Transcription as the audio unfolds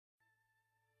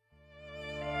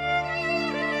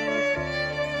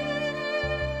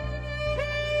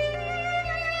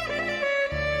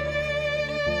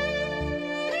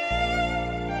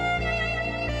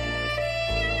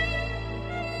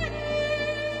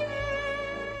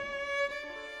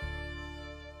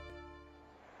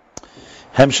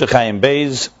Hemshech Hayim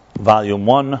Beis, Volume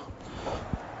 1.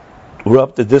 We're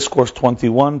up to Discourse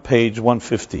 21, page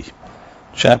 150,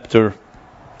 chapter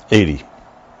 80.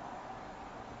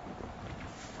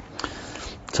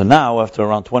 So now, after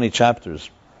around 20 chapters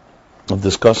of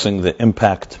discussing the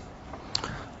impact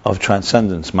of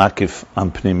transcendence, Makif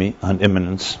on Pnimi, on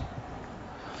immanence,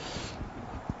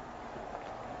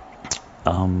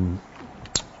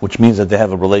 which means that they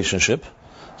have a relationship.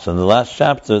 So in the last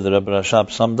chapter, the Rebbe Rashab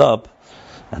summed up,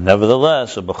 and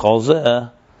nevertheless, B'chol Zeh,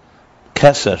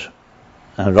 Keser,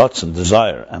 and Ratzon,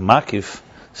 desire, and Makif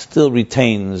still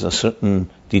retains a certain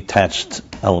detached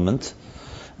element.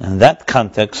 And in that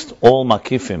context, all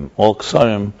Makifim, all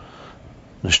Ksarim,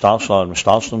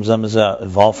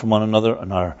 evolve from one another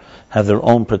and have their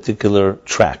own particular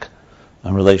track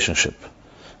and relationship.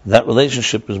 That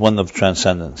relationship is one of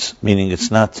transcendence, meaning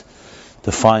it's not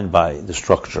defined by the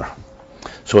structure.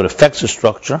 So it affects the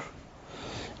structure,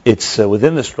 it's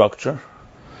within the structure,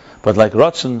 but like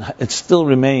Ratzon, it still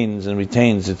remains and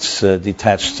retains its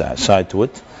detached side to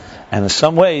it. And in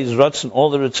some ways, Ratzon,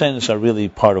 all the Ritzenis are really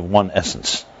part of one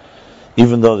essence.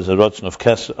 Even though there's a Ratzon of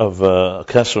Kesser of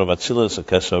Atzilus, a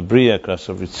Kesser of Bria, a Kesser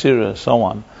of Yitzira, so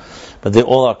on, but they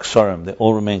all are Ksarim, they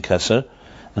all remain Kesser,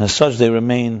 and as such they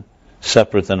remain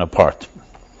separate and apart.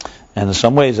 And in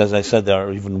some ways, as I said, they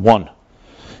are even one.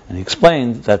 And he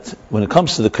explained that when it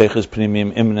comes to the Keiches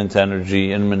Pnimiyim, immanent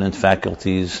energy, immanent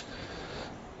faculties,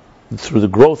 through the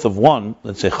growth of one,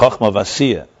 let's say Chachma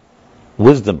Vasiyah,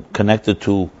 wisdom connected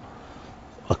to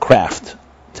a craft,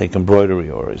 take embroidery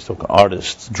or an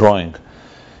artist, drawing,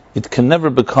 it can never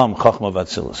become Chachma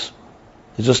Vatzilus.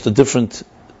 It's just it's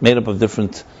made up of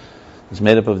different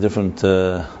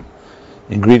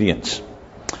ingredients.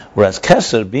 Whereas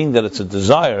Keser, being that it's a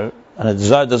desire, and a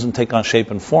desire doesn't take on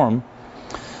shape and form,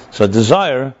 so a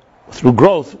desire, through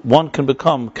growth, one can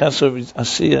become Keser of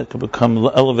Asiyah, can become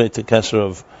elevated Keser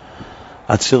of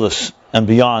Atzilus and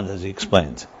beyond, as he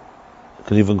explained. It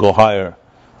can even go higher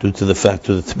due to the fact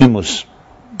of the Tmimus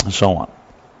and so on.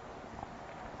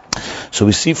 So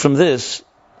we see from this,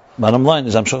 bottom line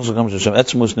is, that the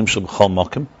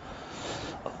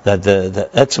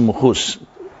Etzem Muchus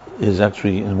is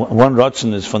actually, one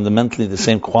Ratzon is fundamentally the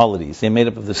same qualities. They're made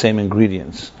up of the same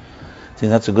ingredients. I think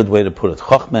that's a good way to put it.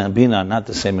 Chochmah and Bina are not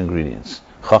the same ingredients.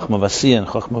 Chochmah Vasiyah and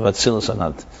Chochmah Vatzilus are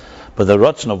not. But the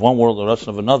Ratzon of one world or Ratzon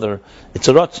of another, it's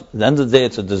a Ratzon. At the end of the day,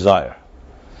 it's a desire.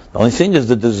 The only thing is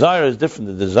the desire is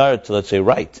different. The desire to, let's say,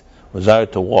 write, or desire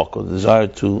to walk, or the desire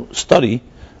to study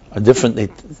are different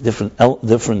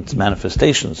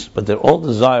manifestations, but they're all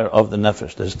desire of the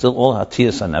nefesh. They're still all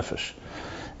hatiyas nefesh.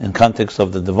 In context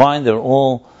of the divine, they're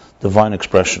all divine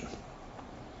expression.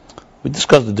 We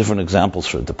discussed the different examples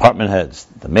for department heads,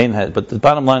 the main head, but the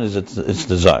bottom line is it's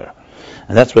desire.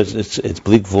 And that's why it's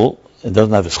bleak vul. It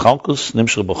doesn't have ischalkus,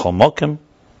 nimshel b'chol mokim.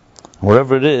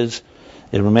 Wherever it is,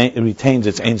 it retains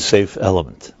its Ein Sof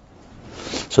element.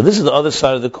 So this is the other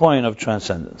side of the coin of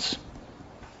transcendence.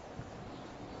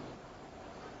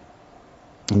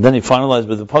 And then he finalized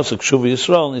with the pasuk Tshuva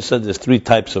Yisrael, and he said there's three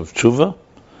types of tshuva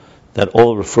that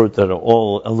are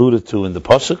all alluded to in the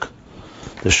pasuk.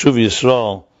 The Tshuva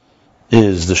Yisrael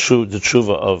is the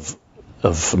tshuva of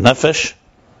nefesh.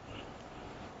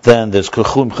 Then there's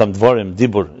Kachum Cham Dvarim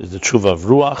Dibur is the tshuva of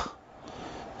ruach.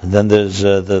 And then there's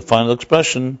the final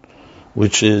expression,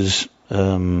 which is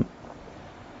Imru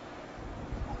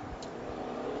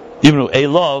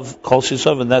Elov Kol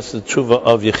Shisav, and that's the tshuva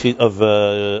of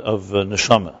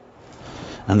neshama.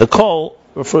 And the Kol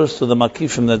refers to the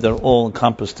makifim that they're all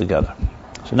encompassed together.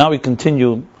 So now we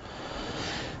continue.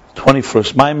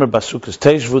 21st Maimer Basukas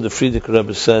Teishvu. The Frierdiker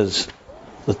Rebbe says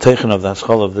the teichen of the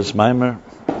haschal of this Maimer.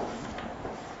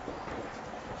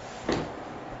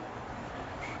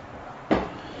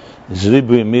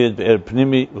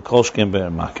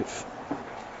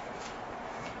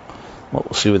 Well,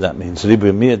 we'll see what that means.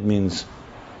 Ribu Miyad means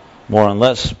more and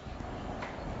less.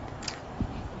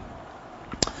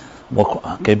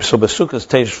 Okay, so Basukas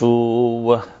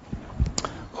Teishvu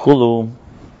Chulu.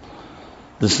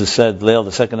 This is said Leil,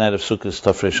 the second night of Sukkot,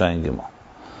 Tafresh Ayin Gimel.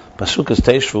 Basukas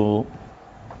Teishvu,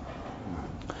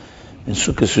 in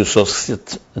Sukkot you shall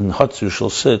sit, in Chutz you shall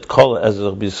sit, Kol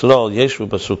Ezrach B'Yisrael Yeshvu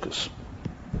Basukas.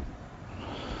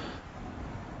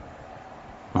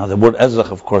 Now the word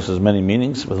Ezrach, of course, has many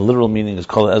meanings, but the literal meaning is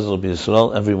Kol Ezrach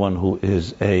B'Yisrael, everyone who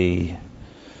is I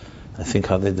think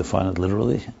how they define it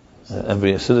literally,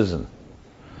 every citizen.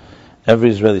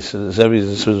 Every Israeli citizen, every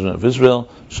citizen of Israel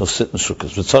shall sit in Sukkot.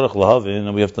 V'tzarech lahavin,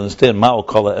 and we have to understand Ma'o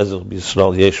Kol Ezrach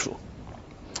B'Yisrael Yeshvu.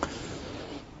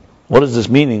 What is this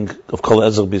meaning of Kol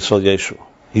Ezrach B'Yisrael Yeshvu?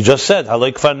 He just said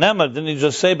Halei Kfar Nemar. Didn't he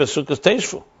just say B'Sukkos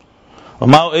Teishvu?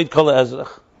 What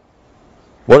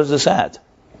does this add?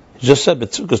 He just said,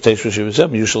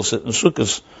 you shall sit in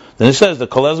sukkahs. Then he says, the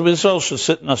Kol Ezra B'Yisrael should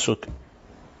sit in a sukkah.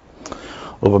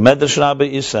 Over Medrash Rabbah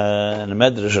Isa, and the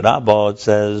Medrash Rabbah, it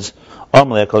says,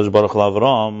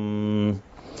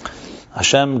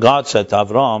 Hashem, God said to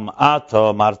Avram,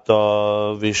 Ata Marta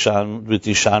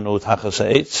V'tishanu Tachas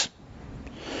Ha'etz.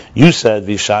 You said,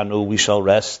 Vishanu, we shall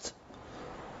rest.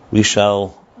 We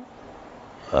shall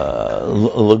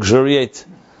luxuriate,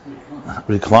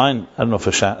 recline. I don't know if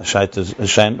a shait is a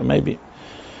shait, maybe.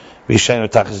 Vishanu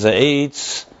Tachas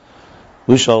Ha'etz.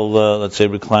 We shall, let's say,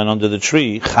 recline under the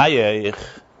tree. Chayecha,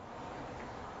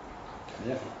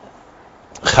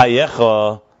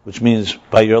 which means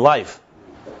by your life,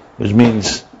 which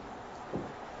means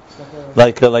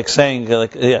like saying,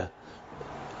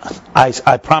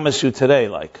 I promise you today,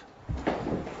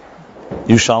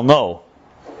 you shall know.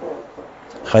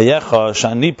 Chayecha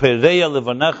shani pereya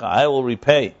levanecha, I will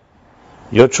repay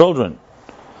your children.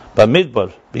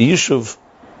 Bamidbar, b'yishuv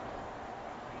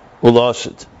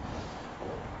ulasid.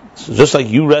 So just like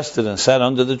you rested and sat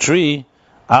under the tree,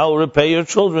 I'll repay your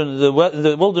children in the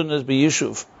wilderness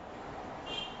b'yishuv.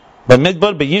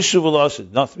 Bamidbar b'yishuv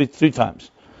ulasid, not three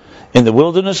times. In the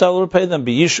wilderness I will repay them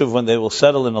b'yishuv, when they will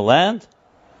settle in a land.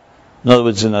 In other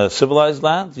words, in a civilized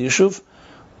land, yishuv,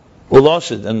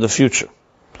 ulasid, in the future.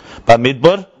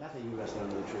 Bamidbar. Not that you rested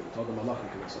under the tree. We told the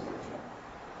malachim to rest under the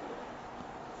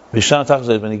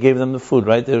tree. When he gave them the food,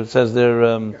 right there it says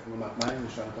there.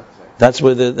 That's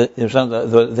where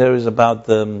there is about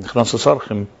the Chnos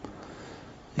Sarchim.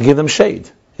 He gave them shade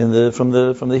from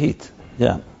the heat.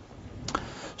 Yeah.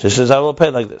 So he says, I will pay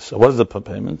like this. So what is the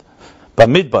payment?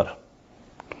 Bamidbar.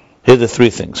 Here are the three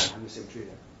things.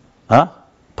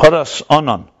 Paras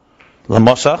onan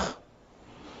lamosach.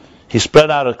 He spread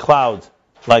out a cloud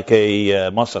like a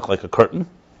mosach, like a curtain,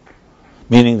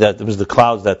 meaning that it was the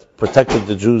clouds that protected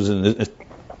the Jews in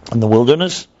the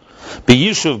wilderness.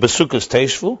 B'yishuv b'sukkos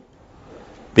teishvu.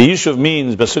 B'yishuv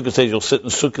means b'sukkos teishvu, you'll sit in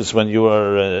sukkos when you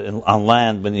are on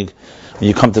land, when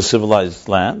you come to civilized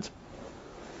land,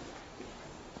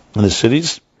 in the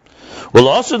cities. Well,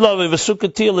 also love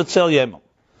v'sukkati l'tzel yemel.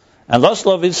 And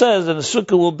Laslov, it says that the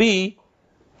sukkah will be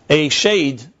a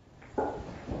shade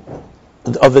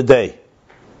of the day.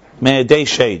 May a day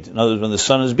shade. In other words, when the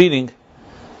sun is beating,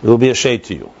 it will be a shade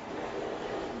to you.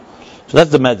 So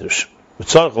that's the medrash.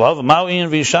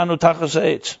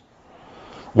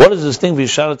 What is this thing?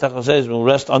 V'yishanu tachas ha'etz, will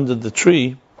rest under the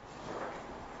tree.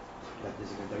 That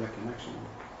is a direct connection.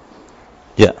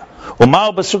 Yeah.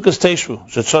 U'ma'u b'sukkos teishvu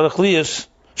shetzorach liyas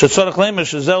shetzorach lemer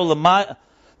shezeu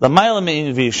l'mayla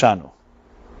me'in v'yishanu.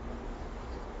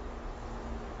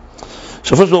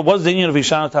 So first of all, what's the union of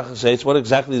V'yishanu tachas ha'etz? What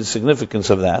exactly is the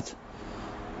significance of that?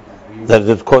 That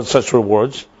it caused such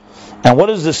rewards. And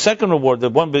what is the second reward? The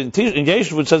one in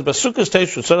Yeshuv, which says, "Basukas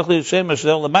teishu tzarich liyishem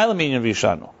eshdel l'mayla minyan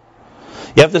v'yishanu."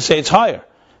 You have to say it's higher.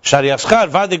 Shari aschar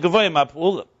v'ade gavoyim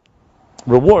ap'ula.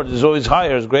 Reward is always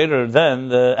higher, is greater than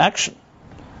the action.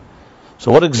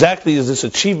 So what exactly is this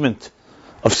achievement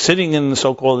of sitting in the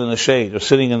so-called in the shade, or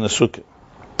sitting in the sukkah?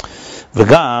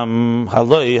 V'gam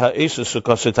haloi ha'esu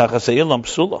sukkos tachas ha'ilam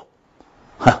psula.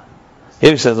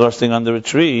 Here he says, resting under a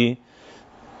tree.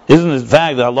 Isn't it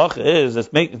fact the halacha is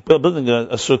that building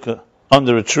a sukkah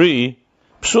under a tree,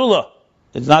 psula,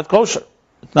 it's not kosher.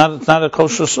 It's not a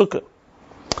kosher sukkah.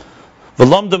 And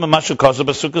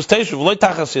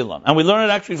we learn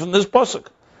it actually from this pasuk.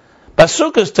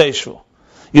 Basukas teishvu.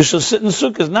 You shall sit in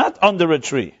sukkahs, not under a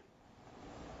tree.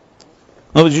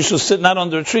 In other words, you shall sit not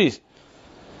under a tree.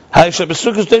 So we see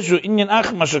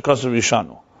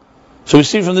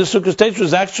from this sukkahs teishvu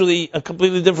is actually a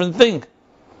completely different thing.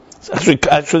 It's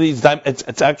actually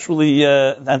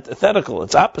antithetical.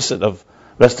 It's opposite of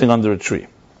resting under a tree.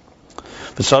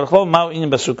 So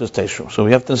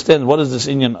we have to understand what is this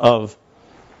inyan of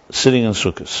sitting in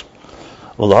sukkahs.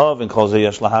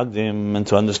 And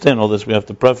to understand all this,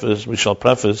 we shall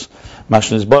preface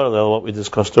what we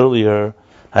discussed earlier,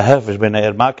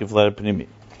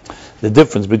 the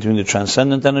difference between the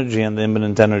transcendent energy and the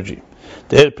immanent energy.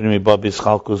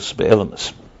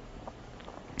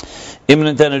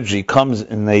 Immanent energy comes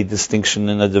in a distinction,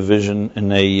 in a division,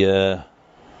 in a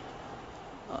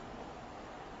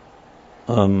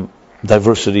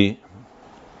diversity,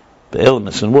 the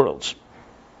elements and worlds.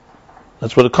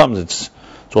 That's what it comes. It's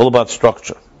all about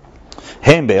structure.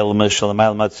 Both in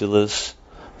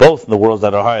the worlds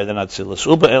that are higher than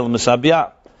Atzilus,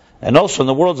 and also in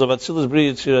the worlds of Atzilus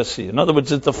Bri Yitzirasi. In other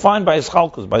words, it's defined by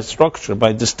Ischalkus, by structure,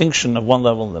 by distinction of one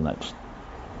level and the next.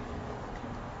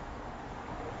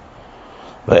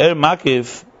 But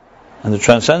Makiv and the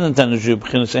transcendent energy of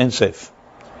B'chinas Ein Seif.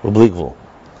 ubligvul.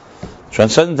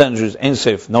 Transcendent energy is Ein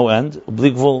Sof, no end,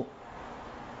 ubligvul,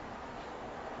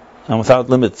 and without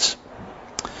limits.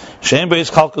 Shein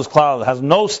Beis Chalkus Klal has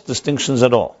no distinctions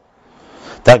at all.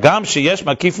 Dagam sheyesh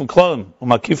makifim klolim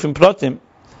umakifim pratim,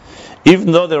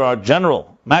 even though there are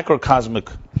general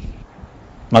macrocosmic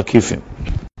makifim,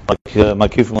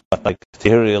 makifim like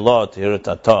Tehiri Allah, Tehiri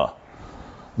Tata,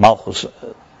 Malchus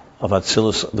of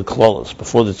Atzilus, the Klolos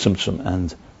before the Tzimtzum,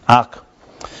 and Ak,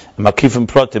 and makifim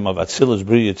pratim of Atzilus,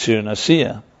 Bri Yitzir and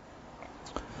Asiya.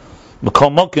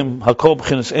 Mekol mokim hakol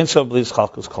b'chinas Ein Sof b'lis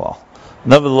Chalkus Klal.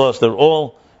 Nevertheless, they're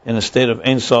all in a state of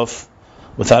Ein Sof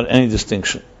without any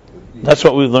distinction. That's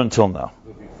what we've learned till now.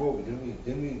 But before, didn't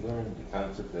we learn the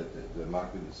concept that the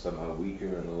Makkah is somehow weaker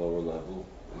in the lower level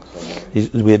in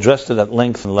some way? We addressed it at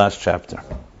length in the last chapter.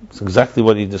 It's exactly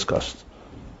what he discussed.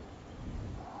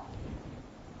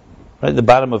 Right at the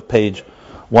bottom of page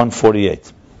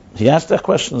 148. He asked that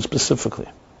question specifically.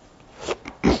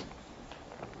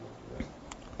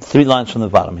 3 lines from the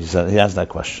bottom, he asked that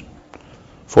question.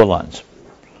 4 lines.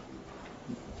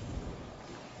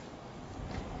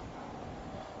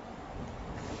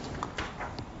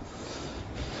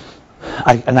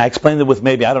 I explained it with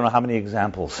maybe, I don't know how many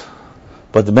examples,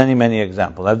 but the many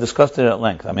examples. I've discussed it at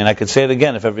length. I mean, I could say it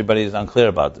again if everybody is unclear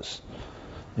about this.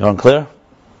 You're unclear?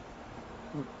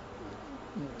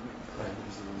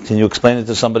 Can you explain it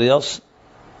to somebody else?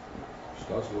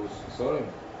 Do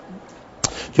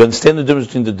you understand the difference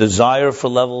between the desire for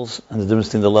levels and the difference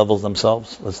between the levels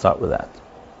themselves? Let's start with that.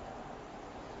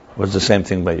 What's the same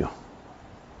thing by you?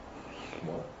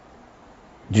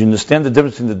 Do you understand the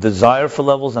difference between the desire for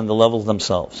levels and the levels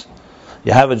themselves?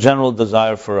 You have a general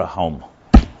desire for a home.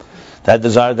 That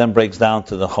desire then breaks down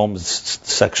to the home's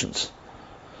sections.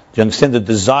 Do you understand the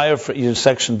desire for each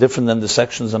section different than the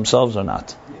sections themselves or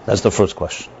not? That's the first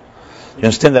question. You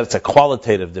understand that it's a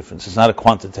qualitative difference, it's not a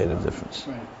quantitative difference.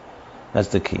 That's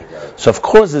the key. So of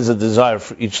course there's a desire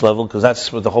for each level, because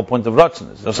that's what the whole point of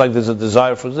Ratzon is. Just like there's a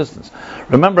desire for existence.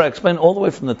 Remember, I explained all the way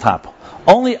from the top.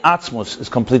 Only Atzmus is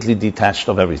completely detached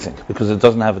of everything, because it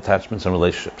doesn't have attachments and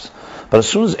relationships. But as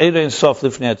soon as Eirei and Sof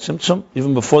Lifnei Tzimtzum,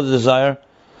 even before the desire,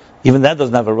 even that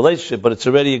doesn't have a relationship, but it's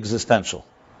already existential.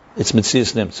 It's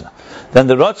Metzias Nimtza. Then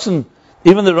the Ratzon,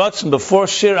 even the Ratzon before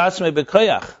Shir Atzmei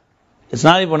B'Koyach,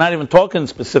 we're not even talking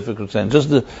specific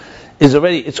Ratzon,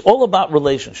 it's all about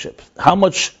relationship. How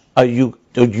much do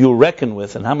you reckon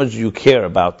with, and how much do you care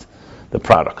about the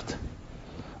product?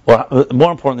 Or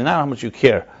more importantly, not how much you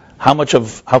care, how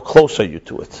close are you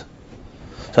to it?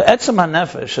 So Etzem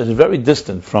HaNefesh is very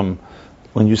distant from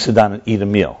when you sit down and eat a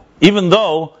meal, even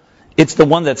though it's the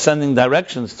one that's sending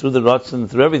directions through the Ratzon,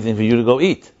 through everything for you to go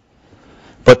eat.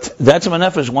 But the Etzem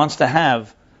HaNefesh wants to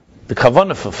have the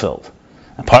kavanah fulfilled.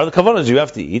 And part of the kavanah is you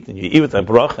have to eat, and you eat with a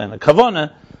bracha and a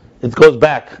kavanah, it goes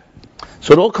back.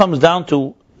 So it all comes down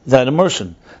to that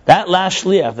immersion. That last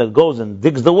shliach that goes and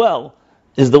digs the well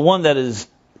is the one that is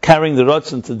carrying the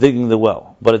Ratzon to digging the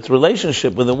well. But its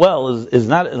relationship with the well is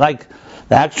not like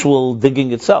the actual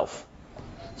digging itself.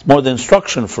 It's more the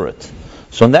instruction for it.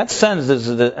 So in that sense,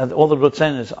 all the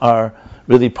Ratzonos are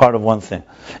really part of one thing.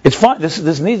 It's fine.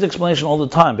 This needs explanation all the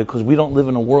time, because we don't live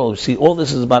in a world. See, all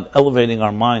this is about elevating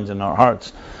our minds and our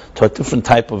hearts to a different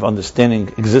type of understanding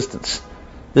existence.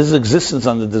 This is existence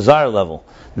on the desire level,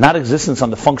 not existence on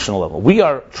the functional level. We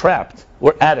are trapped.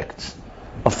 We're addicts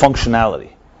of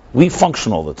functionality. We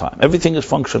function all the time. Everything is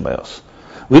functioned by us.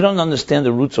 We don't understand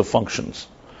the roots of functions.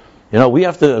 We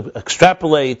have to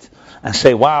extrapolate and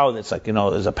say, wow, it's like,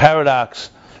 there's a paradox,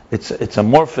 it's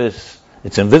amorphous,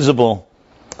 it's invisible.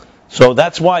 So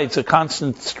that's why it's a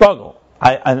constant struggle.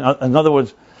 In other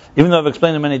words, even though I've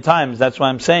explained it many times, that's why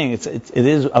I'm saying it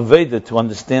is Aveda to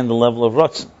understand the level of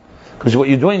Ratzon. Because what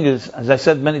you're doing is, as I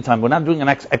said many times, we're not doing an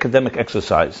academic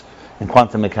exercise in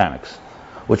quantum mechanics.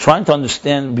 We're trying to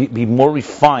understand, be more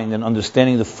refined in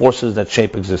understanding the forces that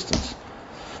shape existence.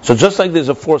 So just like there's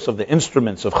a force of the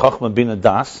instruments of Chachma Bina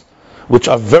Das, which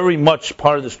are very much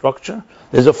part of the structure,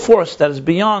 there's a force that is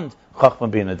beyond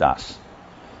Chachma Bina Das.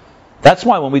 That's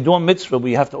why when we do a mitzvah,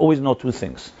 we have to always know 2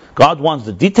 things. God wants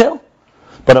the detail,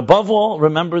 but above all,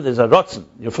 remember, there's a Ratzon.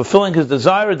 You're fulfilling His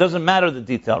desire. It doesn't matter the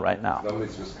detail right now. No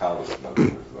mitzvah's college.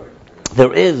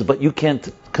 There is, but you can't.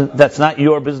 That's not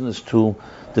your business to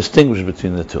distinguish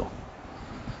between the 2.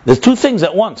 There's 2 things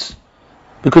at once,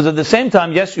 because at the same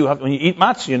time, yes, when you eat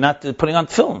matzah, you're not putting on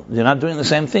film. You're not doing the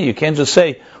same thing. You can't just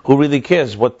say who really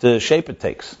cares what shape it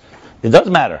takes. It does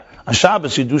matter. On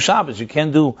Shabbos, you do Shabbos. You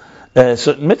can't do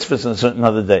certain mitzvahs on certain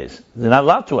other days. They're not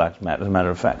allowed to act, as a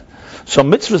matter of fact. So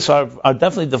mitzvahs are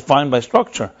definitely defined by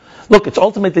structure. Look, it's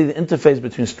ultimately the interface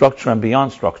between structure and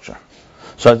beyond structure.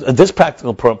 So at this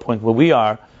practical point where we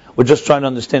are, We're just trying to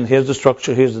understand, here's the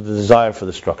structure, here's the desire for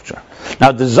the structure.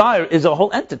 Now, desire is a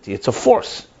whole entity. It's a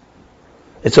force.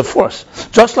 It's a force.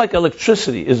 Just like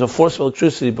electricity is a force of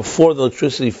electricity before the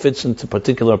electricity fits into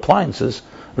particular appliances,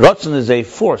 Ratzon is a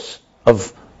force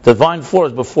of divine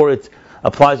force before it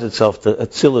applies itself to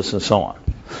Atzilus and so on.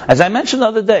 As I mentioned the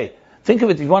other day, think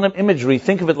of it, if you want an imagery,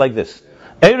 think of it like this.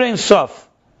 Ein Sof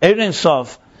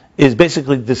is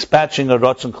basically dispatching a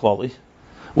Ratzon Klali,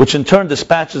 which in turn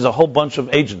dispatches a whole bunch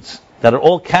of agents that are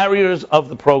all carriers of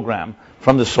the program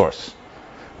from the source.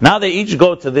 Now they each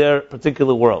go to their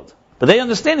particular world. But they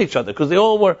understand each other because they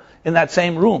all were in that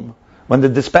same room when the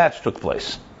dispatch took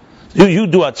place. You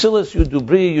do Atzilus, you do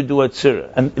Bria, you do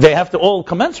Atzira. And they have to all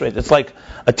commensurate. It's like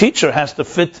a teacher has to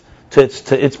fit to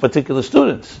its particular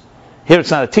students. Here it's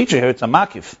not a teacher, here it's a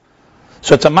Makif.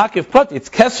 So it's a Makif Prati. It's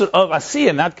Kesser of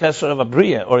Asiya, not Kesser of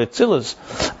Abriya or Atzilus.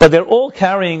 But they're all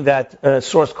carrying that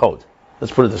source code.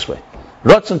 Let's put it this way.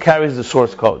 Ratzon carries the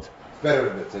source code.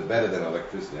 It's better than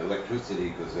electricity. Electricity,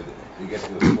 because you get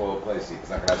to a small place,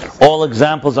 it's not going to have the All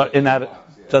examples are inadequate.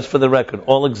 Just for the record,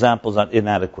 all examples are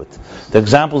inadequate. The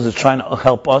examples is trying to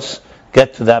help us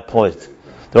get to that point.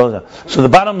 So the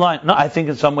bottom line, no, I think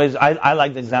in some ways, I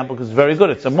like the example because it's very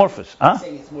good. It's amorphous. Huh?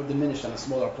 Saying it's more diminished on a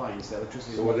smaller appliance. The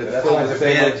electricity so that's a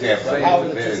bad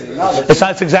example.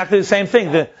 It's exactly the same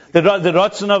thing. The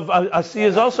Ratzon of Asiya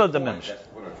is also diminished.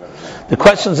 The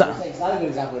question's... It's not a good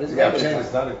example. It is a good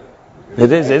example.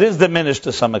 It is diminished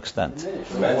to some extent.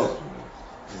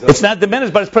 It's not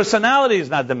diminished, but its personality is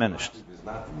not diminished.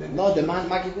 No, the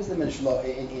Makif is diminished. No,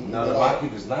 the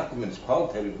Makif is not diminished.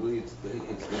 Qualitatively, it's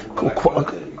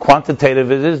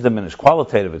quantitative, it is diminished.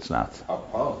 Qualitative, it's not.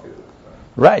 Qualitative.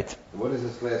 Right. What does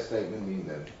this last statement mean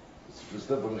then? It's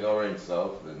still from the Orient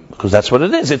itself. Because that's what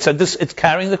it is. It's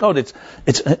carrying the code.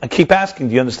 I keep asking,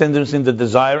 do you understand the difference in the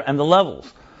desire and the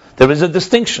levels? There is a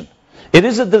distinction. It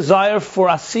is a desire for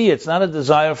Asiya. It's not a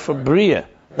desire for Bria.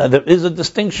 There is a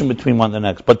distinction between one and the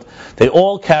next, but they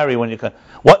all carry when you can.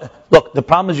 Look, the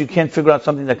problem is you can't figure out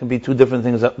something that can be two different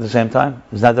things at the same time.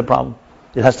 Is that the problem?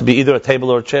 It has to be either a table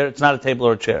or a chair. It's not a table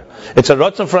or a chair. It's a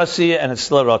Ratzon for Asiya and it's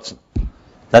still a Ratzon.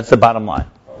 That's the bottom line.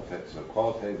 Okay, so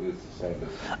qualitative is the same.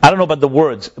 I don't know about the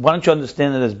words. Why don't you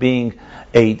understand it as being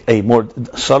a more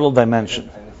subtle dimension?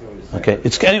 Okay,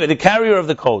 it's anyway the carrier of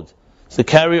the code. It's the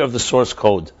carrier of the source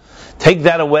code. Take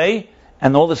that away,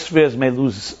 and all the spheres may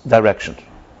lose direction.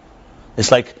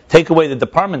 It's like take away the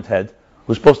department head,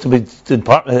 who's supposed to be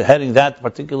heading that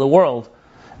particular world,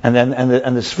 and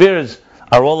the spheres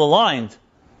are all aligned,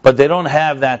 but they don't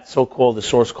have that so-called the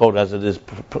source code as it is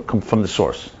from the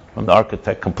source, from the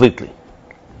architect completely. Is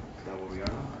that where we are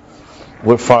now?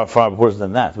 We're far worse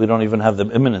than that. We don't even have the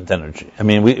immanent energy. I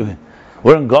mean,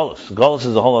 we're in Golus. Golus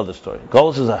is a whole other story.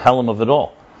 Golus is a helm of it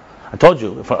all. I told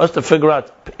you, for us to figure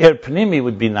out Er Pnimi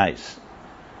would be nice.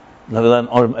 Or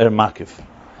Er Makif.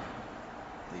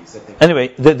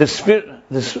 Anyway, the sphere...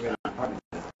 that's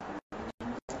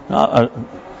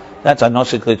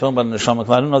anosikly talking about Neshama.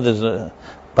 I don't know,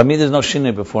 by me there's no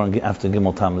Shinui before and after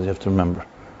Gimel Tammuz, you have to remember.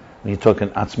 When you're talking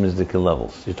Atzmizdika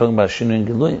levels. You're talking about Shinui and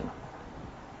Giluyim.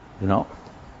 You know?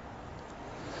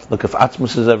 Look, if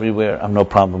Atzmus is everywhere, I have no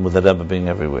problem with the Rebbe being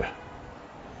everywhere.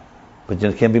 But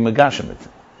you can't be Megashim it.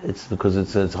 It's because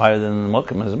it's higher than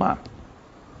Mokim and Zman.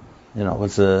 You know,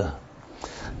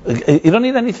 you don't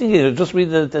need anything here. Just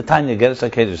read the Tanya, get a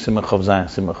Sakedish, Simachov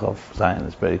Zion.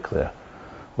 It's very clear.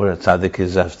 Where a tzaddik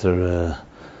is after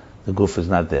the goof is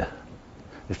not there.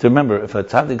 You have to remember, if a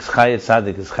tzaddik's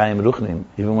tzaddik is Chaim Ruchnim,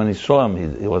 even when he saw him,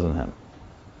 he wasn't him.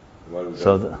 Why did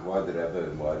Rebbe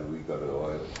and why did we go to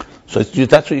oil? So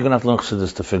that's what you're going to have to learn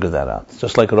Chassidus to figure that out. It's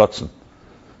just like Ratzon.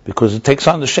 Because it takes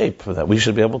on the shape for that. We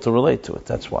should be able to relate to it.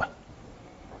 That's why.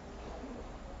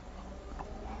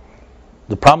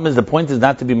 The problem is, the point is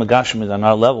not to be Megashim on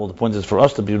our level. The point is for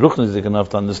us to be Ruchnizik enough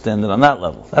to understand it on that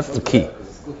level. That's the key.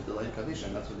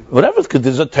 Whatever, because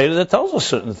there's a Torah that tells us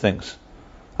certain things.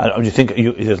 Do you think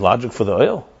there's logic for the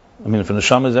oil? I mean, if the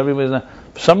neshama is everywhere,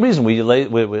 for some reason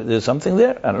there's something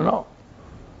there. I don't know.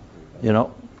 You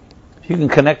know, you can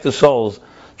connect the souls.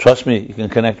 Trust me, you can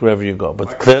connect wherever you go.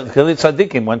 But clearly,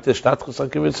 tzaddikim went to Shtadchus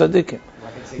Akiv tzaddikim.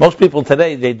 Most people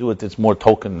today they do it. It's more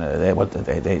token.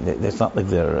 It's not like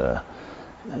they're.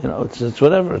 You know, it's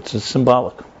whatever. It's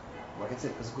symbolic. Well, I can say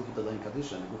because Guf is the Lein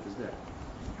Kaddish and Guf is there.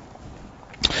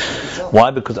 Why?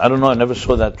 Because I don't know. I never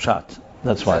saw that shot.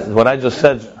 That's why. What I just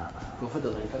said.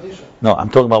 No, I'm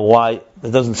talking about why.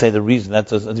 It doesn't say the reason. That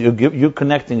doesn't. You're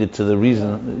connecting it to the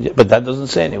reason, but that doesn't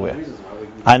say anywhere.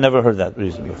 I never heard that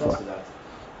reason before.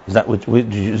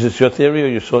 Is this your theory or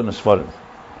you saw it in the Sfarim?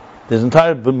 There's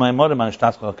entire Maimorim on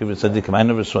Shtadchus Akiv Tzadikim. I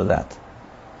never saw that.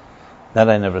 That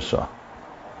I never saw.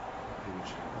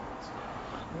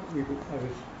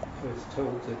 was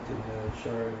told that in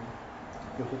Shara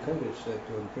Gufel Kodesh that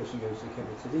when a person goes to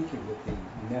Kever Tzadikim that the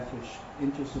nefesh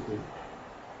enters the group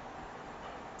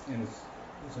and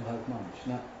it's a live mamish,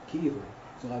 not ki'iver,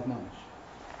 it's a live mamish.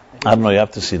 I don't know. You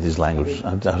have to see these languages.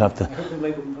 I'd have to. I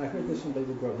heard this from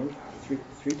Label Brother three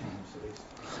times at least.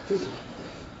 2 times.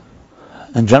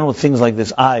 In general, things like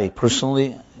this, I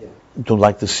personally don't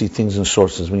like to see things in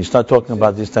sources. When you start talking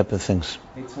about these type of things.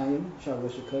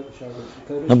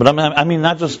 No, but I mean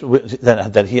not just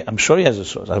that he. I'm sure he has a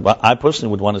source. I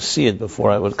personally would want to see it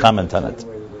before I would comment on it.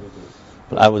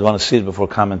 But I would want to see it before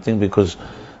commenting because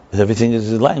everything is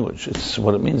his language. It's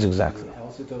what it means exactly. He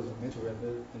also tells the Mitzvah Rebbe,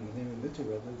 in the name of Mitzvah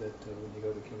Rebbe, that when you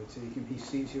go to Kibbutz Tzadikim, he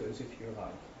sees you as if you're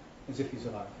alive, as if he's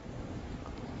alive.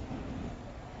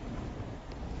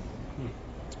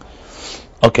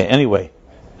 Okay, anyway.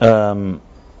 So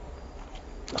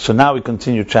now we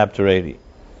continue chapter 80.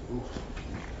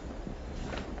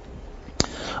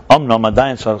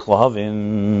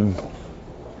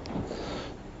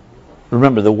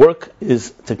 Remember, the work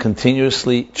is to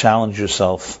continuously challenge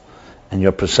yourself and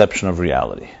your perception of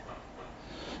reality.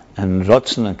 And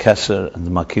Ratzon and Keser and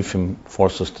the Makifim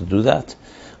force us to do that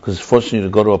because it's forcing you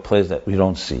to go to a place that we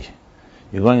don't see.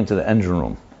 You're going into the engine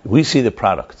room. We see the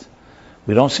product.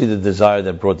 We don't see the desire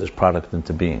that brought this product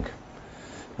into being.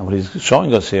 And what he's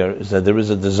showing us here is that there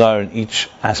is a desire in each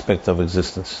aspect of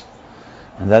existence.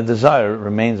 And that desire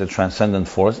remains a transcendent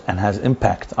force and has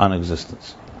impact on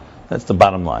existence. That's the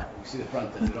bottom line. You see the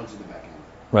front end, you don't see the back end.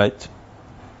 Right?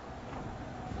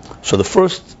 So the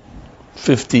first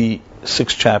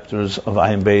 56 chapters of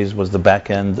Ayin Beis was the back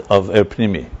end of Er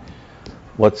Pnimi.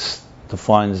 What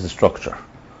defines the structure?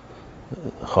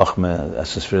 Chochmah,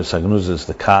 Esesfiras Hagnuzis,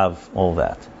 the Kav, all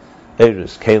that.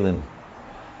 Eris, Kalim,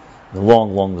 the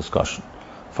long discussion.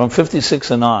 From 56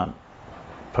 and on,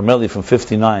 primarily from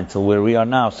 59 till where we are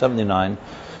now, 79,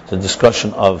 the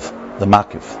discussion of the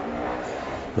Makif,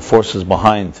 the forces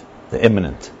behind the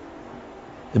immanent.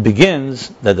 It begins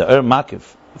that the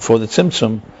Makif, for the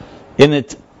Tzimtzum, in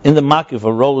the Makif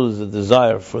arose the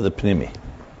desire for the Pnimi.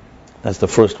 That's the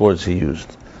first words he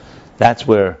used. That's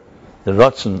where the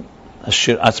Ratzon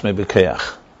Ashir Atzmei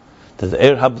B'Keach, that the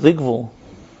Er Habligvul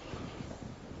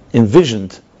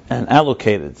envisioned and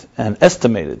allocated and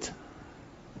estimated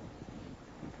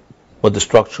what the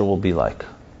structure will be like.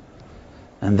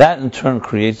 And that in turn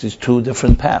creates these two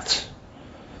different paths.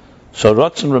 So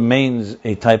Ratzon remains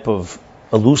a type of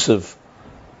elusive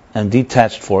and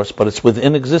detached force, but it's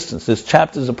within existence. There's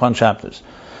chapters upon chapters.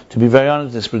 To be very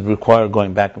honest, this would require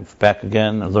going back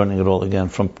again and learning it all again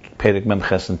from Perek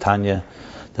Memches and Tanya.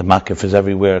 The Makif is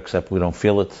everywhere except we don't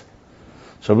feel it.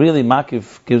 So really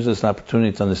Makif gives us an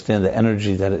opportunity to understand the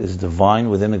energy that is divine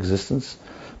within existence,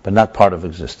 but not part of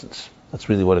existence. That's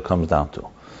really what it comes down to.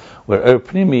 Where Er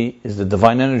Pnimi is the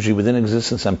divine energy within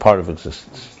existence and part of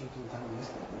existence.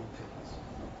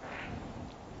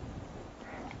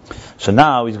 So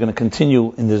now he's going to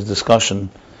continue in this discussion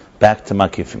back to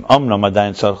Makifim.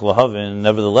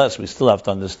 Nevertheless, we still have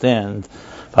to understand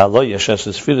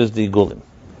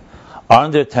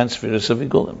aren't there 10 spheres of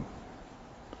Igulim?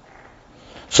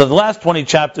 So the last 20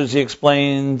 chapters he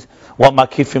explained what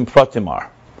Makifim Pratim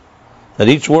are. That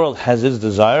each world has its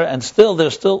desire, and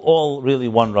they're still all really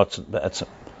one Ratzon Be'etzem,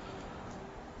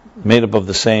 made up of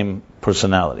the same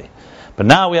personality. But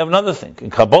now we have another thing. In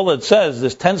Kabbalah it says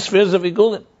there's 10 spheres of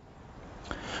Igulim.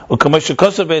 Like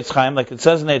it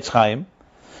says in Eitz Chaim,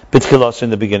 B'tchilos in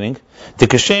the beginning, the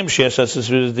Kashem She'esas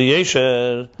is the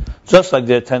Yesher, just like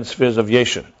there are 10 spheres of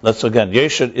Yesher. Let's again,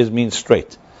 Yesher means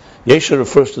straight. Yesher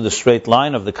refers to the straight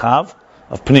line of the Kav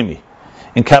of Pnimi.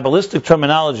 In Kabbalistic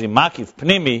terminology, Makif,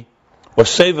 Pnimi, or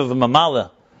Sevav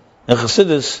Mamala, in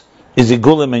Chassidus, is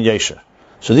Igulim and Yesher.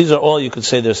 So these are all, you could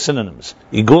say, they're synonyms.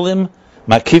 Igulim,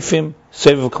 Makifim,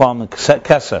 Sevav Klam, and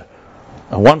Keser.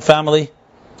 One family,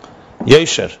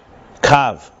 Yesher,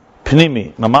 Kav,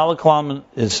 Pnimi, Mamala Klam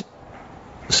is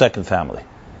the second family.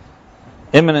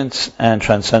 Immanence and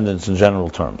transcendence in general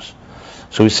terms.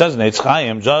 So he says in Eitz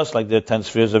Chaim, just like there are 10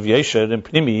 spheres of Yesher and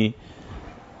Pnimi,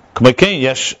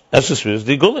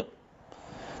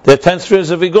 there are 10 spheres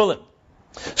of Igulim.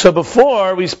 So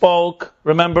before we spoke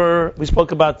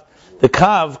about the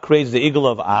Kav creates the eagle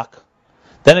of Ak,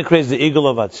 then it creates the eagle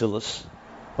of Atzilus,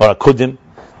 or Akudim,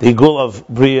 the eagle of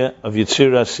Bria, of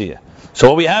Yitzir Asiyah. So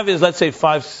what we have is, let's say,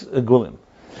 5 Igulim.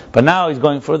 But now he's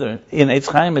going further. In Eitz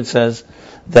Chaim it says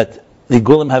that the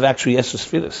Igulim have actually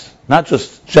Esesphiris, not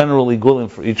just general Igulim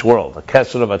for each world. The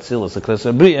Keser of Atzilus, the Keser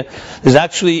of Bria. There's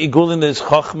actually Igulim, there's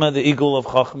Chochmah, the eagle of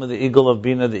Chochmah, the eagle of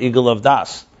Bina, the eagle of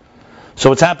Das. So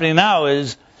what's happening now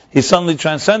is his suddenly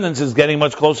transcendence is getting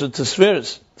much closer to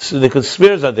spheres. So because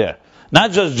spheres are there.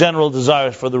 Not just general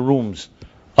desires for the rooms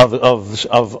of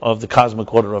the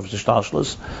cosmic order of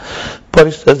Shtalshlus, but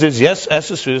he says there's yes,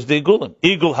 spheres, the Igulim.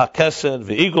 Igul HaKesed,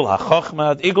 the Igul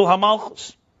HaChochmah, the Igul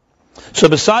HaMalchus. So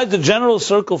besides the general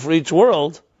circle for each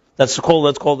world, let's call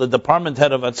the department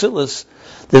head of Atzilus,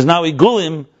 there's now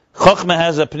Igulim. Chochmah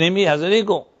has a Pnimi, has an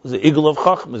Igul. There's the Igul of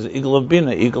Chochmah, there's the Igul of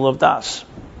Bina, Igul of Das.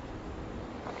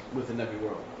 Within every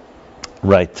world.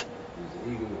 Right. There's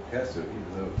an eagle with Kesser, even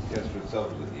though Kesser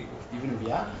itself is an eagle. Even in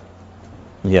Biyah?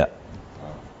 Yeah.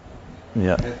 Wow.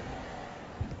 Yeah.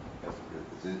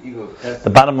 It's an eagle with Kesser. The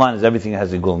bottom line is everything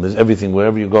has Igulim. There's everything,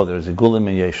 wherever you go, there's Igulim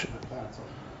and Yesher.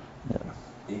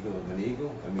 Eagle of an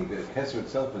eagle? I mean, Kesser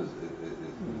itself is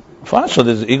Fine, so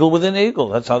there's an eagle within an eagle.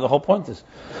 That's how the whole point is.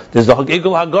 There's the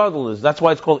Igul HaGadol. That's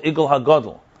why it's called Igul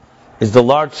HaGadol. It's the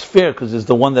large sphere, because it's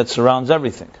the one that surrounds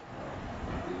everything.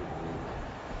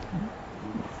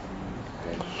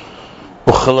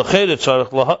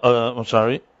 I'm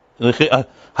sorry.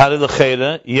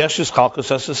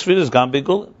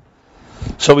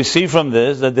 So we see from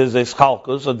this that there's a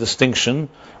chalkus, a distinction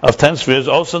of 10 spheres,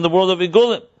 also in the world of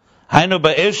Igulim.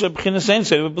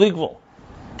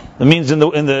 It means in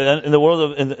the world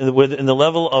of in the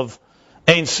level of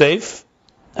Ein Seif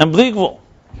and Bligvul.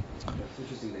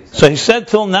 So he said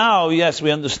till now, yes, we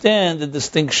understand the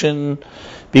distinction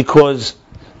because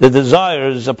the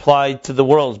desires apply to the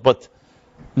worlds, but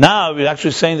now we're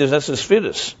actually saying there's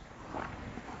Esesphiris.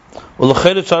 One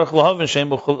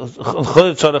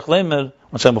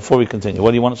second before we continue.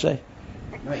 What do you want to say?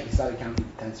 No, he started counting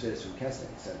 10 spheres from Kesed.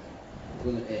 He said,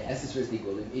 Esesphiris the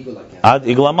Igul like Kesed. Ad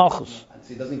Igul HaMalchus. So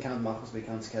he doesn't count Malchus, but he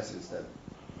counts Kesed instead.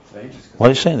 It's very interesting. What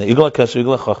are you saying? The Igul HaKesser,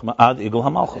 Igul HaChochmah, Ad Igul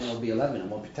Then HaMalchus. it'll be 11 and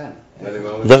won't be 10.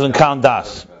 It doesn't count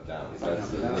Das.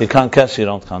 If you count Kesser, you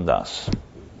don't count Das.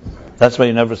 That's why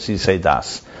you never say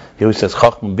Das. He always says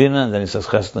Chochmah Bina, and then he says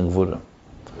Chesed and Gvura.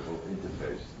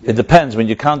 It depends. When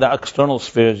you count the external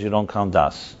spheres, you don't count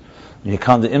Das. When you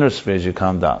count the inner spheres, you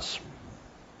count Das.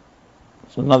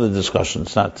 It's another discussion.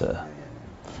 It's not...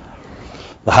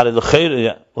 And l'cheira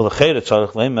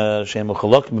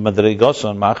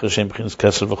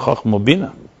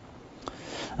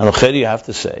you have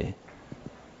to say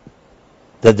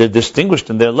that they're distinguished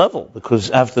in their level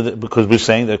because we're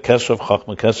saying they're Kesser of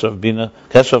Chochmah, Kesser of Bina,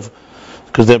 because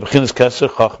they're B'chinas Kesser,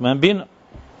 Chochmah, and Bina.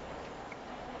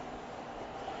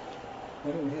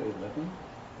 Why don't we have 11?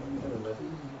 Why don't we have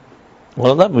 11?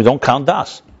 Well, 11, we don't count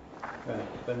Das. Right.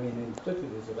 But I mean, in Ptuttu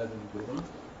there's 11 Igulim.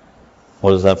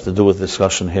 What does that have to do with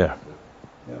discussion here?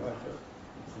 Yeah, right.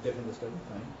 It's a different discussion,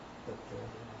 fine. But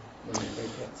when you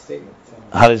make that statement,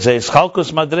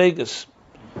 Chalkus Madregas.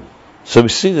 So we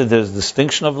see that there's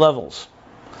distinction of levels.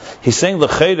 He's saying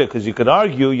l'cheira because you could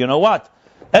argue, you know what?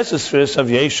 Esespheres of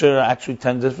Yesher are actually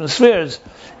 10 different spheres.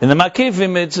 In the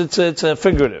Makifim, it's a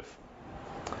figurative.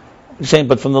 He's saying,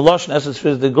 but from the Lashon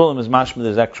Esespheres, the Golem is mashma,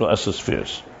 there's actual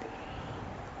Esespheres.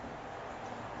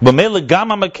 But mele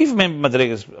gama Makifim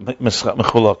Madregas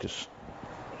mechulokis.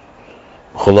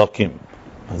 Mechulakim.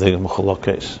 Madregas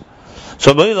mechulokis.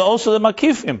 So also the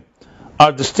Makifim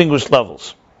are distinguished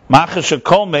levels. Being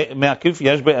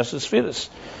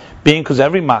because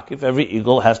every makif, every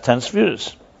eagle has 10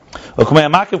 spheres. Like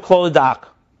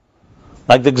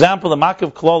the example, the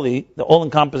makif kloli, the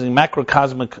all-encompassing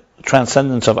macrocosmic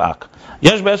transcendence of Ak.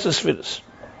 Yesh be'eses spheres.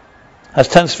 Has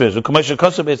 10 spheres. Like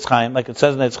it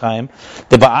says in Eitz Chaim,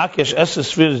 the ba'ak yesh eses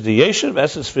spheres the yeshiv,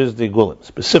 eses spheres the gulim,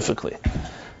 specifically.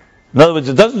 In other words,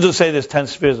 it doesn't just say there's 10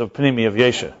 spheres of Pnimi, of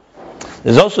Yesher.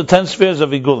 There's also 10 spheres of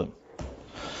Igulim.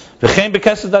 V'chein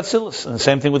b'kesed Atzilus, and the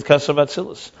same thing with Kesed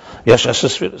Atzilus. Yesh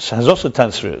Eshes spheres has also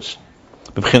 10 spheres.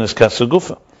 B'chinas Kesed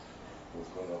Gufa.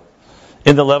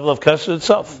 In the level of Kesed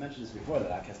itself. You mentioned this before that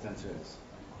Ak has 10 spheres.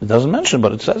 It doesn't mention,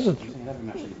 but it says it. You never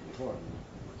mentioned it before.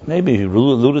 Maybe he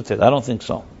alluded to it. I don't think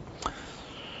so.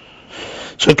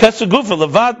 So Kesed Gufa,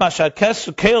 Levad Mashar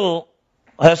Kesed Kel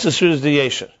has the spheres the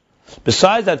Yesher.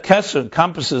 Besides that, Kesed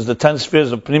encompasses the 10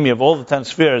 spheres of Pnimi, of all the 10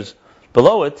 spheres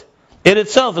below it. It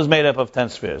itself is made up of 10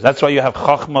 spheres. That's why you have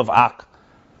Chochmah of Ak,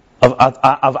 of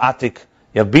Atik,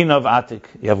 you have Bina of Atik,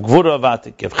 you have Gvura of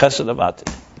Atik, you have Chesed of Atik.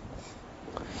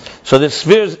 So there's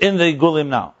spheres in the Gulim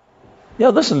now. Yeah,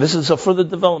 listen, this is a further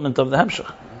development of the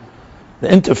Hemshech. The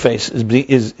interface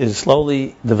is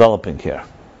slowly developing here.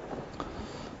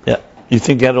 Yeah, you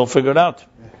think you had it all figured out?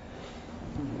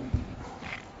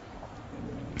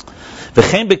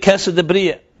 V'chein b'kesed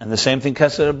debriya. And the same thing,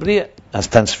 Kesed Abriya has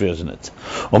 10 spheres in it.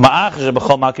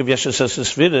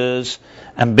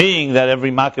 And being that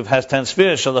every Makiv has 10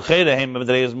 spheres,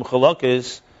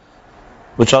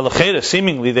 which are l'cheira,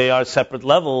 seemingly they are separate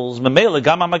levels. Memela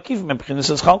gam makifim b'chinas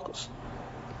ischalkus.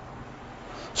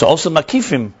 So also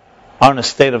makifim are in a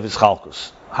state of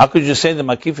ischalkus. How could you say the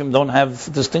makifim don't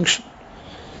have distinction?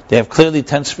 They have clearly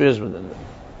 10 spheres within them.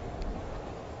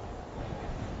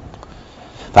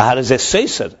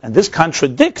 And this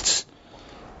contradicts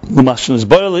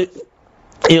to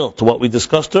what we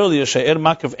discussed earlier. That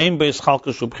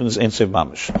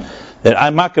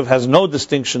Makav has no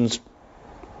distinctions,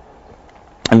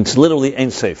 and it's literally Ein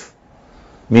Seif,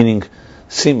 meaning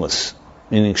seamless,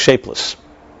 meaning shapeless.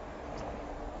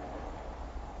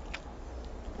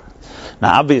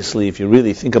 Now, obviously, if you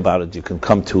really think about it, you can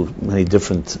come to many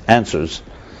different answers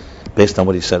based on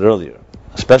what he said earlier,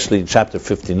 especially in chapter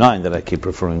 59 that I keep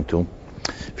referring to.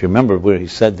 If you remember where he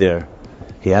said there,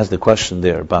 he asked the question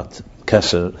there about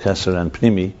Keser and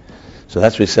Pnimi. So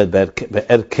that's what he said, Be'er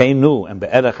Keinu and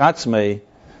Be'erach Atzmei,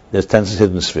 there's 10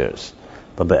 hidden spheres.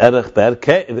 But Be'er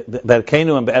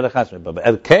Keinu and Be'erach Atzmei. But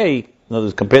Be'er Ke, in other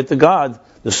words, compared to God,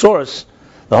 the source,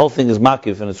 the whole thing is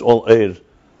Makif and it's all Eir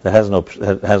that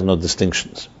has no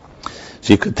distinctions.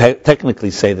 So you could technically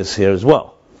say this here as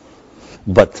well.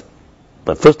 But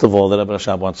first of all, the Rebbe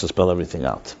Rashab wants to spell everything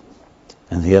out.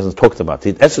 And he hasn't talked about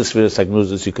it. Esespheres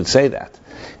Hagnuzis, you could say that.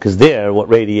 Because there, what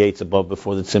radiates above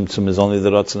before the Tzimtzum is only the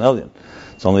Ratzon Elyon.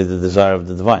 It's only the desire of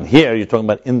the divine. Here, you're talking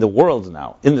about in the world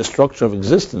now, in the structure of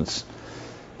existence.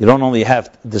 You don't only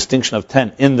have distinction of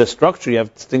 10 in the structure, you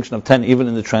have distinction of 10 even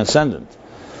in the transcendent.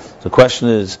 So the question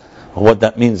is, what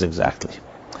that means exactly.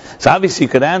 So obviously you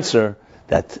could answer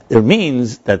that it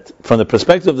means that from the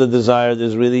perspective of the desire,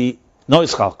 there's really no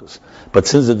ischalkus. But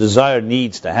since the desire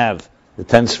needs to have the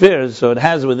 10 spheres, so it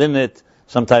has within it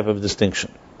some type of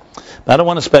distinction. But I don't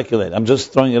want to speculate. I'm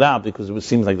just throwing it out because it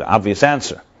seems like the obvious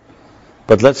answer.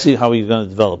 But let's see how we're going to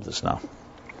develop this now.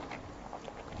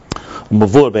 And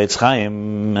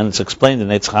it's explained in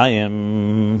Eitz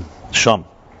Chaim Sham.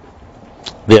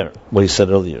 There, what he said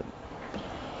earlier.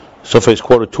 So far he's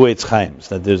quoted 2 Eitz Chaims,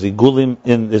 that there's Igulim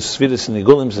in the Spheres and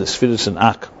Igulim, there's Spheres in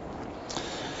Ak.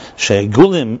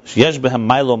 She'Igulim yesh behem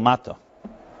mailo mata.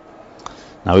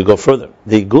 Now we go further.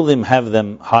 The Igulim have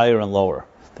them higher and lower.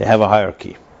 They have a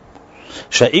hierarchy.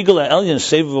 She'Igul ha'elyon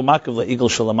seviv u'makav la'igul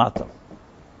shalamata.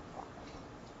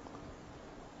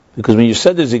 Because when you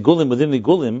said there's Igulim within the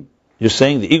Igulim, you're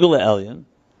saying the Igul ha'elyon.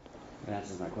 That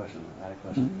answers my question. I had a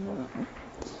question.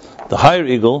 The higher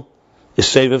Igul is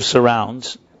seviv,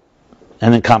 surrounds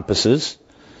and encompasses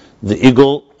the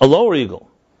Igul, a lower Igul.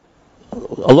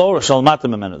 A lower Shalmata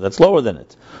Memenu, that's lower than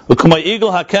it. Ukumay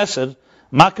Igul HaKeser,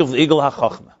 Makav Igul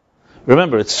HaChochma.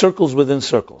 Remember, it's circles within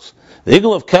circles. The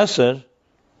Igul of Keser,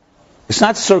 it's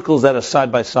not circles that are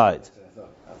side by side.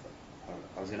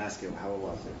 I was going to ask you how it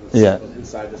was. If It was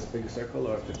inside this big circle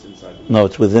or if it's inside the... No,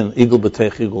 it's within. Igul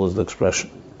B'teich Igul is the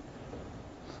expression.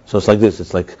 So it's like this,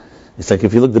 it's like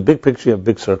if you look at the big picture, you have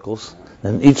big circles.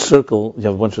 And each circle, you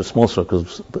have a bunch of small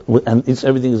circles, and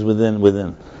everything is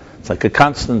within. It's like a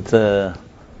constant, But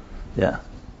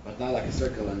not like a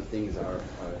circle and things are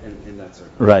in that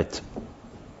circle. Right.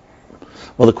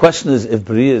 Well, the question is if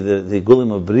Bria, the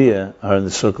Gulim of Bria are in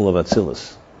the circle of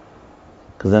Atzilus.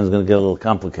 Because then it's going to get a little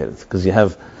complicated. Because you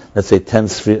have, let's say, 10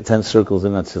 circles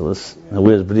in Atzilus. Yeah. Now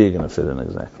where's Bria going to fit in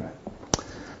exactly? Right.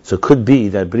 So it could be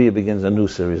that Bria begins a new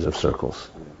series of circles.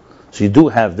 So you do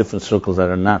have different circles that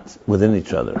are not within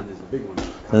each other. And there's a big one.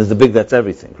 And there's the big, that's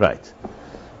everything, right?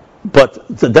 But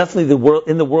definitely the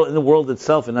world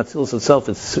itself, in Atzilus itself,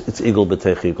 it's Igul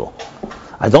B'teich Igul.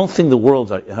 I don't think the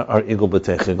worlds are Igul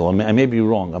B'teich Igul. I may be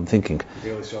wrong. I'm thinking.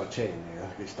 You always saw a chain.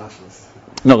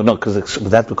 No, because of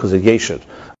Yesher.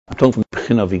 I'm talking from the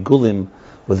Bechina of Igulim,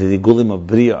 whether the Igulim of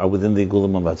Bria are within the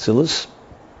Igulim of Atzilus.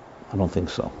 I don't think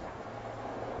so.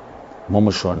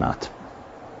 Momosh or not.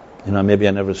 Maybe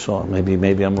I never saw.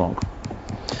 Maybe I'm wrong.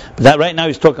 But that right now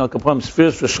he's talking about Kaparim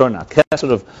spheres for sure not.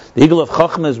 Keser of the Igul of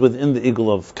Chachma is within the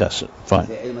Igul of Keser. Fine.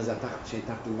 Because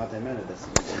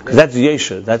that's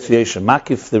Yesher. That's Yesher.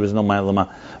 Makif, there is no Ma'ilama.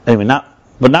 Anyway,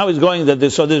 but now he's going that.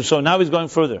 So now he's going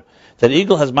further. That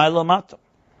Igul has Ma'ilama.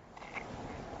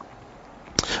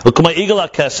 Ukuma Igul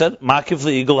HaKeser, Makif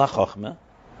the Igul HaChachma.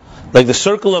 Like the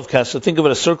circle of Keser. Think of it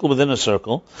as a circle within a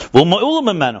circle.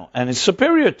 And he's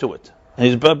superior to it. And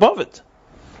he's above it.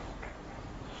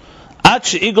 So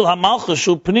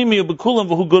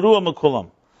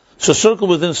circle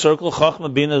within circle,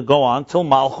 Chachma Bina go on till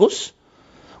Malchus,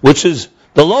 which is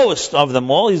the lowest of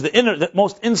them all. He's the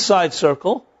most inside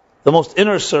circle, the most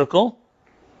inner circle.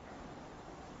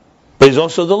 But he's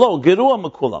also the low, Gerua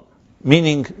Mekulam.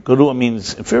 Meaning, Gerua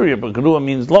means inferior, but Gerua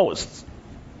means lowest.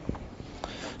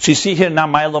 So you see here now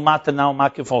Ma'ilomata, now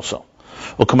Makif also.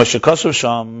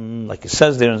 Like it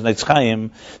says there in Neitz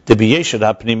Chaim, the b'yesher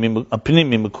ha'pnimi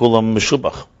mekulam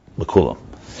meshubach mekulam.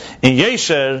 In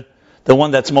Yesher, the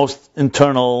one that's most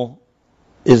internal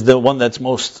is the one that's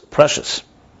most precious,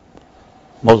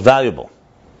 most valuable.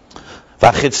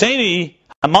 V'achitzeni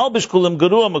hamalbish kulam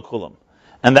gerua mekulam.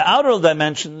 And the outer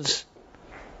dimensions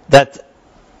that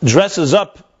dresses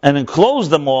up and enclose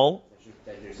them all,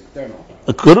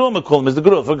 the gerua mekulam is the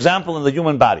gerua. For example, in the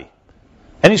human body,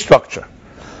 any structure,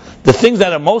 the things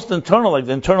that are most internal, like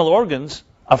the internal organs,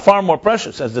 are far more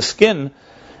precious, as the skin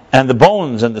and the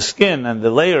bones and the skin and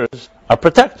the layers are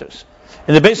protectors.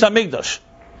 In the Beis HaMikdash,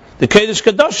 the Kodesh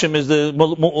Kadoshim is the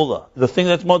Mu'ula, the thing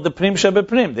that's more the Pnim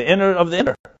Shebepnim, the inner of the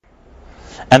inner.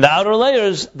 And the outer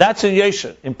layers, that's in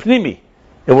Yesher. In Pnimi,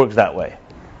 it works that way.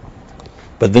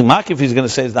 But the Makif, he's going to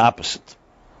say, is the opposite.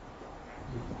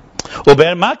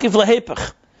 Uber Makif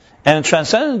lahepach. And in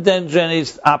transcendent journey,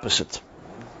 it's the opposite.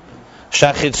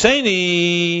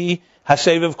 Shachitzeni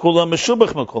haseviv kulam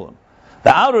meshubach mekulam. The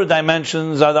outer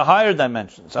dimensions are the higher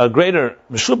dimensions, are greater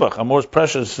meshubach, are more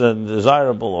precious and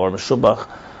desirable, or meshubach,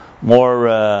 more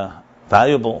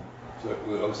valuable.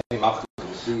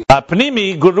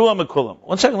 V'apnimi gerua mekulam.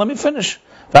 1 second, let me finish.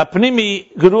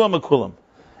 V'apnimi gerua mekulam.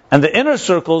 And the inner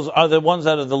circles are the ones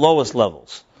that are the lowest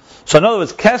levels. So in other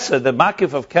words, Keser, the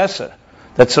makif of Keser,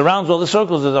 that surrounds all the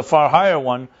circles, is a far higher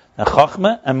one than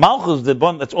Chachma, and Malchus, the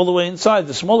one that's all the way inside,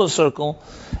 the smaller circle,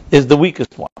 is the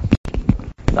weakest one.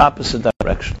 The opposite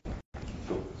direction.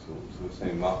 So we're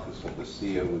saying Malchus of the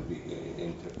Sia would be,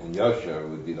 in Yosher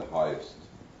would be the highest.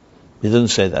 He didn't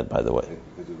say that, by the way.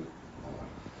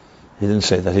 He didn't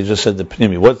say that. He just said the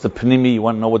Pnimi. What's the Pnimi? You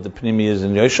want to know what the Pnimi is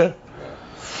in Yosher?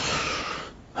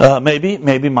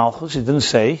 Maybe Malchus. He didn't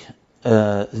say. He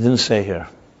didn't say here.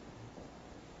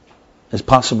 It's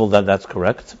possible that that's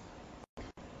correct.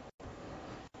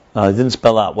 He didn't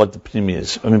spell out what the Pnimi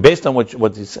is. I mean, based on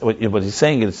what he's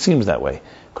saying, it seems that way.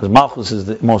 Because Malchus is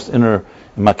the most inner,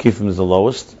 and Makifim is the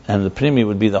lowest, and the Pnimi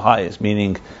would be the highest,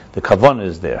 meaning the Kavanah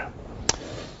is there.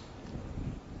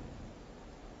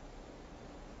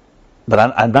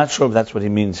 But I'm not sure if that's what he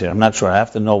means here. I'm not sure. I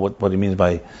have to know what he means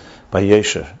by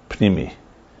Yesher, Pnimi.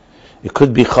 It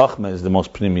could be Chachma is the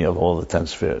most Pnimi of all the 10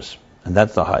 spheres, and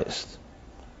that's the highest.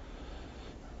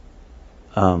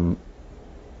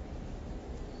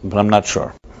 But I'm not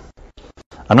sure.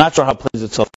 I'm not sure how it plays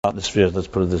itself out in the spheres, let's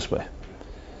put it this way.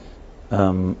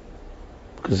 Because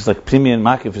it's like Pnimi and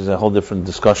Makif is a whole different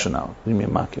discussion now. Pnimi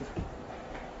and Makif.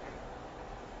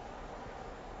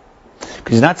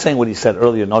 Because he's not saying what he said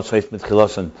earlier,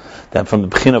 that from the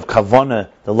beginning of Kavanah,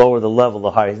 the lower the level,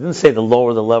 the higher. He didn't say the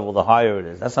lower the level, the higher it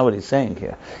is. That's not what he's saying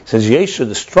here. He says Yesher,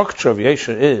 the structure of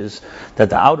Yesher is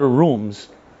that the outer rooms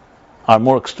are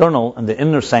more external, and the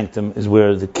inner sanctum is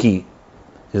where the key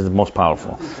is the most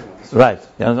powerful. Right.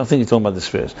 Yeah, I don't think he's talking about the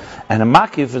spheres. And a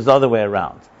Makif is the other way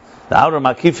around. The outer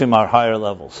Makifim are higher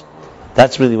levels.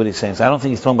 That's really what he's saying. So I don't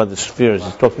think he's talking about the spheres.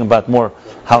 He's talking about more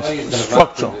how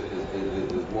structural.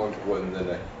 It's more important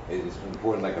than it's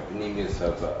important like a Pnimius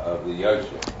of the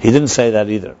Yosher. He didn't say that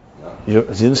either. No. He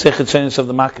didn't say Chitzenis of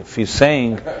the Makif. He's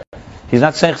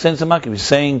not saying Chitzenis of the Makif. He's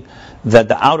saying that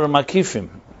the outer Makifim.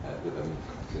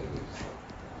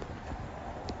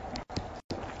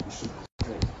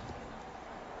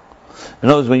 In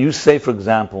other words, when you say, for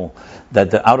example, that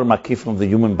the outer makifim of the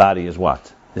human body is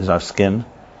what? Is our skin,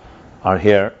 our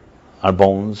hair, our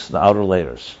bones, the outer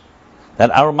layers.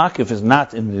 That outer makif is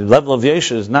not, in the level of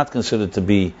Yesher, is not considered to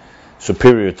be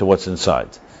superior to what's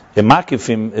inside. In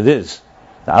makifim, it is.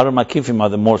 The outer makifim are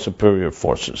the more superior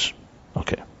forces.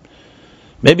 Okay.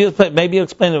 Maybe he'll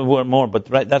explain it more, but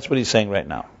right, that's what he's saying right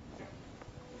now.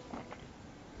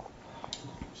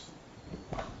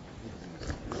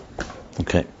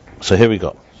 Okay. So here we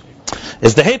go.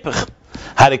 Is the Hepech.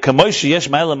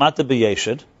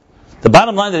 The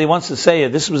bottom line that he wants to say,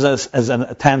 this was as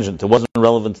a tangent, it wasn't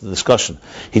relevant to the discussion.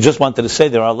 He just wanted to say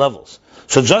there are levels.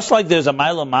 So just like there's a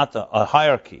Maila Mata, a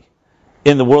hierarchy,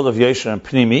 in the world of Yesher and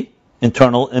Pnimi,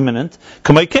 internal, imminent,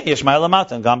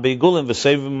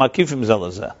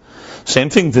 same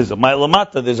thing, there's a Maila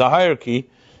Mata, there's a hierarchy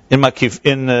in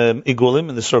Igulim,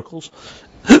 in the circles,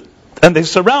 and they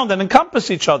surround and encompass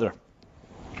each other.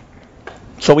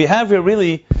 So we have here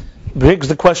really breaks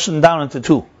the question down into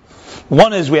two.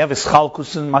 One is we have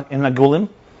Ischalkus in Agulim,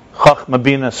 Chachma,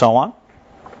 Bina, so on.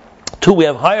 Two, we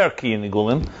have hierarchy in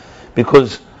Agulim,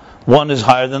 because one is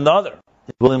higher than the other.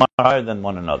 Agulim are higher than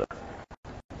one another.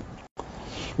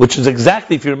 Which is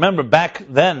exactly, if you remember back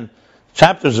then,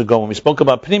 chapters ago, when we spoke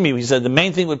about Pnimi, we said the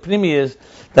main thing with Pnimi is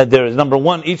that there is, number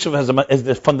one, each of us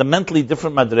has fundamentally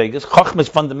different madregas. Chachma is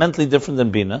fundamentally different than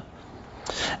Bina.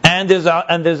 And there's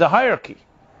a hierarchy.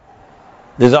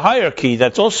 There's a hierarchy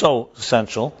that's also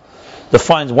essential.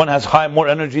 Defines one has more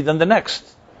energy than the next.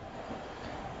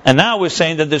 And now we're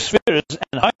saying that the spheres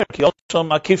and hierarchy also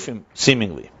makifim,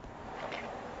 seemingly.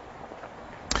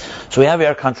 So we have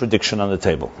our contradiction on the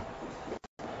table.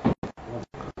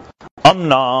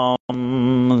 Now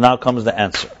comes the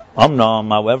answer.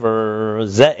 However,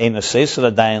 ze ein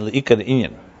seisra dayan leikar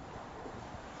inyan.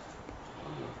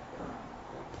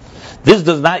 This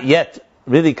does not yet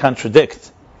really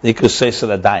contradict the ikar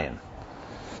seisra dayan.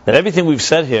 That everything we've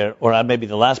said here, or maybe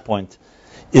the last point,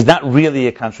 is not really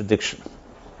a contradiction.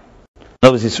 In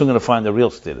other words, he's soon going to find the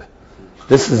real stira.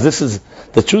 This is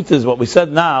the truth is what we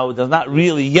said now does not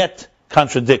really yet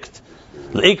contradict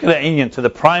leikar inyan to the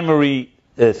primary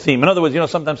theme. In other words,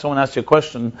 sometimes someone asks you a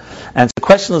question, and the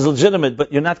question is legitimate,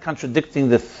 but you're not contradicting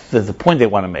the point they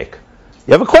want to make.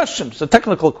 You have a question, it's a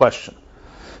technical question.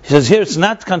 He says here, it's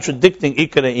not contradicting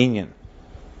ikar inyan.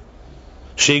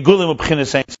 Sheigulim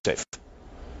ub'chinas ein seif.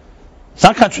 It's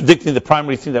not contradicting the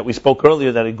primary thing that we spoke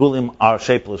earlier, that igulim are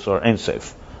shapeless or ein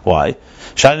seif. Why?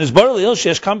 Because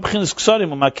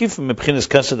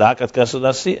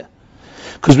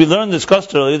we learned,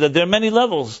 discussed earlier, that there are many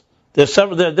levels. There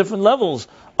are different levels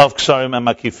of ksarim and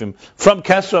makifim, from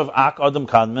kesser of ak adam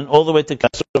kadman all the way to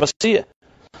kesser of asiyah.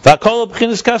 V'akol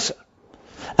b'chinas kesser,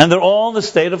 and they're all in the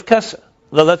state of kesser.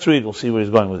 Now let's read. We'll see where he's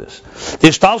going with this. The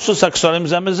ishtalshus ksarim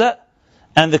zemezet,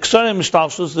 and the ksarim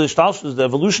ishtalshus, the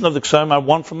evolution of the ksarim are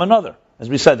one from another. As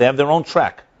we said, they have their own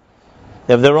track.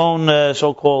 They have their own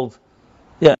so-called,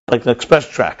 like an express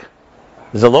track.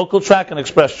 There's a local track and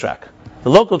express track. The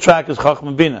local track is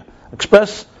Chachma Bina.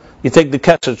 Express, you take the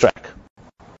Kesser track.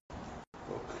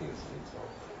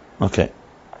 Okay.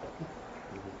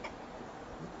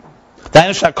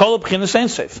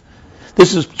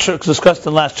 This is discussed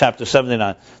in last chapter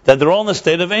 79. That they're all in the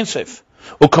state of Ein Seif.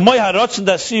 And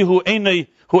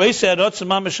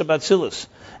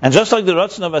just like the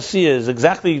Ratzon of Asiyah is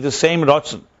exactly the same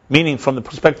Ratzon, meaning from the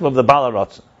perspective of the Bala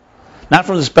Ratzon, not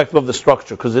from the perspective of the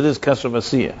structure, because it is Kesser of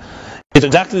Asiyah. It's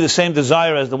exactly the same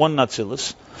desire as the one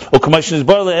Natzilus.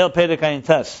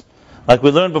 Like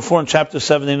we learned before in chapter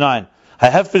 79.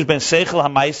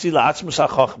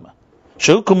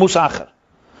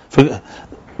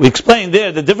 We explained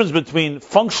there the difference between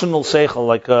functional seichel,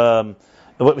 like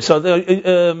what we saw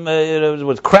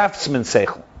with craftsman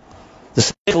seichel, the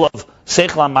seichel of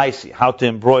seichel hamaisi, how to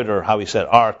embroider, how he said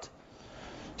art.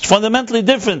 It's fundamentally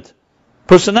different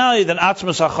personality than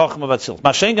atzmas hachachma vatzil.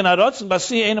 Mashengen harotzen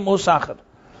basiya einam usacher.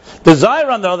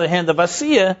 Desire, on the other hand, of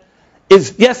Asiyah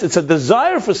is, yes, it's a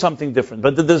desire for something different,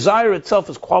 but the desire itself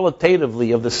is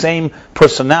qualitatively of the same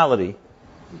personality,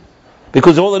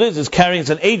 because all it is carrying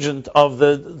as an agent of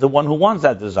the one who wants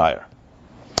that desire.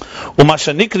 And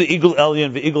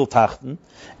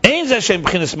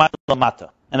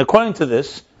according to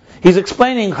this, he's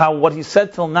explaining how what he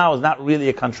said till now is not really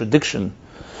a contradiction,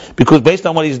 because based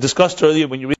on what he's discussed earlier,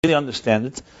 when you really understand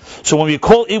it, so when we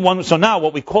call one, so now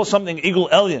what we call something Igul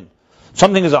Elyon,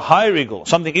 something is a higher Igul,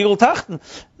 something Igul Tachten.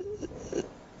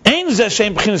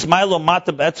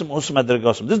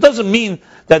 This doesn't mean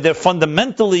that they're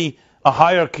fundamentally a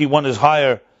hierarchy. One is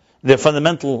higher, their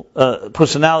fundamental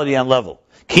personality and level.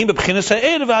 It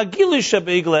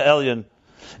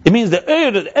means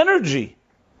the energy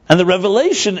and the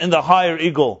revelation in the higher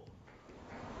Igul,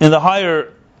 in the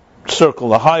higher circle,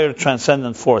 the higher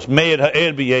transcendent force. Maybe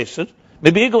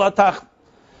Igul Atach,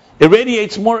 it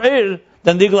radiates more air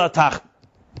than the Igul Atach.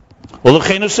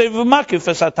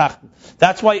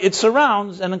 That's why it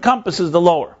surrounds and encompasses the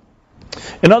lower.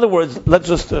 In other words, let's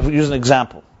just use an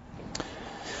example.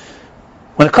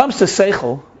 When it comes to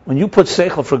seichel, when you put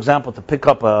seichel, for example, to pick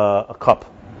up a cup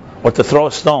or to throw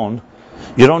a stone,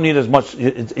 you don't need as much.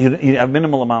 You have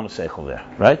minimal amount of seichel there,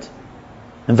 right?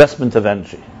 Investment of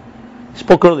energy. I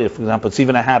spoke earlier, for example, it's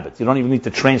even a habit. You don't even need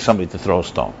to train somebody to throw a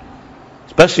stone.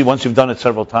 Especially once you've done it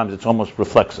several times, it's almost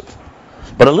reflexive.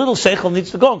 But a little seichel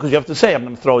needs to go, because you have to say, I'm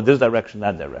going to throw it this direction,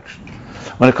 that direction.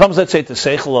 When it comes, let's say, to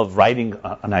seichel of writing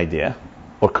an idea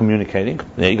or communicating,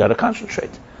 there you got to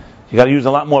concentrate. You got to use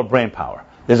a lot more brain power.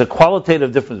 There's a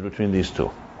qualitative difference between these two.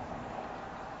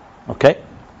 Okay?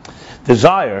 The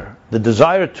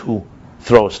desire to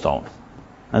throw a stone,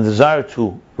 and the desire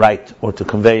to write or to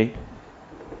convey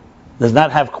does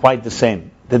not have quite the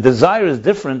same. The desire is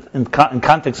different in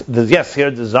context. Yes,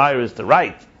 here desire is to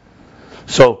write.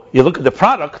 So you look at the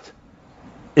product,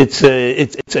 it's a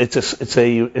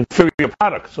inferior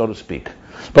product, so to speak.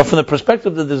 But from the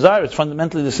perspective of the desire, it's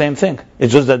fundamentally the same thing.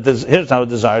 It's just that here's now a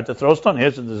desire to throw a stone,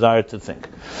 here's a desire to think.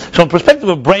 So from the perspective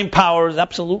of brain power is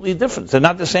absolutely different. They're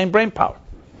not the same brain power.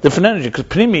 Different energy. Because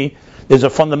Primi, there's a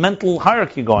fundamental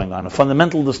hierarchy going on, a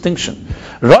fundamental distinction.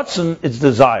 Ratzon, it's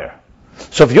desire.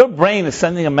 So if your brain is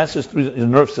sending a message through the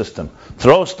nerve system,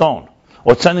 throw a stone,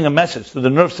 or it's sending a message through the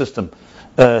nerve system,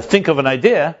 think of an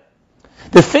idea,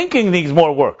 the thinking needs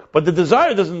more work. But the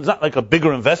desire it's not like a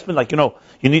bigger investment, like,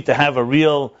 you need to have a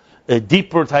real,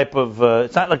 deeper type of,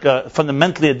 it's not like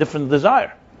fundamentally a different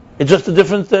desire. It's just a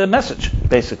different message,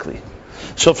 basically.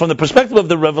 So from the perspective of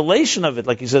the revelation of it,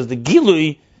 like he says, the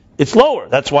Gilui, it's lower.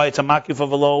 That's why it's a makif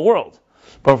of a lower world.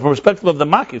 But from the perspective of the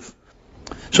makif,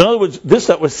 so in other words, this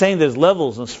that we're saying there's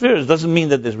levels and spheres doesn't mean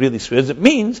that there's really spheres. It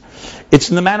means it's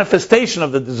in the manifestation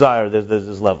of the desire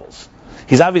there's levels.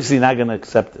 He's obviously not going to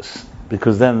accept this,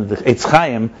 because then the Eitz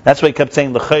Chaim, that's why he kept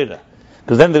saying l'chayra.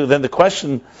 Because then the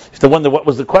question, you have to wonder what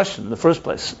was the question in the first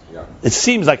place. Yeah. It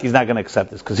seems like he's not going to accept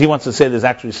this, because he wants to say there's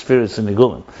actually spheres in the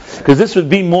Igulim. Because this would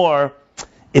be more,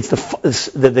 the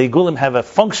Igulim have a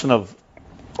function of,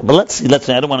 but let's see,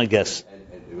 I don't want to guess. And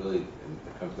it really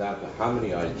comes down to how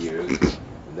many ideas,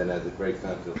 and then as it breaks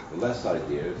down to less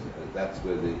ideas, that's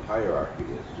where the hierarchy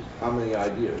is. Just how many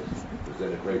ideas, because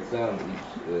then it breaks down each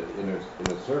in a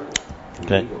circle.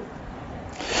 Okay.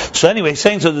 So anyway,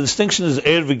 saying so the distinction is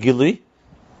Eir v'Gili,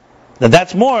 and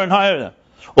that's more and higher.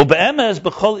 Ube'emes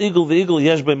b'chol igul v'igul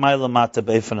yesh b'mayla mata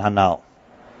b'efen hanal.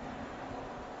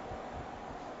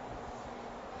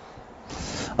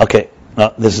 Okay,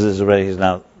 this is already, he's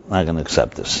now not going to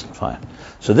accept this. Fine.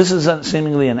 So this is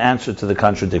seemingly an answer to the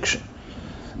contradiction.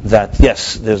 That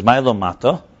yes, there's Milo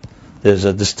Mata, there's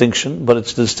a distinction, but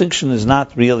the distinction is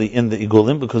not really in the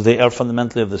Igulim, because they are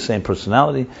fundamentally of the same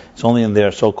personality. It's only in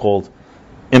their so-called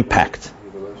impact.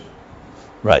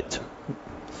 Right.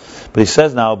 But he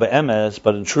says now, be'emes,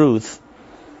 but in truth,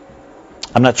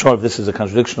 I'm not sure if this is a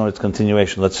contradiction or it's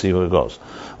continuation. Let's see where it goes.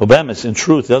 Ube'emes, in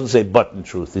truth, he doesn't say but in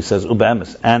truth. He says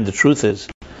ube'emes, and the truth is,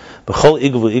 b'chol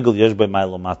igul v'igul yesh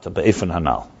b'maylo mata b'efen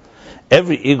hanal.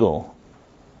 Every eagle,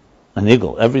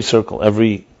 every circle,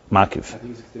 every makif. I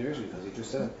think it's a continuation because he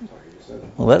just said it.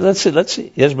 Well, let's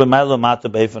see. Yesh b'maylo mata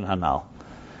b'efen hanal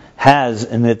has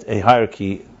in it a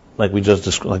hierarchy, like we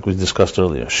discussed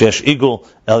earlier. Shesh igul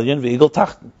elyon v'igul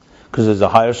tachten. Because there's a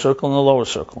higher circle and a lower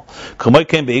circle. The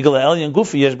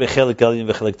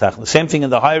same thing in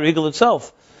the higher eagle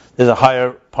itself. There's a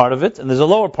higher part of it and there's a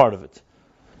lower part of it.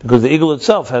 Because the eagle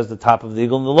itself has the top of the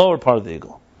eagle and the lower part of the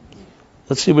eagle.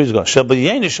 Let's see where he's going. Because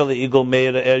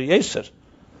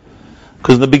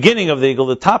in the beginning of the eagle,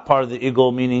 the top part of the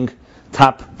eagle, meaning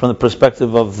top from the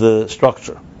perspective of the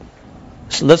structure.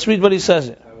 So let's read what he says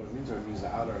here.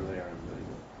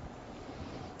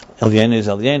 Elyene is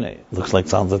Elyene.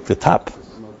 Sounds like the top.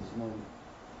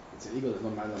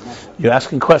 You're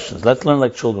asking questions. Let's learn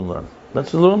like children learn.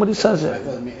 Let's learn what he says here.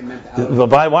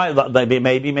 Why?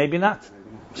 Maybe, maybe not.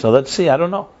 So let's see. I don't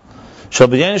know. The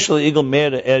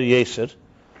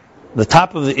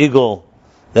top of the eagle,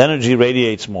 the energy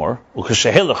radiates more.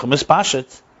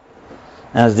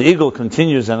 As the eagle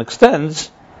continues and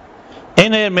extends, it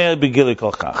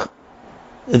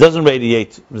doesn't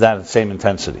radiate with that same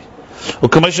intensity.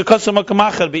 Like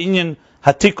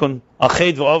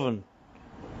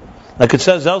it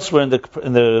says elsewhere in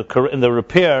the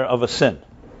repair of a sin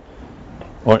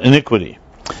or iniquity.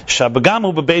 He's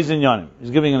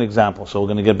giving an example, so we're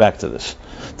going to get back to this.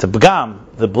 The begam,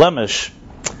 the blemish,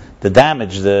 the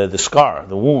damage, the scar,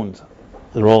 the wound,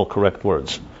 they're all correct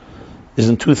words, is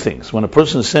in two things. When a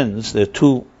person sins, there are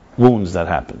two wounds that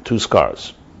happen, two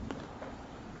scars.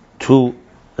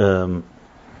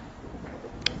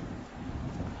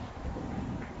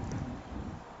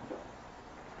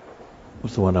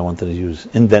 What's the one I wanted to use?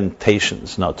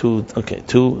 Indentations. No, two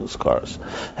scars.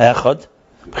 The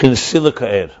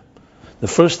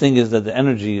first thing is that the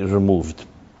energy is removed.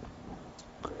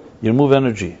 You remove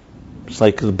energy. It's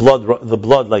like the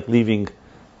blood like leaving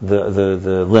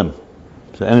the limb.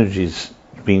 So energy is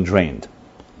being drained.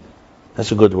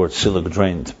 That's a good word, silik,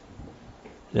 drained.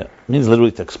 Yeah, it means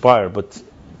literally to expire, but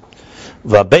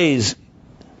v'abeiz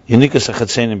yinikas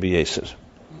achatzenim b'yeser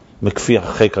mekfi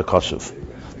hacheka kasuv.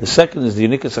 The second is the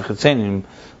yinikas achatzenim,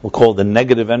 we'll call the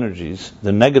negative energies,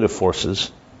 the negative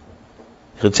forces.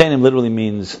 Chatzenim literally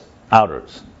means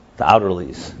outers, the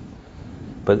outerlies.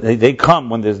 But they come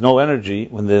when there's no energy,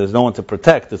 when there's no one to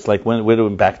protect. It's like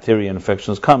when bacteria and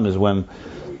infections come is when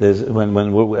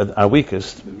we're at our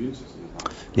weakest.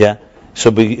 Yeah. So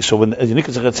when the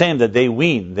Yinikas Achatzenim, that they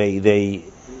wean, they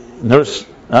nurse,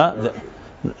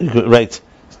 right?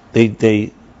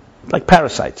 They like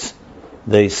parasites.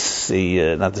 They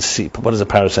see not the seep. What does a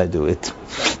parasite do? It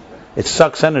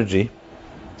sucks energy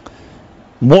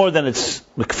more than it's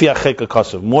mekfi hacheka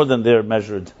kasav, more than they're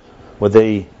measured. What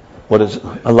is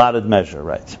allotted measure,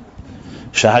 right?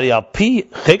 Shahari al pi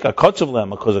cheka kotzav lem,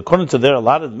 because according to their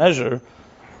allotted measure,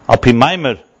 al pi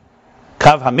maimer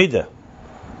kav hamida,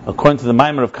 according to the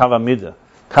maimer of kav hamida.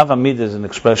 Kav hamida is an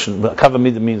expression. Kav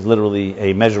hamida means literally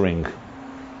a measuring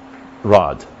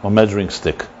rod or measuring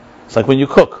stick. It's like when you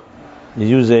cook, you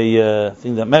use a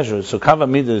thing that measures. So kav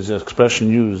hamida is an expression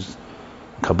used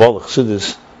in Kabbalah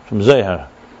Chassidus from Zohar.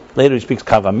 Later he speaks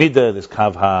kav hamida. There's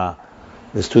kav ha.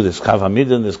 There's two. There's kav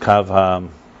hamida and there's kav ha.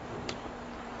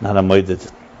 Not a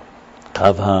moeded.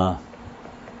 Kav ha.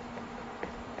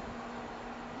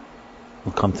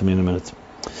 Will come to me in a minute.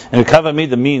 And kav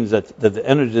hamida means that the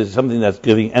energy is something that's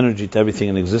giving energy to everything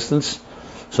in existence.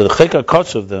 So the cheka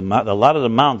kotzav, a lot of the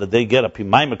amount that they get,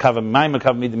 maimer kav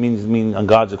hamida means on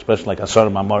God's expression like asar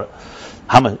mamor,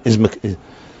 hama is mekabel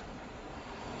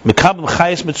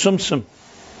chayes mitzumtzum.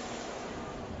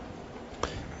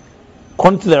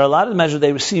 According to their allotted measure,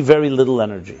 they receive very little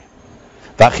energy.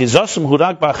 And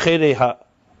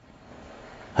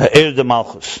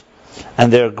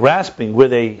their grasping, where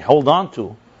they hold on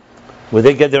to, where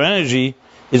they get their energy,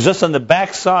 is just on the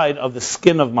back side of the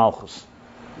skin of Malchus.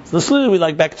 So it's literally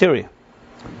like bacteria.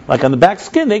 Like on the back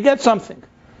skin, they get something.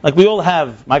 Like we all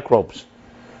have microbes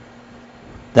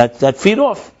that feed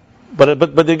off.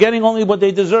 But they're getting only what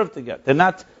they deserve to get. They're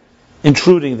not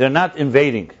intruding, they're not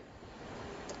invading.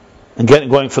 And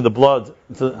going for the blood.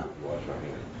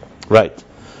 Right.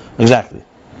 Exactly.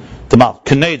 Tamal.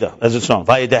 Keneda, as it's known.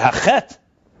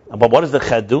 But what does the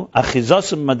chet do?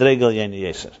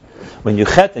 When you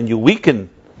chet and you weaken,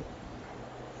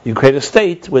 you create a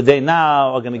state where they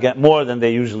now are going to get more than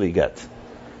they usually get.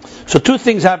 So two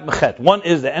things happen with chet. One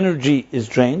is the energy is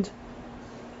drained.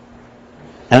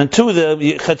 And two,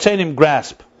 the chetzenim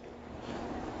grasp.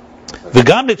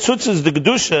 V'gam netzutzes the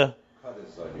gedusha.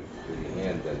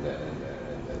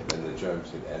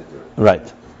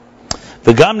 Right.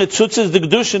 V'gam netzutzes the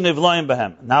gedusha nivloim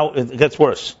behem. Now it gets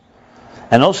worse.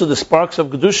 And also the sparks of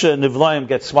gedusha and nivloim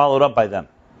get swallowed up by them.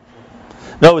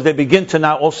 In other words, they begin to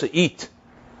now also eat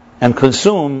and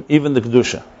consume even the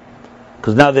kedusha,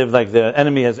 because now they've the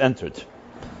enemy has entered.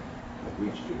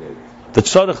 The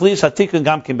tzorach lis hatikun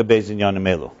gamkin bebeizin yanim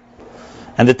elu,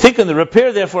 and the tikkun, the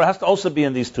repair, therefore, has to also be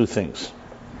in these two things.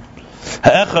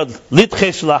 Ha'echad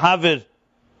litches lahavir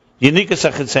yinikas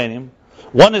hachetzenim.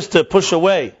 One is to push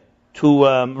away, to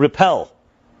repel,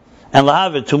 and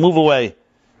lahavir, to move away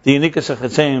the yinikas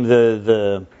hachetzenim,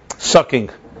 the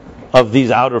sucking of these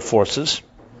outer forces,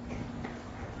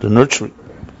 the nurturing.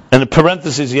 And in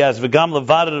parentheses he has v'gam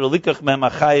levarer likach mehem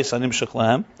achayis animshach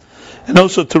lahem, and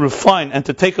also to refine and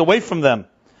to take away from them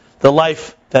the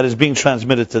life that is being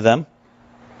transmitted to them.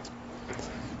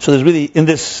 So there's really, in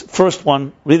this first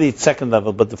one, really it's second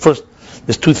level, but the first,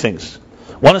 there's two things.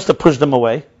 One is to push them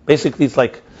away. Basically it's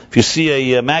like if you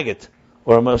see a maggot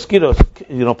or a mosquito,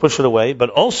 push it away, but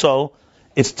also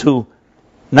it's to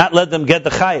not let them get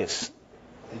the chayis.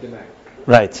 Take it back.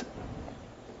 Right.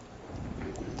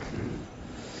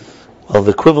 Well,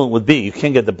 the equivalent would be, you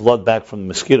can't get the blood back from the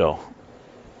mosquito,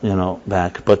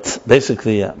 back. But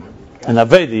basically, in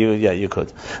Aveda, you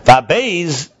could.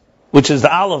 Va'beiz, which is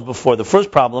the aleph before, the first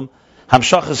problem,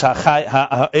 hamshachas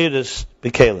ha'eris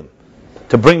b'kelim.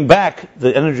 To bring back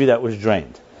the energy that was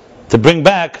drained. To bring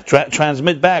back,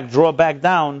 transmit back, draw back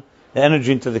down the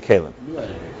energy into the kelim.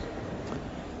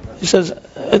 He says,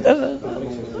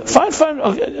 fine,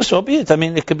 okay, so be it. I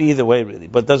mean, it could be either way, really,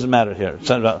 but it doesn't matter here.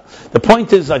 The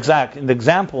point is, exact. In the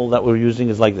example that we're using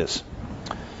is like this.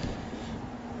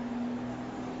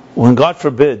 When, God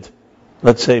forbid,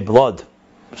 let's say blood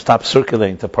stops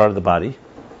circulating to part of the body,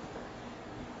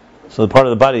 so the part of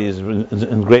the body is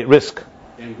in great risk.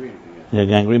 Gangrene. Yeah,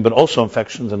 gangrene, but also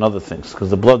infections and other things,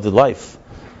 because the blood, the life,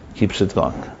 keeps it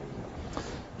going.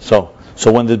 So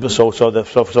one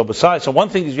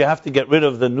thing is you have to get rid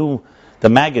of the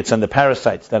maggots and the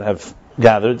parasites that have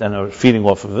gathered and are feeding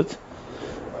off of it.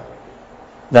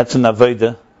 That's an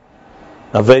Aveda.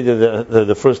 Aveda,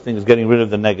 the first thing is getting rid of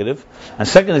the negative. And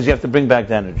second is you have to bring back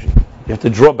the energy. You have to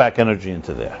draw back energy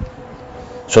into there.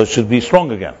 So it should be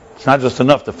strong again. It's not just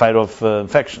enough to fight off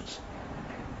infections.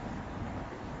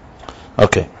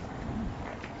 Okay.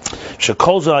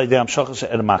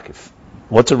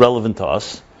 What's irrelevant to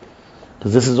us?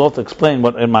 Because this is all to explain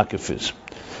what makif is.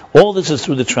 All this is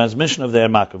through the transmission of the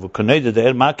makif.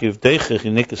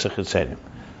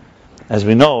 As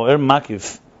we know,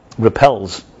 makif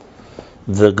repels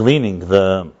the gleaning,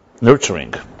 the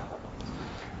nurturing,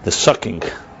 the suckling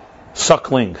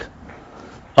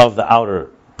of the outer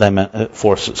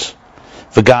forces.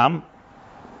 V'gam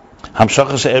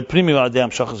hamshachas er primi v'adei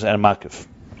hamshachas er makif.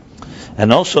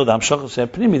 And also the hamshachas er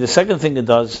primi, the second thing it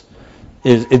does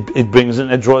is it brings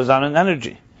in, it draws down an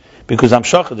energy. Because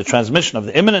Amshacha, the transmission of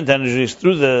the immanent energy, is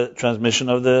through the transmission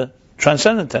of the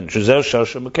transcendent energy,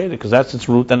 because that's its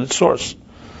root and its source.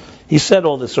 He said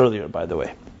all this earlier, by the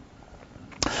way.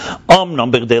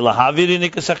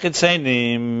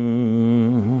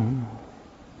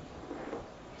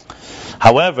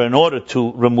 However, in order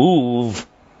to remove,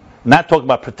 not talking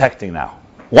about protecting now,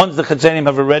 once the Chetzenim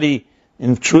have already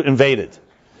invaded,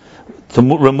 to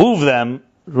remove them,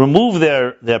 remove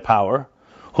their power,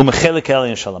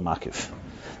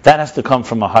 that has to come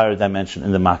from a higher dimension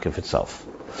in the makif itself.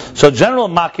 So general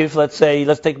makif, let's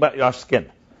take about our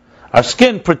skin. Our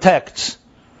skin protects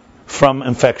from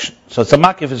infection. So it's a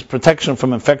makif is protection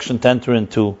from infection to enter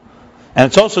into, and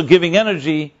it's also giving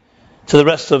energy to the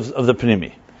rest of the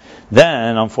pnimi.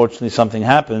 Then, unfortunately, something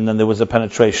happened, and there was a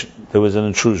penetration. There was an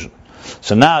intrusion.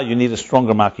 So now you need a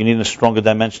stronger makif. You need a stronger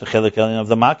dimension of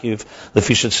the makif,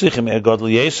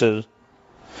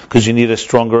 because you need a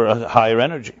stronger, higher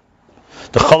energy.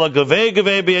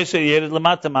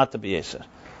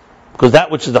 Because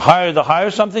that which is the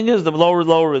higher something is, the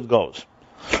lower it goes.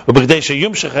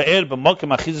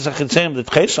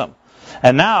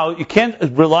 And now you can't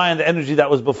rely on the energy that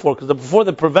was before, because before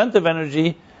the preventive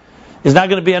energy is not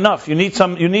going to be enough. You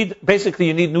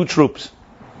need new troops.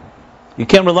 You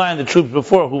can't rely on the troops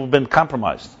before who have been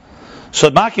compromised. So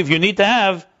makif you need to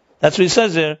have, that's what he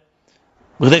says here.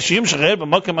 You need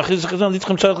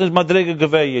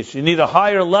a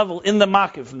higher level in the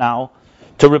makif now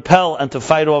to repel and to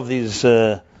fight off these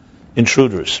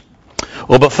intruders.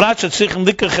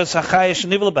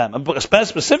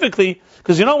 Specifically,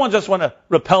 because you don't want just want to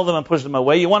repel them and push them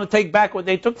away. You want to take back what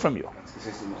they took from you.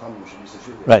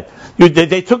 Right.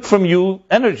 They took from you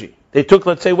energy. They took,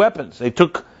 let's say, weapons. They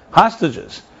took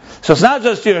hostages. So it's not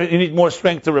just you need more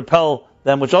strength to repel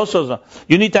them, which also is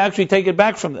you need to actually take it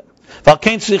back from them.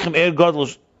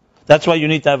 That's why you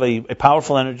need to have a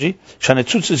powerful energy.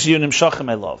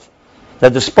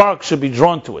 That the spark should be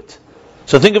drawn to it.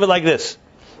 So think of it like this.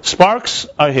 Sparks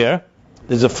are here.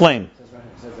 There's a flame.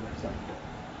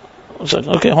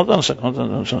 Okay, hold on a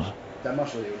second.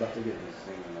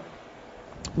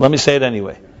 Let me say it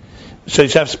anyway. So you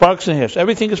have sparks in here. So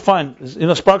everything is fine.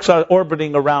 Sparks are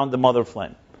orbiting around the mother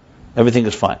flame. Everything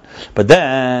is fine. But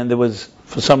then there was,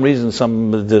 for some reason,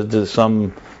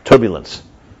 some turbulence.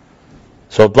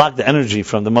 So it blocked the energy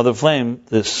from the mother flame.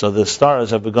 So the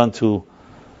stars have begun to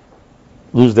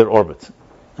lose their orbit,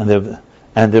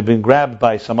 and they've been grabbed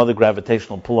by some other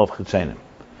gravitational pull of Chetzenim.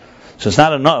 So it's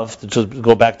not enough to just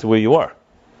go back to where you are.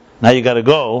 Now you got to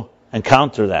go and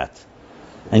counter that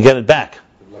and get it back.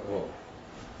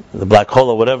 The black hole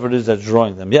or whatever it is that's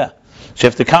drawing them. Yeah. So you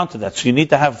have to counter that. So you need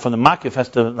to have, from the makif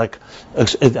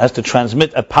it has to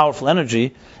transmit a powerful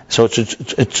energy, so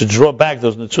it should draw back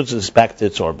those netzutzes back to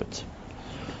its orbit.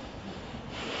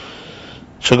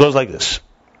 So it goes like this.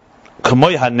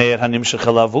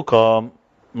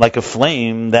 Like a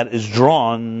flame that is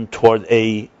drawn toward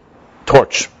a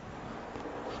torch.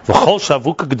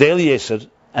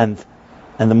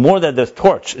 And the more that the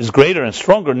torch is greater and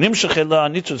stronger,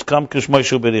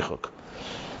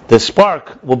 the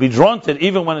spark will be drawn to it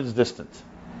even when it's distant.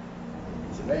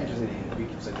 It's very interesting.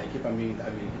 They keep on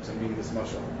meaning this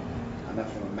mashal, and not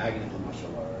from a magnet to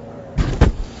mashal, or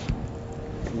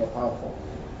more powerful.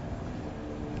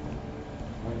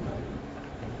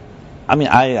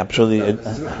 I absolutely. No,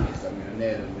 this is ruchnis. A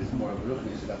ner is more of a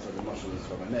ruchnis, so that's what the mashal is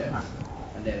from a ner.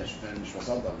 A ner is from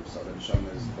Shvasadam, so the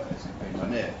neshama is compared to a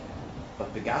ner.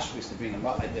 But the gashmis to bring a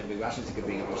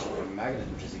mashal from a magnet,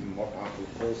 which is even more powerful,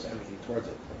 pulls everything towards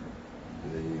it.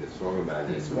 And then you need a stronger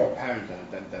magnet. It's more apparent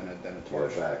than a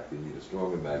torch. Get it back. You need a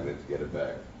stronger magnet to get it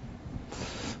back.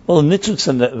 Well, the nitzutz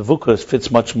and the vukas fits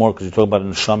much more because you talk about the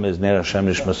neshama is ner Hashem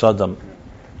nishmas adam.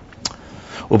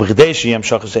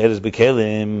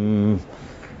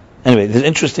 Anyway, it's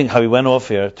interesting how he went off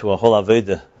here to a whole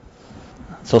Aveda.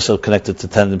 It's also connected to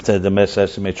the Mesa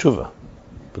Tshuva,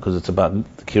 because it's about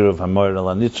the Kiruv HaMoyer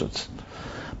Ala Nitzutz.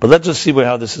 But let's just see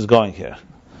how this is going here.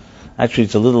 Actually,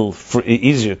 it's a little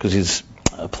easier because he's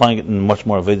applying it in much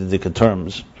more Vedic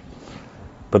terms.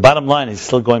 But bottom line, he's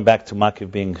still going back to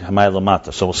Makiv being Hamay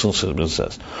Lamata. So we'll see what it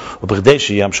says.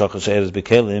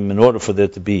 In order for there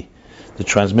to be the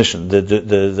transmission,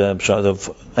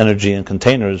 the energy in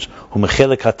containers,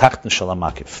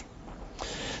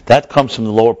 that comes from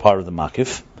the lower part of the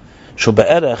makif,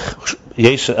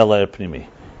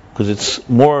 because it's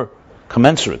more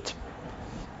commensurate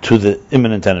to the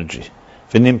immanent energy.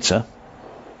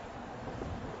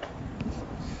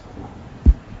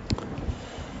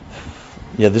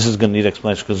 Yeah, this is going to need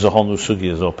explanation because the whole new sugi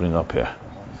is opening up here.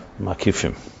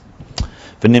 Makifim.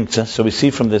 v'nimtza. So we see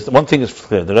from this, one thing is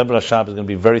clear, the Rebbe Rashab is going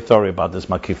to be very thorough about this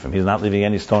makifim. He's not leaving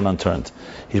any stone unturned.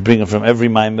 He's bringing from every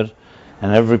maimer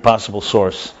and every possible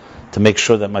source to make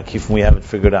sure that makifim we have it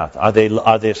figured out. Are they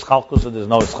schalkus or there's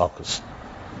no schalkus?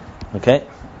 Okay?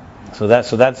 So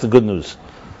that's the good news.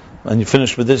 When you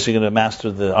finish with this, you're going to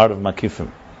master the art of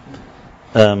makifim.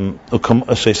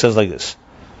 So he says like this: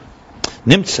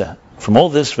 Nimtza. From all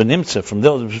this, v'nimtza, from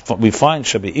those we find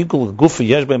shabi igul gufa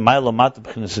yesh be ma'ila mata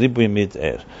b'chinas ribuy mid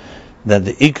air. That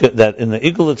in the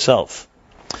igul itself,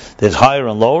 there's higher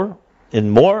and lower,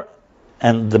 in more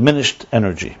and diminished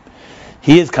energy.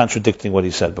 He is contradicting what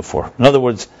he said before. In other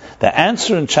words, the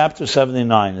answer in chapter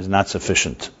 79 is not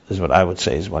sufficient, is what I would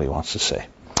say, is what he wants to say.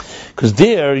 Because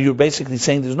there, you're basically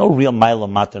saying there's no real ma'ila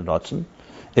mata rotzen.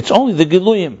 It's only the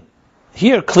giluyim.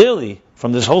 Here, clearly,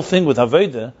 from this whole thing with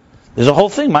Aveda, there's a whole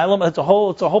thing. It's a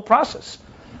whole process.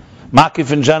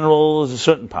 Makif in general is a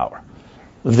certain power.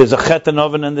 If there's a chet and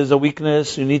oven and there's a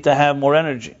weakness, you need to have more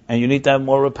energy, and you need to have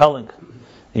more repelling,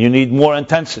 and you need more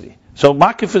intensity. So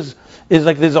makif is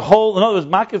like there's a whole. In other words,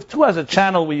 makif too has a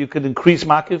channel where you could increase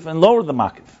makif and lower the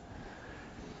makif.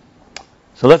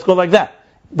 So let's go like that.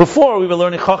 Before we were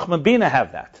learning chokhmah and bina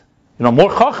have that. More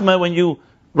chokhmah when you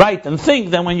write and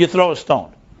think than when you throw a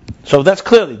stone. So that's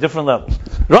clearly different levels.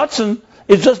 Ratzon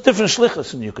is just different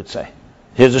shlichus, you could say.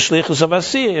 Here's the shlichus of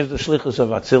Asiyah, here's the shlichus of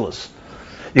Atzilus.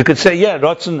 You could say, yeah,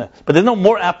 Ratzon, but there's no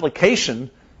more application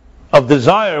of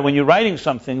desire when you're writing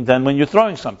something than when you're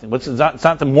throwing something. It's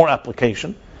not the more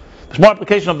application. There's more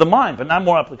application of the mind, but not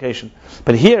more application.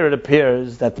 But here it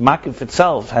appears that the makif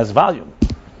itself has volume.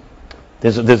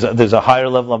 There's a higher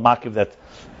level of makif that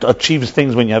achieves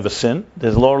things when you have a sin.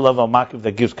 There's a lower level of makif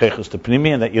that gives keichus to pnimi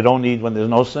and that you don't need when there's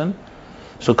no sin.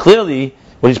 So clearly,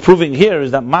 what he's proving here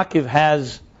is that makif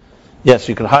has, yes,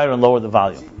 you can higher and lower the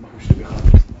volume.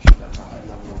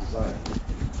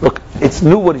 Look, it's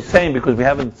new what he's saying because we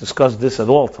haven't discussed this at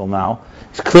all till now.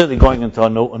 He's clearly going into a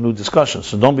new discussion,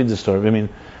 so don't be disturbed. I mean,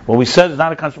 what we said is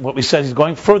not a concept. What we said, he's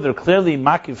going further. Clearly,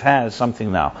 makif has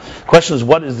something now. The question is,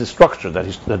 what is the structure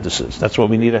that this is? That's what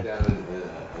we need to.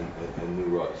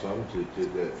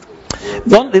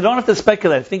 They don't have to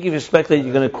speculate. I think if you speculate,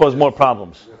 you're going to cause more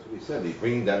problems. That's what he said. He's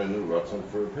bringing down a new Ratzon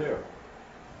for repair.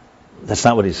 That's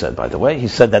not what he said, by the way. He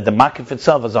said that the makif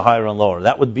itself has a higher and lower.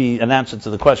 That would be an answer to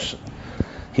the question.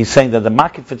 He's saying that the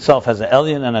makif itself has an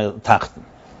elyon and a tachten.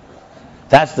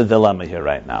 That's the dilemma here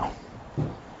right now.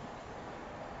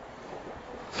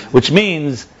 Which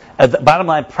means, at the bottom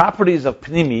line, properties of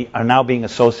pnimi are now being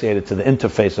associated to the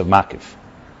interface of makif.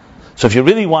 So if you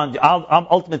really want,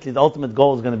 ultimately, the ultimate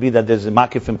goal is going to be that there's a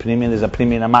makif and pnimi and there's a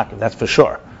pnimi and a makif. That's for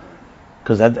sure.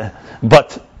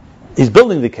 But he's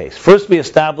building the case. First we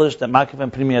established that makif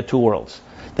and pnimi are two worlds.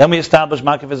 Then we established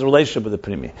makif as a relationship with the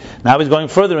pnimi. Now he's going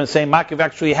further and saying makif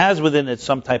actually has within it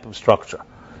some type of structure.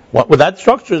 What that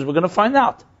structure is, we're going to find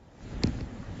out.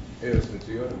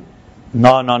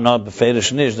 No,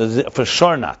 for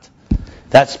sure not.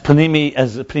 That's pnimi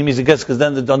as it gets, because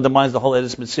then it undermines the whole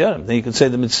Eretz Mitziyarim. Then you can say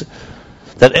that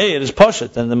Eir is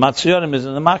Poshet, and the Matziyarim is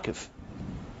in the Makif.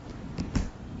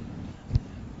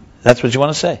 That's what you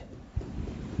want to say.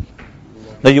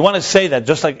 Now you want to say that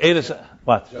just like Eir is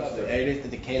what? Just the Eir is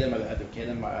the Kelim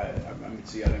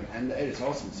Mitziyarim, and the Eir is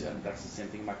also Mitziyarim. That's the same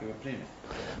thing Makif and Pnimi.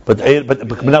 But Eir,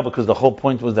 but no, because the whole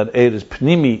point was that Eir is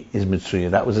Pnimi is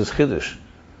Mitzriya. That was his chiddush.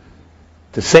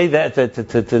 To say that,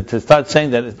 to start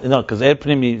saying that, no, because Eir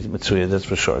Pnimi is Mitzriya, that's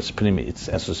for sure. It's Pnimi, it's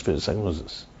Esrog Spirit, like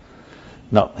Moses.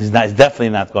 No, he's definitely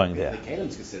not going there. The Kelim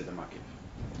is considered the Makif.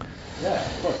 Yeah,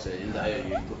 of course. In the Eir,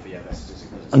 you look for your messages.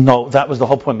 No, that was the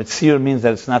whole point. Mitzir means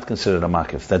that it's not considered a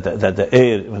makif. That the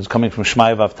Eir, when it's coming from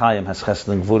Shmai Vav Tayim, has chesed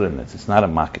and gvura in it. It's not a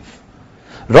makif.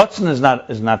 Rotzen is not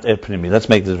Eir Pnimi. Let's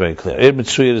make this very clear. Eir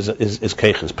Mitzir is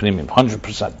keiches, Pnimi,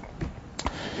 100%.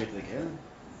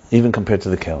 Even compared to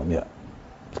the Kelim, yeah.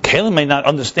 The Kelim may not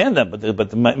understand that, but the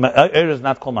Eir is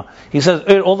not Kolma. He says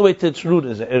Eir all the way to its root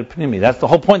is Eir Pnimi. That's the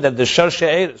whole point, that the Sharshe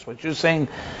Eir is, what you're saying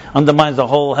undermines the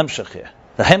whole Hemshech here.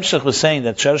 The Hemshech was saying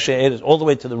that Sharshe Eir is all the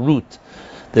way to the root.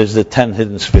 There's the 10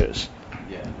 hidden spheres.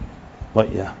 Yeah.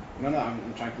 What? Yeah. No,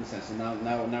 I'm trying to understand. So now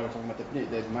we're talking about the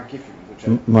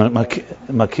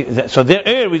Makifim, so their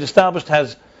Eir we established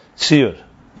has tziyur.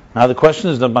 Now the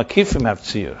question is, the Makifim have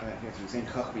tziyur. You're saying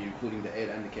Chachma, you're including the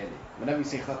Eir and the Kelim. Whenever you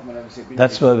say Chachma, whenever you say Pnimi.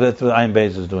 That's what Ayin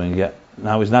Beis is doing. Yeah.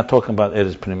 Now he's not talking about Eir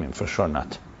as Pnimim, for sure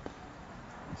not.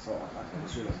 So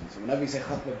whenever you say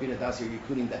Chachma Bina Das, you're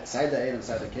including that side the Eir and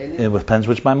side the Kelim. It depends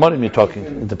which Maimorim you're talking.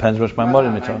 It depends which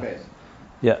Maimorim you're talking.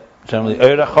 Yeah, generally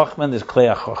Eir HaChochma is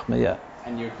Klei HaChochma, yeah.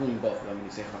 And you're including both of them when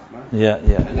you say Chachma. Yeah.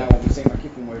 And now when we say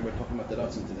Makifim, we're talking about the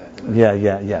Ratzon to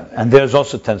that. Yeah. And there's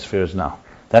also 10 spheres now.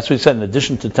 That's what he said. In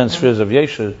addition to 10 spheres of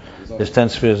Yeshur, there's 10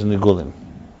 spheres in the Gulim.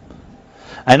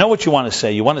 I know what you want to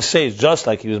say. You want to say it's just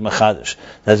like he was Machadish.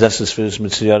 There's Esses Spheres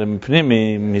Mitziyarim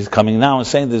Pnimi. He's coming now and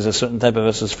saying there's a certain type of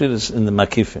Esses Spheres in the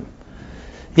Makifim.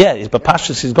 Yeah, but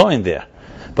Pashtus is going there.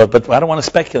 But I don't want to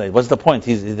speculate. What's the point?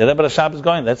 The Rebbe Rashab is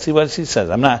going. Let's see what he says.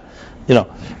 I'm not,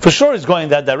 for sure it's going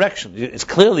that direction. It's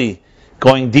clearly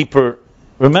going deeper.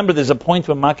 Remember, there's a point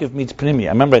where Makif meets Pnimi. I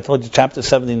remember I told you chapter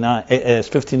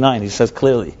 59, he says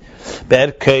clearly,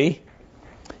 Be'er Kei,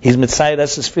 he's Mitzayir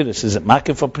Esses Spheres. Is it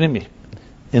Makif or Pnimi?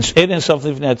 In She'er and Sof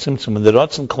Livnei HaTzimtzum, in the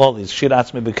Rotzen Kloli, Shir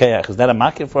Atzmi B'Keach, is that a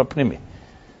Makif or a Pnimi?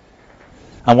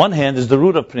 On one hand, is the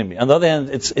root of Pnimi. On the other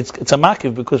hand, it's a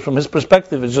Makif, because from his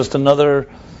perspective, it's just another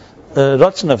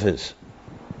Rotzen of his.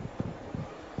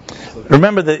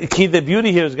 Remember, the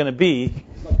beauty here is going to be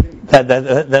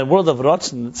that world of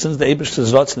Rotzen, since the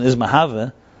Eibishter's Rotzen is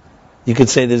Mahava, you could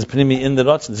say there's Pnimi in the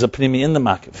Rotzen, there's a Pnimi in the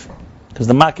Makif. Because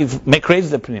the Makif creates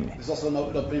the Pnimi. There's also no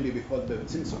Pnimi before the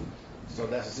Tzimtzum. So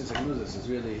that's the Tzimtzum. It's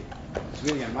really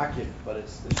a Makif, but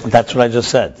it's that's what I just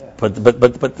said. Yeah. But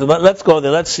let's go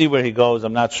there. Let's see where he goes.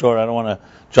 I'm not sure. I don't want to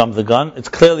jump the gun. It's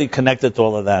clearly connected to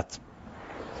all of that.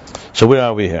 So where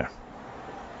are we here?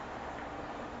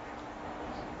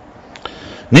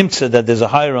 Nimtza, that there's a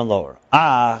higher and lower.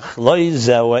 However,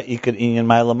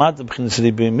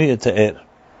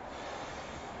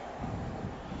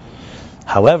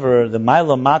 the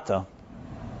Mailamata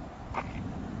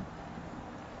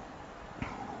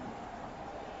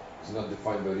is not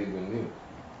defined by Rib and Miyut.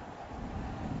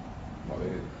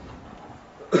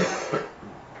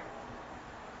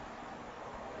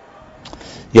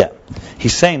 Yeah.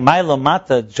 He's saying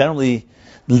Mailamata generally,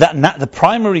 not the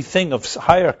primary thing of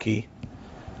hierarchy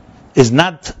is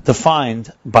not defined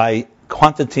by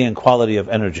quantity and quality of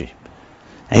energy.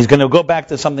 And he's going to go back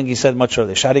to something he said much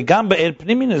earlier.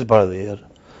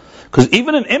 Because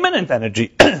even in immanent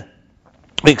energy,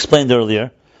 we explained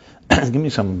earlier, give me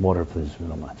some water please, if you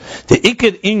don't mind. The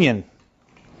ikid inyan,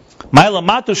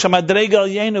 mailamatu shamadrega al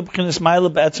yenu b'chinas maila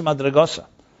be'etzem adragosa.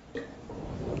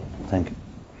 Thank you.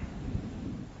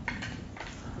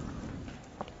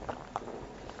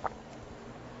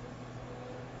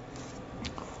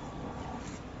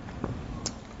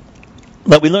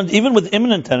 But we learned even with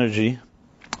immanent energy,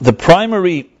 the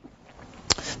primary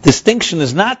distinction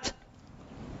is that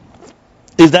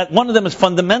one of them is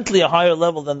fundamentally a higher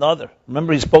level than the other.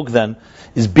 Remember he spoke then,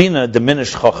 is Bina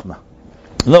diminished Chochmah.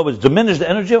 In other words, diminish the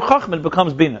energy of Chochmah, it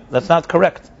becomes Bina. That's not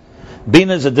correct.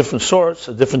 Bina is a different source,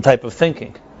 a different type of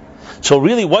thinking. So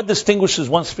really what distinguishes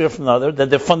one sphere from the other? That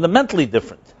they're fundamentally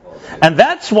different. And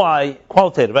that's why,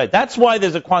 qualitative, right, that's why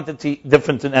there's a quantity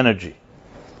difference in energy.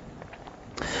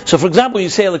 So, for example, you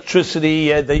say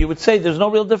electricity, that you would say there's no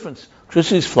real difference.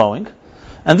 Electricity is flowing,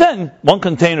 and then one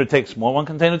container takes more, one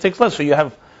container takes less. So you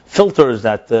have filters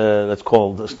that that's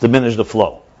called diminish the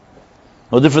flow.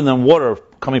 No different than water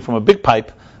coming from a big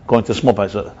pipe going to a small pipe.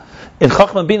 So in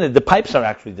Chochmah Bina, the pipes are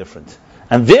actually different,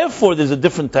 and therefore there's a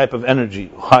different type of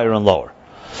energy, higher and lower.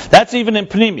 That's even in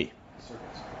Pnimi.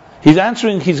 He's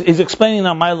answering. He's explaining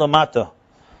now Ma'ila Mata,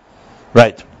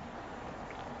 right?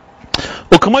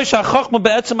 Like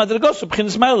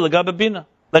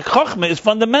Chochmah is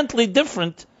fundamentally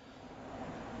different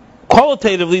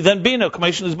qualitatively than Bina.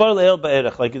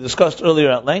 Like you discussed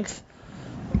earlier at length.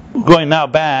 We're going now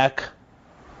back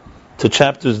to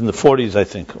chapters in the 40s, I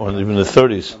think, or even the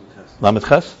 30s. Lamed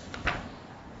Ches?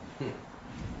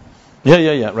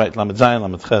 Yeah, right. Lamed Zayin,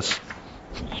 Lamed Ches.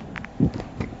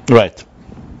 Right.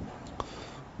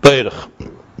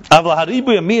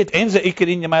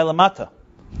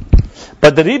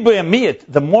 But the ribuy and miyat,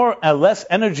 the more or less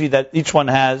energy that each one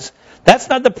has, that's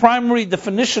not the primary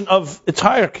definition of its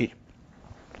hierarchy.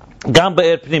 Gam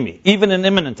ba'er pnimi, even in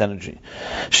immanent energy.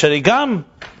 Sharigam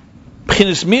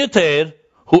b'chinas miyat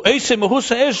hu eisem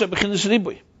mehusa esha b'chinas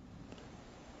ribuy.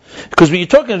 Because when you're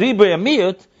talking ribuy and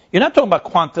miyat, you're not talking about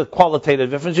qualitative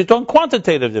difference, you're talking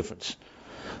quantitative difference.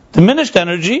 Diminished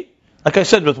energy, like I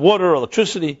said, with water or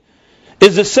electricity,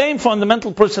 is the same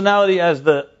fundamental personality as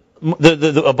the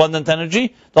abundant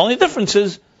energy. The only difference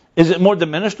is it more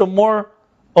diminished or more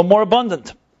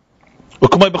abundant? The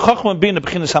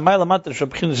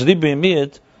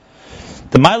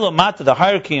Ma'ila Mata, the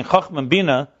hierarchy in Chochmah and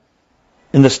Bina,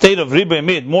 in the state of Ribuy and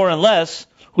Miyat, more and less,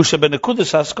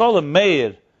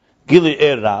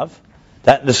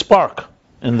 that the spark,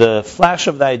 in the flash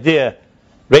of the idea,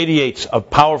 radiates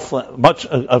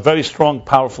a very strong,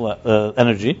 powerful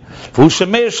energy.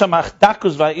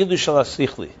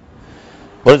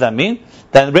 What does that mean?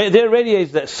 That there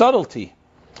radiates the subtlety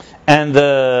and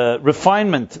the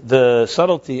refinement, the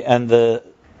subtlety and the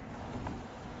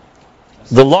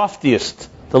loftiest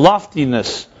the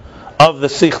loftiness of the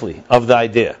sichli, of the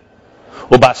idea.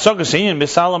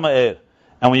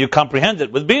 And when you comprehend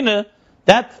it with bina,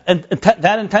 that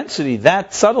intensity,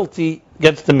 that subtlety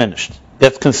gets diminished,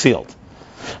 gets concealed.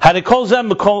 All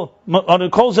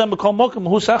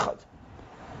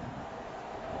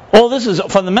this is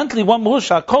fundamentally one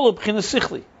muhusha, kol b'chinas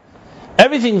sichli.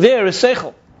 Everything there is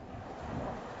seichel.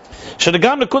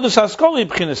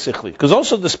 Because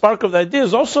also the spark of the idea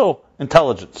is also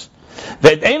intelligence.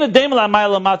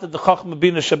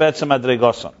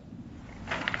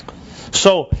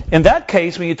 So, in that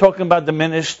case, when you're talking about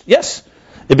diminished, yes,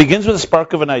 it begins with a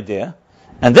spark of an idea,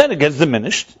 and then it gets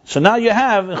diminished. So now you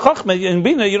have, in Chochmah, in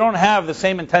Bina, you don't have the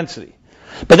same intensity.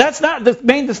 But that's not the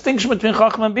main distinction between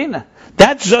Chochmah and Bina.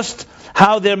 That's just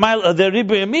how their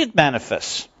Ribuy Amid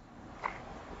manifests.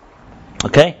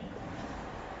 Okay?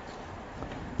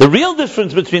 The real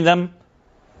difference between them,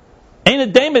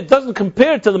 it doesn't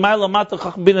compare to the Ma'ala Mata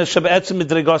Chochmah Bina Shebe'etzim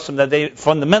Midregosim, that they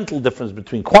fundamental difference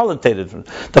between qualitative difference.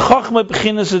 The Chochmah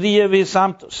B'chinas Riyah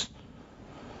V'Yisamtus.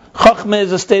 Chochmah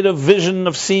is a state of vision,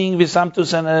 of seeing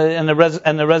V'Yisamtus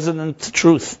and a resonant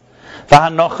truth.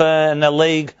 V'Hanocha and a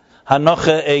leg,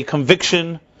 Hanocha a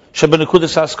conviction,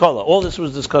 Shebenekudas Haskola. All this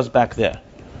was discussed back there.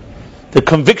 The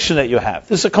conviction that you have.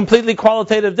 This is a completely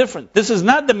qualitative difference. This is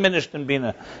not diminished in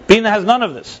Bina. Bina has none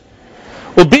of this.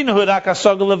 And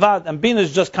Bina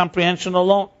is just comprehension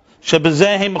alone. In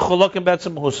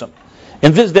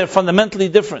this, they're fundamentally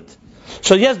different.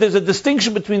 So yes, there's a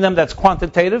distinction between them that's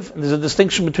quantitative, and there's a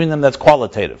distinction between them that's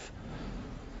qualitative.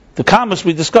 The Kamas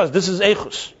we discussed, this is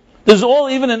Eichus. This is all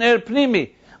even in Er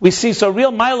Pnimi. We see, so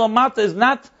real Ma'ala Mata is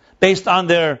not based on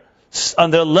their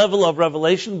level of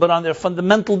revelation, but on their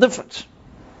fundamental difference.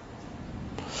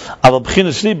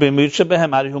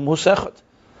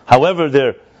 However,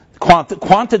 their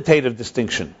quantitative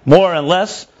distinction, more and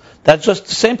less, that's just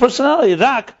the same personality.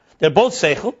 They're both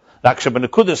seichel.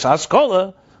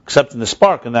 Except in the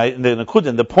spark, in the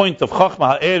Nekudah, the point of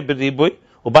Chochmah ha'er b'ribui,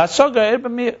 u'ba'asaga ha'er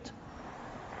b'miyat.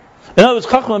 In other words,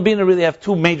 Chochmah and Bina really have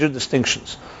two major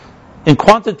distinctions. In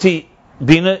quantity,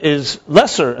 Bina is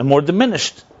lesser and more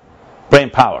diminished brain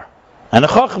power. And in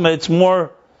Chochmah, it's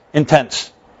more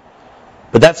intense.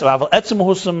 But that's Aval Etzem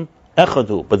Husam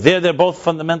Echadu. But they're both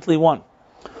fundamentally one.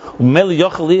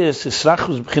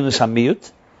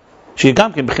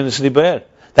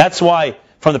 That's why,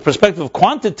 from the perspective of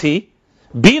quantity,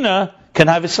 Bina can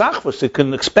have islachvus. It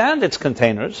can expand its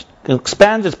containers, can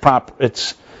expand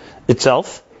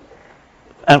itself,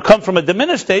 and come from a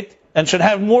diminished state, and should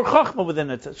have more chachma within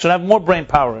it. Should have more brain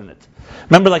power in it.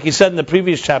 Remember, like he said in the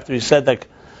previous chapter, he said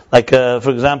for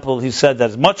example, he said that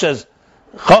as much as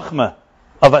chachma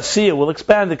of Asiya will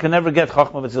expand, it can never get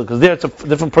chachma of Asiya, because there it's a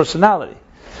different personality.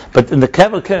 But in the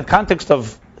context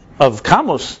of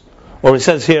Kamus, or he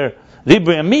says here,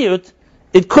 Ribuy Amiyut,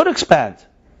 it could expand.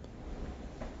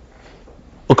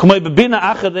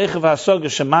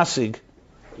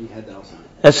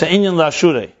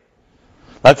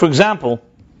 Like for example,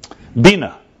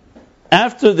 Bina.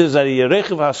 After there's a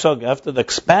Yerechiv HaSog, after the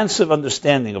expansive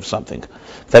understanding of something,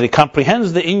 that he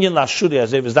comprehends the Inyan Lashuri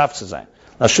as if it's Dafzazain.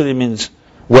 Lashuri means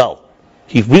well.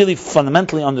 He really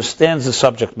fundamentally understands the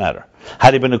subject matter.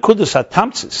 Had he been a Kudus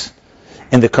HaTamtzis,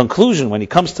 in the conclusion, when he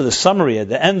comes to the summary at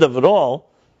the end of it all,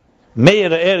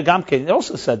 Meir Er Gamke, they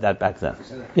also said that back then.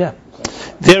 Yeah.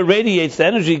 There radiates the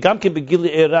energy, Gamke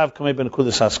Begili Erav Kamei Ben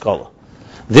Kudus HaSkola.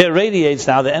 There radiates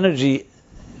now the energy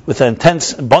with an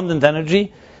intense, abundant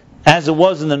energy, as it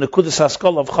was in the Nekudas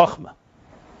HaSkola of Chochmah.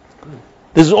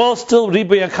 This is all still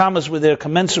Ribuy HaKamas where they're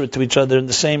commensurate to each other in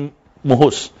the same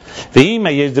muhus.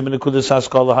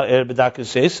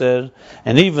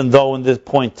 And even though in this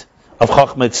point of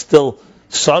Chochmah it's still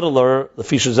subtler,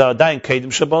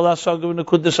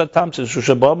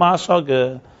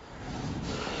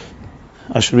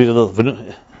 I should read a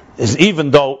little. Is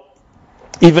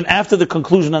even after the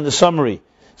conclusion and the summary,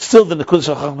 still the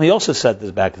Nekudas HaChochmah, he also said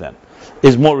this back then,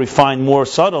 is more refined, more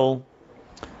subtle,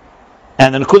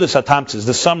 and the Nekudas HaTamtzis,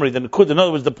 the summary, the Nekudah, in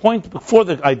other words, the point before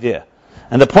the idea,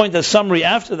 and the point of summary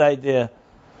after the idea,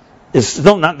 is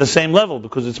still not the same level,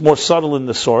 because it's more subtle in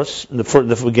the source, in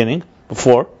the beginning,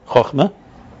 before Chochmah.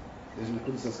 There's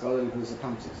Nekudas HaSkola and Nekudas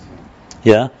HaTamtzis.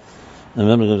 Yeah.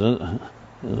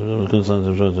 But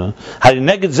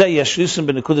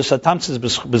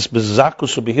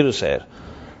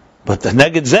the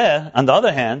neged zeh, on the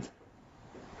other hand,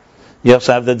 you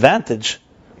also have the advantage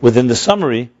within the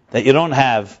summary that you don't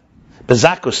have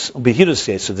bezakus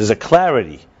ubihirus. So there's a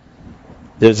clarity,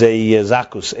 there's a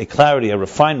zakus, a clarity, a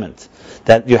refinement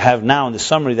that you have now in the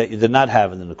summary that you did not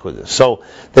have in the nekudah. So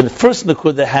the first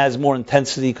nekudah has more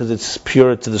intensity because it's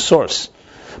pure to the source.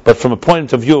 But from a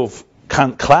point of view of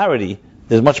clarity,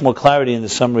 there's much more clarity in the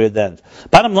summary at the end.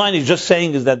 Bottom line, he's just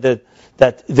saying is that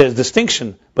there's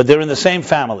distinction, but they're in the same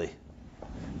family.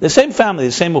 The same family,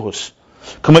 the same muhus.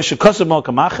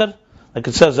 Like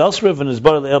it says elsewhere, in his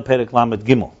Bar El Perek Lamed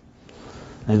Gimel.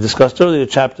 And he discussed earlier,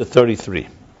 chapter 33.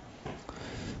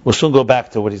 We'll soon go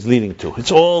back to what he's leading to.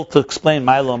 It's all to explain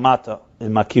Ma'ilo Mata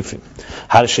in Makifim.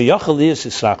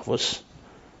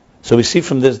 So we see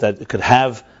from this that it could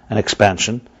have an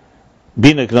expansion.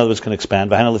 Bina, in other words, can expand.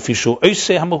 Because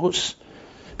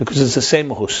it's the same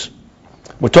mahus.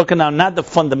 We're talking now not the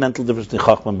fundamental difference between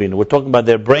Chachma and Bina. We're talking about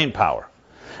their brain power.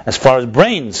 As far as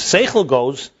brains, Seichel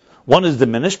goes, one is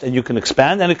diminished and you can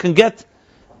expand and it can get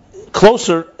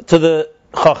closer to the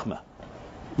Chachma.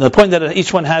 The point that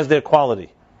each one has their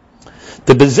quality.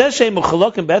 The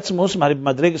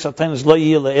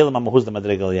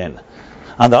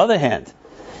on the other hand,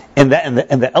 in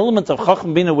the element of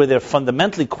Chacham Bina where they're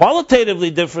fundamentally,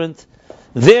 qualitatively different,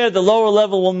 there the lower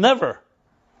level will never,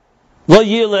 they'll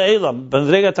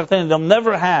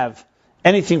never have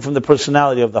anything from the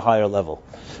personality of the higher level.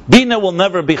 Bina will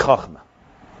never be Chachma.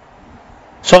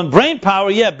 So in brain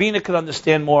power, Bina can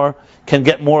understand more, can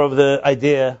get more of the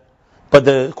idea, but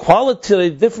the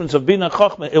qualitative difference of Bina and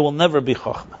Chachma, it will never be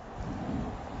Chachma.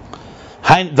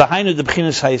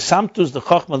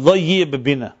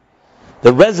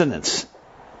 The resonance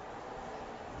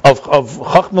of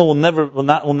Chachma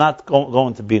will not go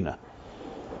into Bina.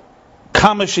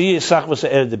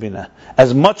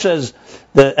 As much as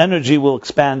the energy will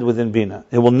expand within Bina,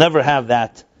 it will never have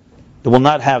that. It will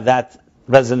not have that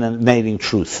resonating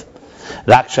truth.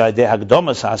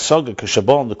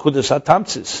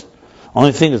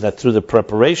 Only thing is that through the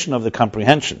preparation of the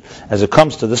comprehension, as it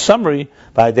comes to the summary,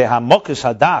 by the hamokis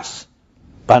hadas,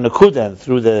 by nakuda,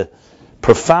 through the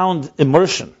profound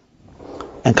immersion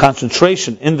and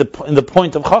concentration in the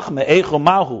point of chachma, eicho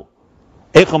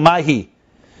mahi,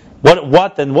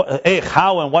 what and what,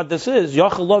 how and what this is. He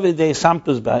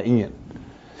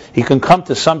can come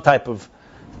to some type of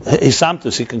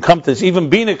isamtus. He can come to, even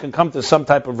Bina can come to some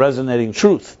type of resonating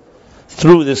truth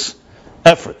through this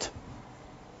effort.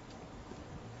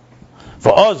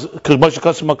 For us,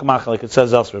 like it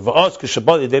says elsewhere,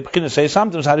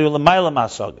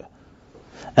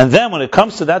 and then when it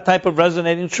comes to that type of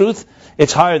resonating truth,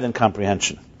 it's higher than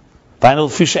comprehension.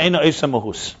 Because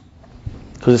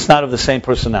it's not of the same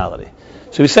personality.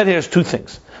 So we said here's two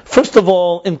things. First of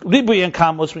all, in Ribui and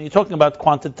Kamos, when you're talking about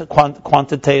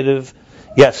quantitative,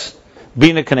 yes,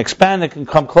 Bina can expand, it can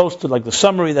come close to like the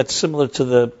summary that's similar to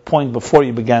the point before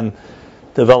you began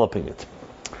developing it.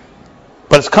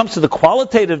 But as it comes to the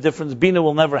qualitative difference, Bina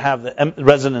will never have the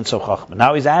resonance of Chachma.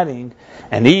 Now he's adding,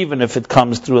 and even if it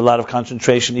comes through a lot of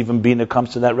concentration, even Bina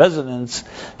comes to that resonance,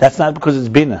 that's not because it's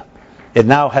Bina. It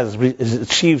now has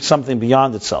achieved something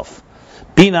beyond itself.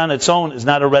 Bina on its own is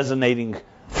not a resonating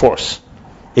force.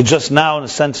 It just now, in a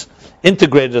sense,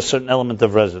 integrated a certain element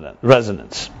of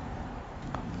resonance.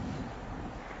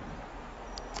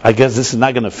 I guess this is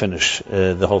not going to finish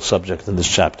the whole subject in this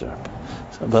chapter.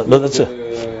 But that's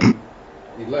it.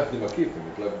 He left the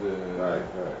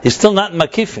Makifim. He's still not in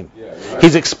Makifim. Right.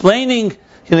 He's explaining.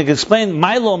 He can explain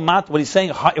Milo Mat. What he's saying,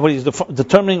 what he's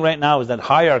determining right now is that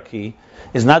hierarchy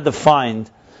is not defined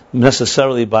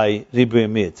necessarily by Ribui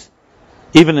Amid,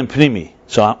 even in Primi.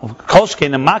 So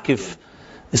Kolshkein and Makif,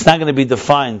 it's not going to be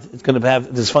defined. It's going to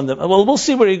have this fundamental. Well, we'll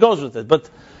see where he goes with it. But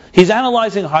he's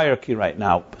analyzing hierarchy right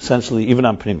now, essentially, even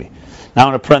on Primi. Now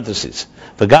in the parentheses,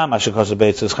 V'gam Ashikosa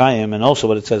Beitzes Chaim, and also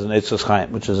what it says in Eitzes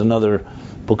Chaim, which is another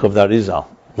book of the Arizal,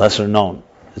 lesser known.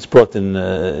 It's brought in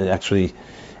actually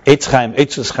Eitz Chaim,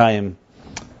 Eitzes Chaim,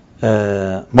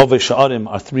 Movei Sha'arim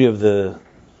are three of the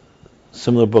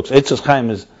similar books. Eitzes Chaim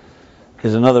is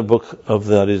another book of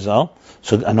the Arizal.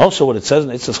 So, and also what it says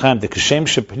in Eitzes Chaim, the Kashem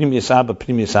Sheprim Yisaba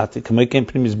Prim Yisatik, Kamekem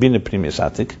Prim Yisbina Prim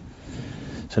Yisatik.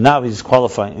 So now he's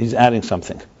qualifying, he's adding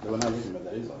something.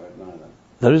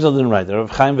 The Arizal didn't write. They're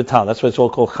Chaim Vital. That's why it's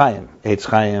all called Chaim. Eitz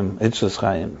Chaim, Eitzes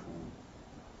Chaim.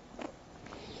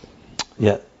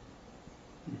 Yeah.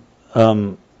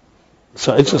 So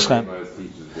Eitzes Chaim.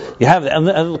 You have the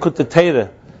Likutei Torah.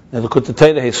 The Likutei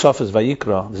Torah Heisofes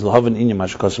Vayikra. There's L'Hoven Inyam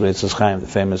Hashkos Eitzes Chaim, the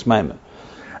famous Maimer.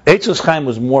 Eitzes Chaim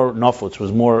was more nafutz,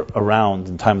 was more around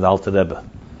in time of the Alter Rebbe.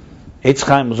 Eitz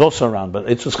Chaim was also around, but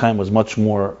Eitzes Chaim was much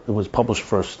more. It was published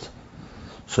first,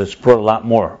 so it's brought a lot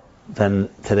more than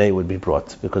today would be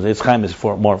brought, because Eitz Chaim is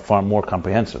far more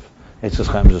comprehensive. Eitzes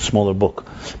Chaim is a smaller book,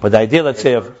 but the idea, let's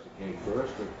say, of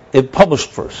it published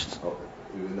first,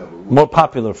 more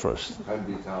popular first.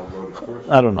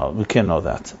 I don't know. We can't know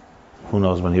that. Who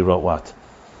knows when he wrote what?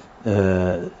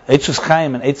 Eitz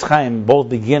Chaim and Eitz Chaim both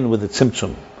begin with the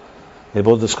Tzimtzum. They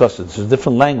both discuss it. There's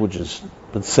different languages,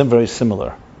 but very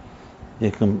similar.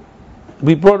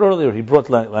 We brought earlier, he brought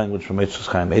language from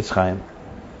Eitz Chaim.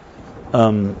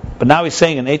 But now he's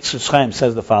saying in Eitz Chaim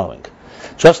says the following.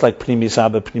 Just like Primis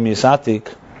Abba, Primis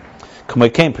Atik,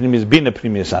 K'moikein Primis Bina,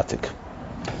 Primis Atik.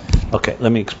 Okay,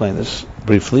 let me explain this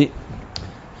briefly.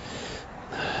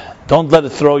 Don't let it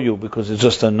throw you, because it's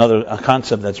just a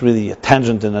concept that's really a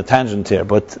tangent and a tangent here,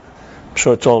 but I'm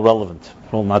sure it's all relevant,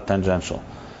 all not tangential.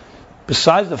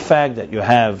 Besides the fact that you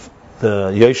have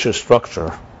the Yesher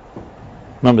structure,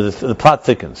 remember the plot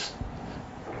thickens.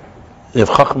 You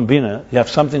have Chacham Bina, you have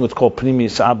something that's called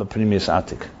Primis Abba, Primis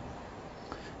Atik.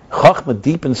 Chachma,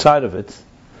 deep inside of it,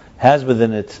 has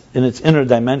within it, in its inner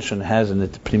dimension, has in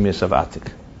it the Primis of Atik.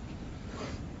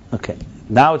 Okay.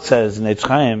 Now it says in Eitz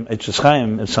Chaim,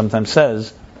 it sometimes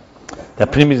says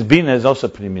that Primis Bina is also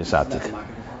Primis Atik.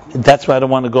 That's why I don't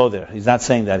want to go there. He's not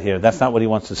saying that here. That's not what he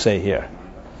wants to say here.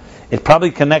 It's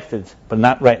probably connected, but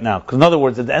not right now. Because in other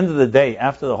words, at the end of the day,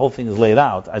 after the whole thing is laid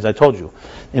out, as I told you,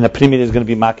 in a Primi there's going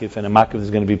to be Makif, and a Makif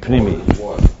there's going to be Primi.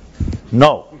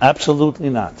 No, absolutely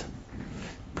not.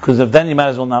 Because if then you might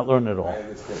as well not learn it all.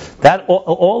 That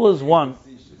all is one.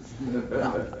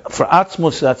 For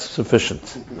Atzmus, that's sufficient.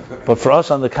 But for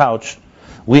us on the couch,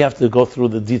 we have to go through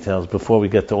the details before we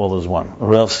get to all is one,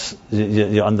 or else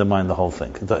you undermine the whole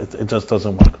thing. It just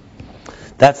doesn't work.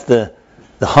 That's the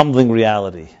humbling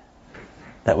reality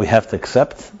that we have to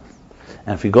accept.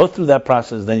 And if you go through that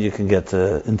process, then you can get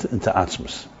into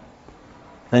Atzmus.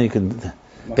 Then you can,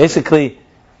 basically,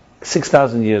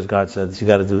 6,000 years God said, you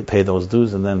got to pay those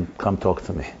dues and then come talk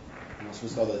to me.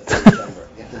 That's all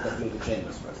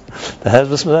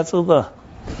the.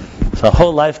 So a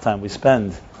whole lifetime we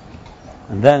spend,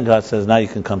 and then God says, now you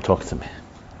can come talk to me.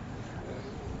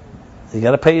 You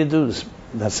got to pay your dues.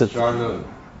 That's it.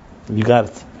 You got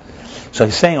it. So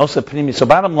he's saying also Pnimi. So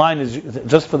bottom line is,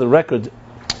 just for the record,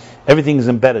 everything is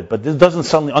embedded. But this doesn't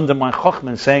suddenly undermine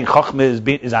Chochmah, saying Chochmah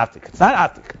is Atik. It's not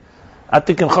Atik.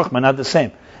 Atik and Chochmah are not the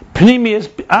same. Pnimi is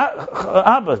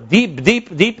Abba,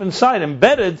 deep inside,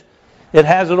 embedded. It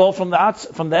has it all from the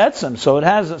Etzem, so it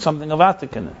has something of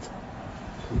Atik in it.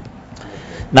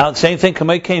 Now, the same thing,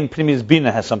 Kameikein Primis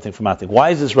Bina has something from Atik.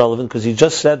 Why is this relevant? Because he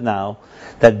just said now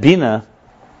that Bina,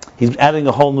 he's adding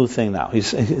a whole new you see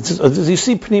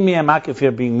Pnimi and Makif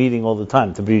here being meeting all the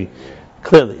time, to be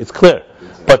clearly, it's clear.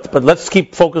 But let's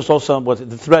keep focused also on what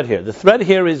the thread here. The thread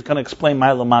here is going to explain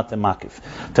Ma'alamat and Makif.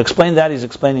 To explain that, he's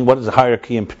explaining what is the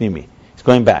hierarchy in Pnimi. He's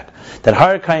going back. That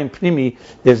hierarchy in Pnimi,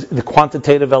 there's the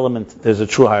quantitative element, there's a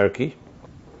true hierarchy.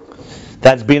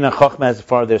 That's Bina Chochmah as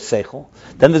far as their Seichel.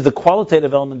 Then there's the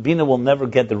qualitative element. Bina will never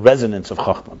get the resonance of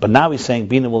Chochmah. But now he's saying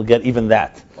Bina will get even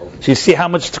that. So you see how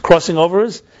much the crossing over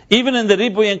is? Even in the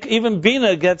Ribuy, even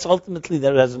Bina gets ultimately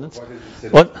the resonance. Why did you say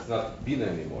What? It's not Bina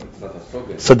anymore, it's not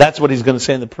Hasoga. So that's what he's going to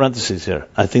say in the parentheses here.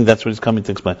 I think that's what he's coming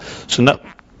to explain. So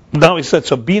now he said,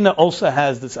 so Bina also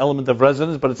has this element of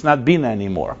resonance, but it's not Bina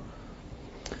anymore.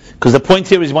 Because the point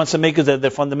here is he wants to make it that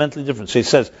they're fundamentally different. So he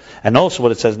says, and also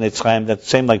what it says in Eitz Chaim, that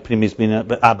same like Primis Bina,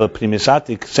 Abba Primis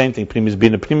Atik, same thing, Primis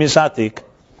Bina, Primis Atik.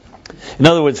 In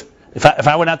other words, if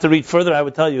I were not to read further, I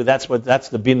would tell you that's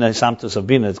the Bina Samtus of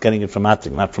Bina. It's getting it from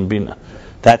Atik, not from Bina.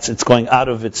 It's going out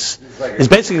of it's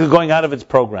basically going out of its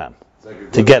program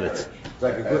to get it. It's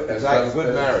like a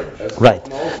good marriage. Right.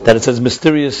 That it says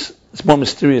mysterious. It's more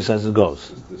mysterious as it goes.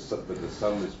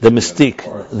 The mystique,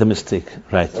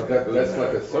 right. But that's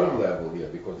like a third level here,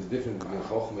 because the difference between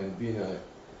Chochmah and Bina is...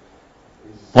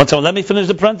 One second, let me finish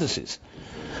the parentheses.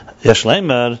 Yesh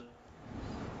leimer,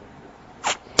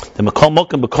 the Mekol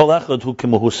Mokem B'Kol Echad Hu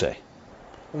Kimuhusei.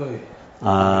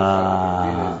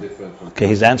 Okay,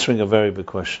 he's answering a very big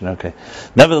question. Okay.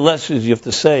 Nevertheless, you have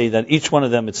to say that each one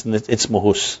of them, it's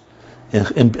Muhus.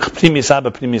 In Primis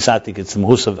Abba, Primis Atik, it's the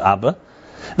Muhus of Abba.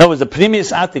 In other words, the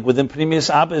Primis Atik within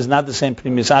Primis Abba is not the same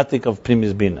Primis Atik of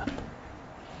Primis Bina.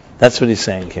 That's what he's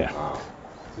saying here.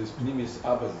 This Primis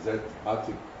Abba, is that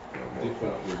Atik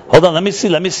different? Hold on, let me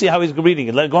see how he's reading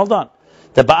it. Hold on.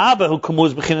 The Ba'aba who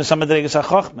kumuz b'chinas hamadregas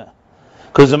hachochmeh.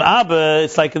 Because in Abba,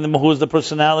 it's like in the Muhuz, the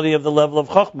personality of the level of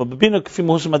Chochmah. But Bina k'fi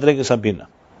Muhuz madregas habina.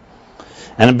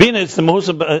 And in Bina, it's the Muhuz,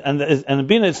 and in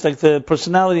Bina, it's like the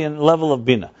personality and level of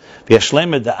Bina.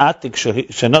 V'yashlemed the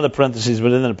Atik, another parentheses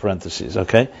within the parentheses,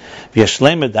 okay?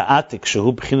 V'yashlemed the Atik,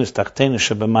 shehu b'chinas tachtena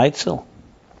shebemaitzel.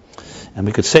 And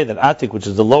we could say that Atik, which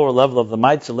is the lower level of the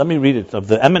Maitzel, let me read it, of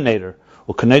the emanator,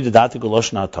 or connected Atik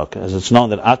uloshna Atak, as it's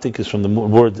known that Atik is from the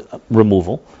word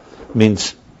removal,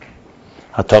 means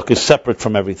Atak is separate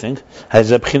from everything.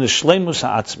 Has a b'chinas shleimus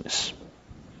ha'atzmis.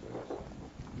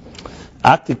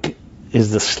 Atik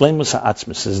is the shleimus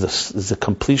ha'atzmis, is the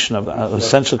completion of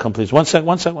essential completion. One second.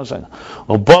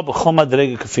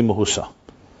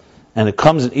 And it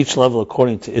comes at each level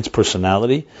according to its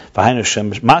personality.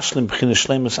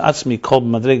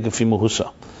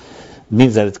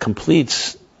 Means that it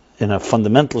completes in a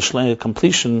fundamental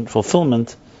completion,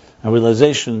 fulfillment, and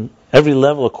realization, every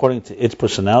level according to its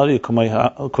personality.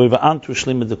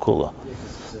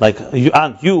 Like you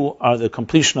are the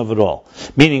completion of it all.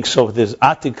 Meaning, so there's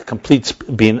Atik completes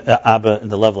being Abba in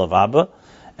the level of Abba,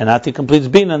 and Atik completes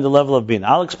Bina in the level of Bina.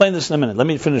 I'll explain this in a minute. Let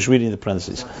me finish reading the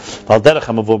parentheses.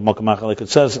 Like it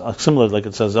says, similar like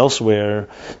it says elsewhere,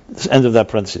 the end of that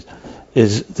parenthesis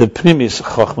is the Primis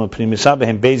Chochma, Primis Abba,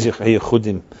 Hem Bezich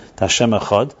HaYechudim, Tashem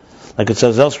Echad. Like it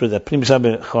says elsewhere that Primis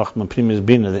Abba Chochma, Primis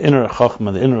Bina, the inner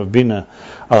Chochma, the inner of Bina,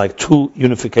 are like two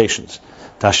unifications.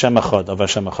 Hashem Echad of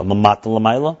Hashem Echad, Mamata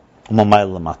Lamaila,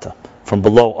 Mamayla Lamata, from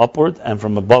below upward and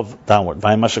from above downward.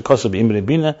 Vaymashakosa b'imre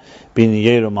bina, bina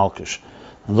yeru malkish.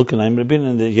 And looking at imre bina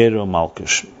in the yeru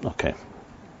malkish. Okay.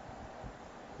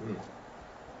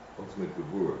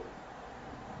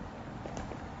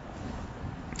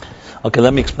 Okay,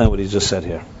 let me explain what he just said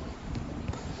here.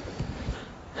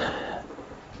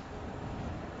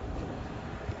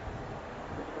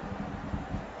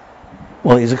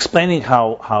 Well, he's explaining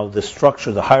how the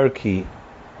structure, the hierarchy,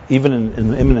 even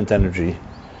in immanent energy,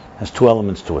 has two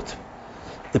elements to it.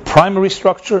 The primary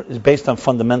structure is based on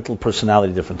fundamental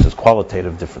personality differences,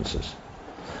 qualitative differences.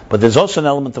 But there's also an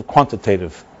element of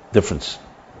quantitative difference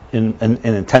in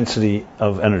intensity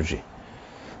of energy.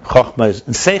 Chochma is,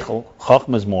 in Seichel,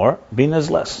 Chochma is more, Bina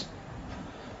is less.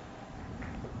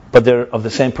 But they're of the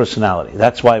same personality.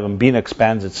 That's why when Bina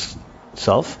expands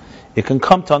itself, it can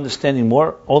come to understanding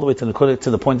more, all the way to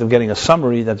the point of getting a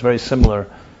summary that's very similar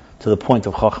to the point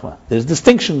of Chochmah. There's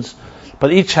distinctions,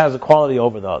 but each has a quality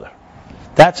over the other.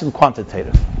 That's in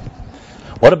quantitative.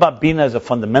 What about Bina as a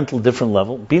fundamental different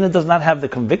level? Bina does not have the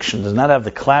conviction, does not have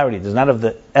the clarity, does not have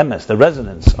the emes, the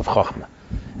resonance of Chochmah.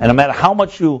 And no matter how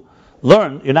much you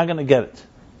learn, you're not going to get it.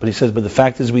 But he says, but the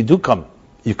fact is we do come.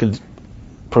 You can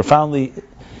profoundly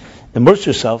immerse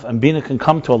yourself, and Bina can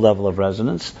come to a level of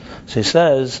resonance. So he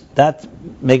says that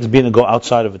makes Bina go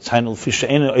outside of its Hainul Fisha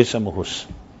Eino Eisa Muhus.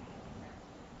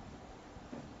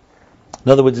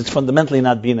 In other words, it's fundamentally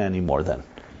not Bina anymore then.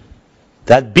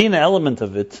 That Bina element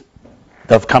of it,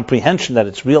 of comprehension that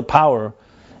its real power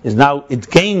is now, it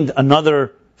gained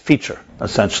another feature,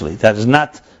 essentially, that is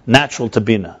not natural to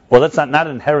Bina. Or that's not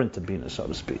inherent to Bina, so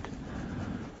to speak.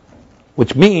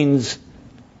 Which means,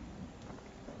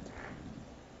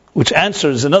 which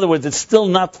answers, in other words, it's still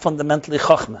not fundamentally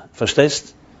Chochmah.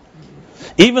 Verstehst?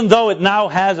 Even though it now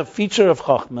has a feature of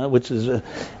Chochmah, which is,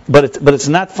 but it's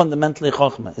not fundamentally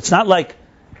Chochmah. It's not like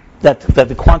that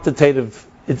the quantitative,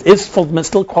 it is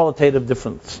still qualitative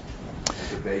difference.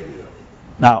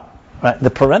 Now, right, the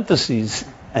parentheses,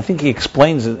 I think he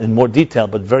explains it in more detail,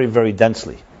 but very, very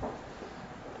densely.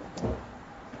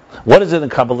 What is it in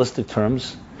Kabbalistic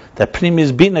terms? That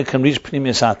Pnimis Bina can reach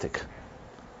Pnimis Atik.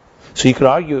 So you could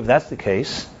argue if that's the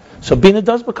case, so Bina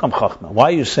does become Chachma. Why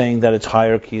are you saying that its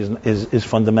hierarchy is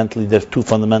fundamentally, there's two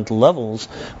fundamental levels?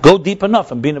 Go deep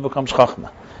enough and Bina becomes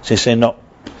Chachma. So you say no.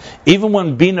 Even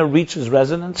when Bina reaches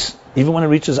resonance, even when it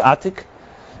reaches Atik,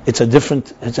 it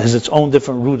has its own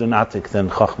different root in Atik than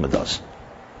Chachma does.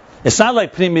 It's not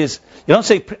like Pnimis, you don't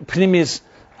say Pnimis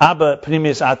Abba,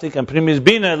 Pnimis Atik, and Pnimis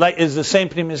Bina is the same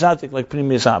Pnimis Atik like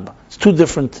Pnimis Abba. It's two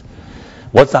different.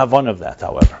 What's the Havana of that,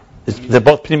 however? They're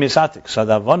both Pnimis Atik. So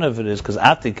the Havana of it is, because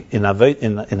Atik,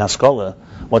 in Haskalah,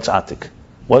 what's Atik?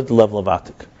 What's the level of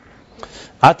Atik?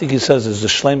 Atik, he says, is the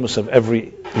shleimus of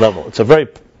every level. It's a very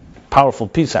powerful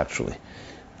piece, actually.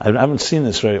 I haven't seen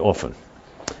this very often.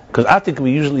 Because Atik,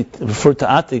 we usually refer to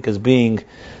Atik as being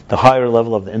the higher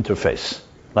level of the interface,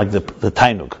 like the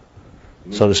Tainug,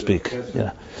 so to speak.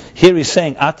 Yeah. Here he's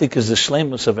saying Atik is the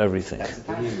shleimus of everything.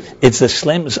 It's the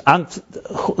shleimus,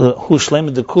 hu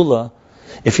shleimus de kula.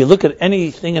 If you look at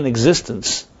anything in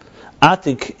existence,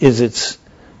 Atik is its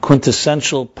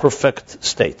quintessential perfect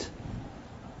state.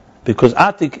 Because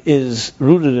Atik is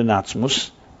rooted in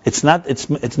Atzmus. It's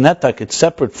netak, it's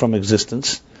separate from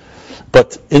existence.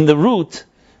 But in the root,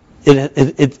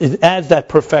 it adds that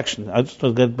perfection. I'll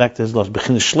just get back to his loss.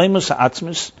 Bechin shleimus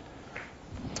ha'atzmis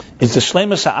is the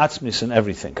shleimus ha'atzmis in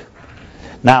everything.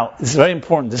 Now, it's very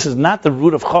important. This is not the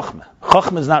root of Chochmah.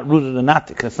 Chochmah is not rooted in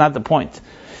Atik. That's not the point.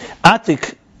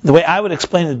 Atik, the way I would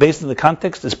explain it based on the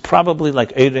context, is probably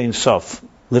like Erein Sof,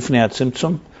 Lifnei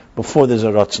HaTzimtzum, before there's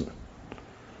a Ratzon.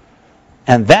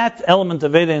 And that element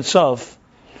of Erein Sof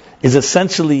is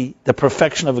essentially the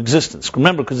perfection of existence.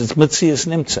 Remember, because it's Metzias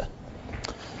Nimtza.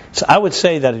 So I would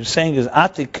say that he's saying is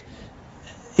Atik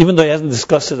even though he hasn't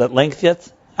discussed it at length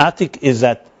yet, Atik is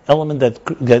that element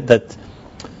that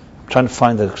I'm trying to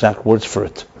find the exact words for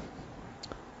it.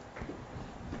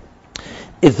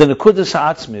 It's the Nekudas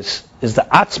Ha'atzmis, is the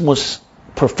Atzmus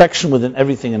perfection within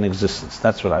everything in existence.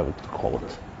 That's what I would call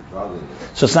it.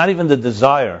 So it's not even the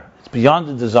desire. It's beyond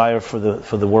the desire for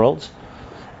the world.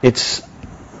 It's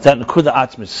that Nekuda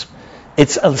Atzmis.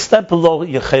 It's a step below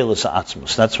Yechelis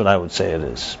Ha'atzmus. That's what I would say it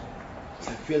is. It's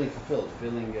like feeling fulfilled,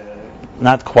 feeling.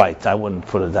 Not quite. I wouldn't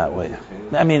put it that way.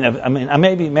 I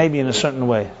mean, maybe in a certain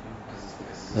way.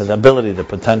 The ability, the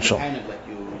potential. Kind of like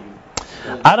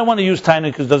I don't want to use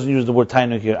Tainuk because it doesn't use the word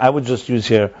Tainuk here. I would just use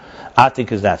here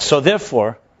Atik is that. So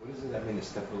therefore, what does that mean? A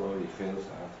step below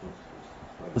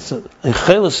Yechelis?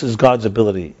 Yechelis is God's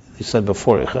ability. He said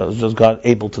before, Yechelis is just God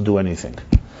able to do anything.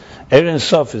 Ein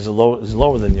Sof is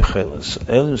lower than Yechelis.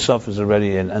 Ein Sof is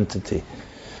already an entity.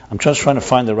 I'm just trying to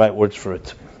find the right words for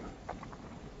it.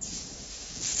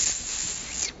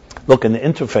 Look, in the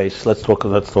interface, let's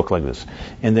talk like this.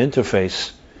 In the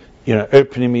interface,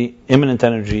 Pnimi, immanent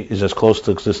energy, is as close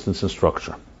to existence and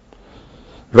structure.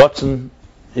 Ratzon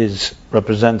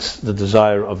represents the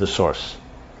desire of the source.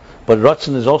 But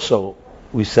Ratzon is also,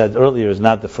 we said earlier, is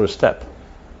not the first step.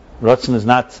 Ratzon is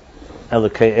not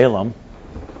Elokei Elam,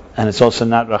 and it's also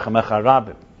not Rachamecha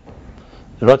Rabim.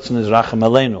 Ratzon is Racham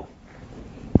Aleinu.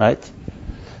 Right?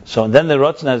 So then the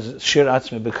Ratzon has Shir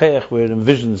Atzmi B'Keich, where it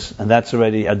envisions, and that's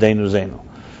already Adeinu Zenu.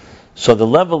 So the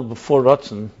level before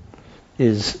Ratzon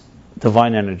is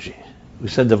divine energy. We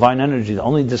said divine energy, the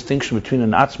only distinction between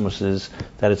an Atzmus is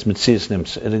that it's Metzias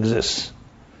Nimtza. It exists.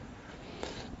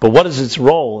 But what is its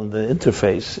role in the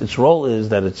interface? Its role is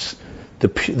that it's the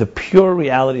pure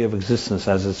reality of existence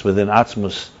as it's within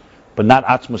Atzmus, but not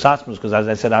Atzmus, because as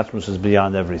I said, Atzmus is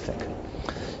beyond everything.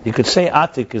 You could say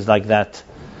Atik is like that.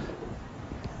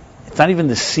 It's not even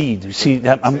the seed. You see,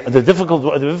 the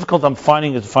difficult I'm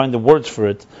finding is to find the words for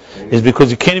it, is because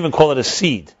you can't even call it a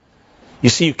seed. You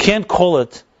see, you can't call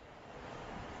it.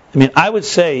 I mean, I would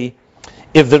say,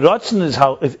 if the Ratzon is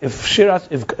how, if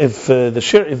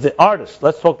the artist,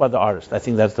 let's talk about the artist. I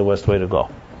think that's the best way to go.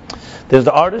 There's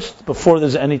the artist before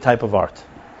there's any type of art.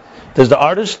 There's the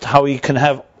artist how he can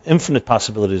have infinite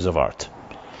possibilities of art.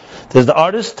 There's the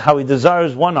artist how he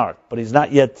desires one art, but he's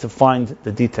not yet to find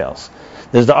the details.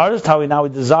 There's the artist how he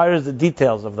desires the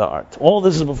details of the art. All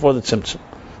this is before the Tzimtzum.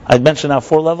 I mentioned now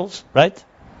 4 levels, right?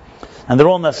 And they're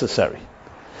all necessary.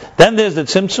 Then there's the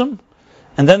Tzimtzum,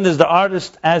 and then there's the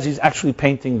artist as he's actually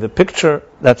painting the picture.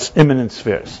 That's immanent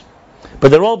spheres.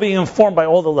 But they're all being informed by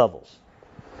all the levels.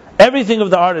 Everything of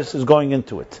the artist is going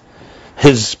into it.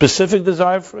 His specific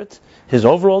desire for it, his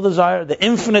overall desire, the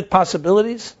infinite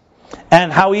possibilities,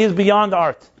 and how he is beyond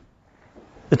art.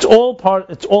 It's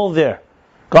all there.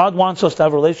 God wants us to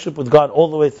have a relationship with God all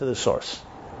the way to the source.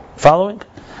 Following?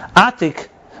 Atik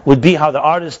would be how the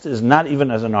artist is not even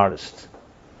as an artist.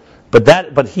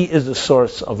 But he is the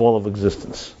source of all of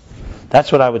existence.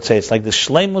 That's what I would say. It's like the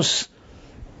shleimus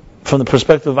from the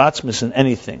perspective of Atzmis in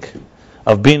anything,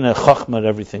 of being a chachma at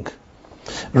everything.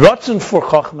 Ratzon for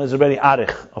chachma is already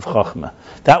arich of chachma.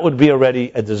 That would be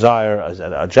already a desire,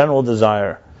 a general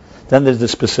desire. Then there's the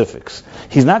specifics.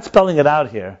 He's not spelling it out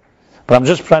here, but I'm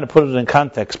just trying to put it in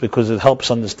context because it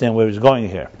helps understand where he's going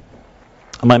here.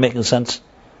 Am I making sense?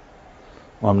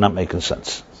 Well, I'm not making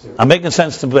sense. I'm making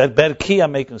sense to Berki,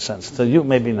 I'm making sense. To you,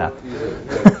 maybe not.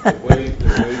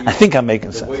 I think I'm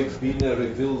making sense.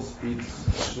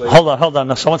 Hold on.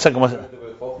 No, so 1 second.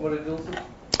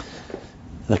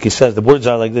 Like he says, the words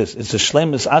are like this. It's a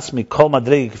shleimus atzmi kol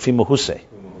madregi k'fi mohusei.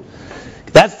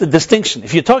 That's the distinction.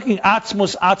 If you're talking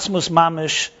atzmus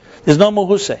mamish, there's no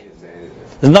mohusei.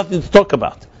 There's nothing to talk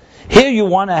about. Here you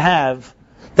want to have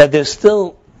that it's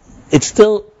still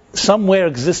somewhere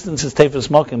existence is Teifas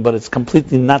Mokim, but it's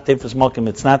completely not Teifas Mokim.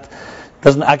 It's not,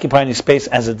 doesn't occupy any space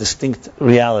as a distinct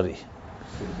reality.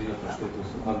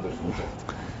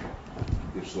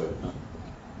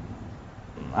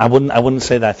 I wouldn't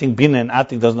say that. I think Bina and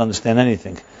Atik doesn't understand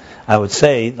anything. I would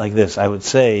say like this. I would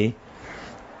say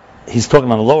he's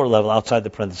talking on a lower level outside the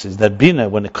parentheses. That Bina,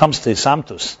 when it comes to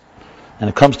Samtus and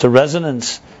it comes to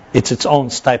resonance, it's its own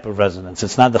type of resonance.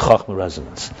 It's not the Chachma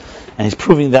resonance. And he's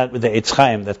proving that with the Eitz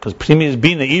Chaim, that because Primius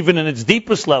Bina, even in its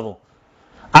deepest level,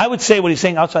 I would say what he's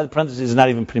saying outside the parentheses is not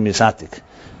even Primius Atik.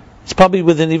 It's probably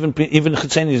within even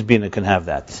Chitzenius Bina can have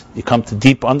that. You come to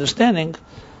deep understanding,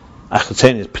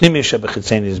 Primius Sheba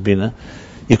Chitzenius Bina,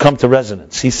 you come to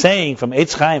resonance. He's saying from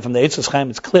Eitz Chaim, from the Eitz Chaim,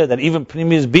 it's clear that even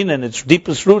Primius Bina in its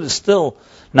deepest root is still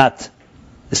not,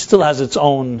 it still has its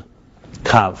own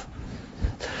kav.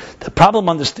 The problem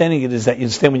understanding it is that you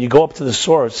understand when you go up to the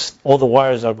source, all the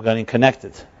wires are getting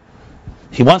connected.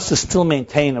 he wants to still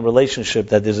maintain a relationship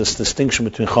that there's this distinction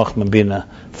between Chochmah and Bina,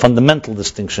 fundamental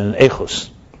distinction in Echus.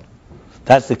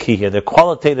 That's the key here. The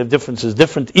qualitative difference is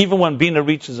different, even when Bina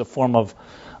reaches a form of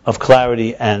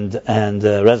clarity and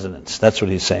resonance. That's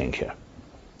what he's saying here.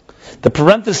 The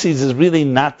parentheses is really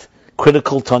not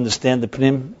critical to understand the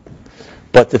Pnim,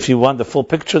 but if you want the full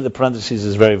picture, the parentheses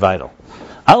is very vital.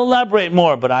 I'll elaborate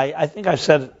more, but I think I've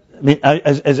said.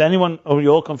 Is anyone? Are you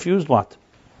all confused? What?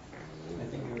 I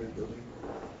think you're building.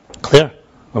 Clear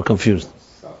or confused?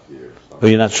 Or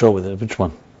you're not sure with it? Which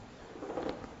one?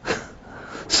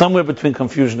 Somewhere between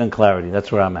confusion and clarity.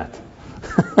 That's where I'm at.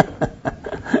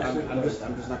 I'm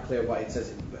just not clear why it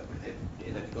says that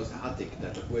it goes to Atik.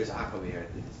 That where's Ak over here?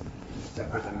 It's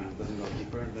separate. I mean, it doesn't go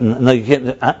deeper. No, you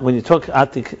can't. When you talk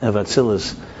Atik of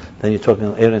Atzilus, then you're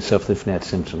talking Eren Sef Lifnei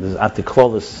Tzimtzum. This is Atik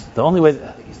Klolis. The only way.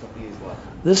 Atik is talking as well.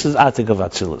 This is Atik of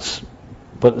Atzilus.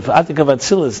 But Atik of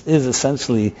Atzilus is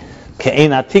essentially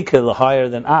Ke'en Atika, the higher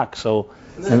than Ak. So,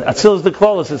 and Atzilus the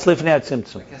Klolis, it's Lifnei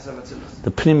Tzimtzum.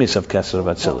 The Pnimis of Keser of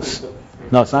Atzilus.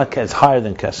 No, it's not. It's higher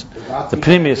than Keser. The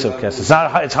Pnimis of Keser. It's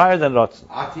not. It's higher than Rotzen.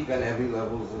 Atik on every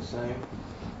level is the same.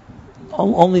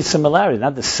 Only similarity,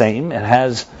 not the same. It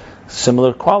has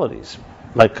similar qualities.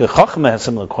 Like Chochmah has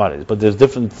similar qualities, but there's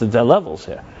different levels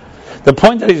here. The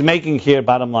point that he's making here,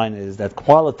 bottom line, is that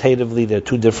qualitatively there are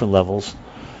two different levels,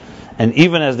 and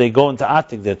even as they go into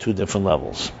Atik, there are two different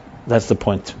levels. That's the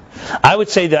point. I would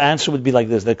say the answer would be like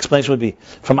this. The explanation would be,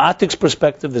 from Atik's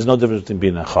perspective, there's no difference between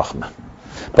Bina and Chochmah.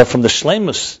 But from the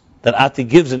Shleimus that Atik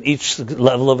gives in each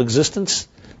level of existence,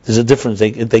 there's a difference.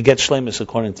 They get Shleimus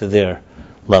according to their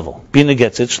level. Bina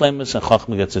gets its Shleimus and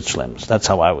Chochmah gets its Shleimus. That's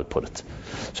how I would put it.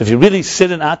 So if you really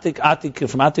sit in Atik,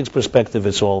 from Atik's perspective,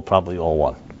 it's probably all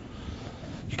one.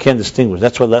 You can't distinguish.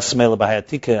 That's why less Mela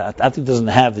B'Hayatika, Atik doesn't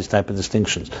have these type of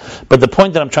distinctions. But the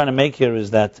point that I'm trying to make here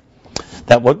is that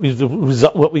what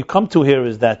we've come to here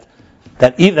is that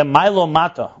even Milo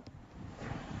Mata,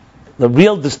 the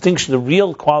real distinction, the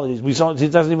real qualities, he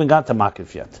doesn't even got to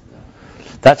Makif yet.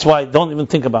 That's why don't even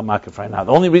think about Makif right now.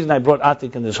 The only reason I brought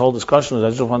Atik in this whole discussion is I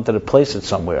just wanted to place it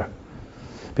somewhere.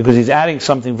 Because he's adding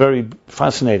something very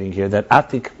fascinating here, that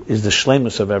Atik is the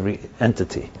shleimus of every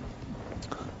entity.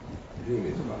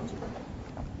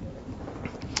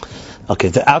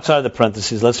 Okay, outside of the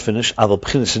parentheses, let's finish. But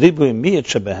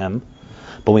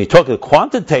when you talk the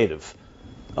quantitative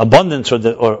abundance or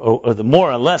the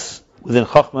more or less within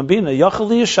Chochmah Bina,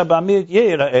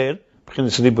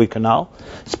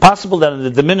 it's possible that in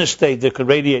the diminished state there could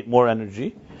radiate more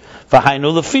energy. Because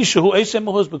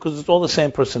it's all the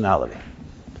same personality.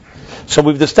 So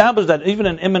we've established that even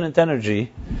in immanent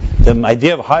energy, the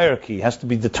idea of hierarchy has to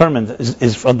be determined,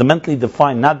 is fundamentally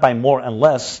defined not by more and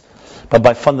less, but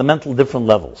by fundamental different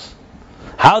levels.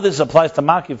 How this applies to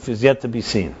Makif is yet to be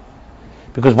seen.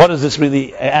 Because what is this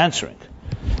really answering?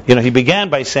 He began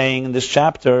by saying in this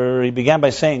chapter,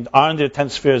 aren't there 10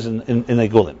 spheres in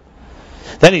Egulim?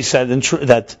 Then he said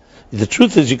that the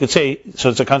truth is, you could say,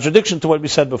 so it's a contradiction to what we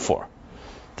said before.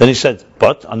 Then he said,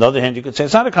 but on the other hand, you could say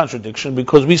it's not a contradiction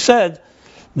because we said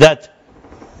that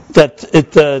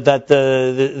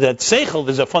seichel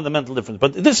is a fundamental difference.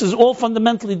 But this is all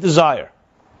fundamentally desire.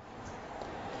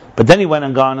 But then he went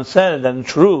and gone and said that in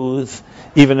truth,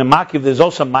 even in Makif, there's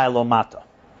also Milo Mata.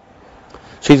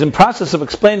 So he's in process of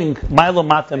explaining Milo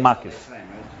Mata and Makif.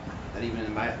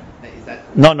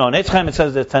 No, in Eitz Chaim it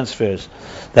says there are 10 spheres.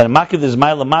 That in Makif there's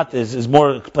Milo Mata is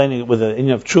more explaining it with the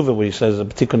Inyan of Tshuva where he says a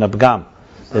B'tikun Abgam.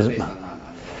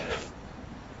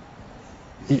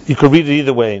 You could read it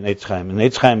either way in Eitz Chaim. In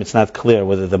Eitz Chaim it's not clear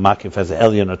whether the Makif has an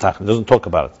Elyon or Tachon. He doesn't talk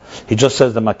about it. He just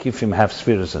says the Makifim have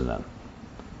spheres in them.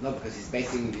 No, because he's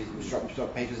basing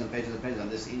pages and pages and pages on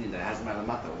this Inyan that has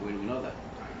Malamata. Where do we know that?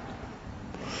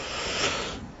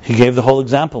 He gave the whole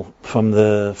example from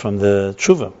the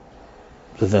Tshuva.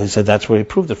 So he said that's where he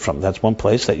proved it from. That's one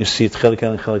place that you see it Chelik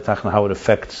El and Chelik Tachon, how it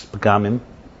affects Begamim.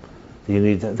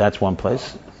 That's one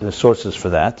place. There's sources for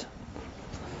that.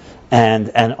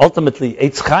 And ultimately,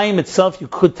 Eitz Chaim itself, you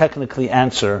could technically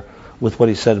answer with what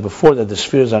he said before, that the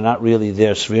spheres are not really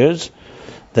their spheres,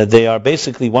 that they are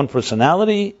basically one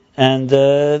personality, and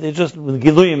they just, with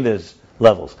Giluyim there's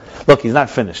levels. Look, he's not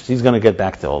finished. He's going to get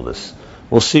back to all this.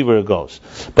 We'll see where it goes.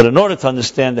 But in order to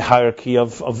understand the hierarchy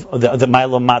of the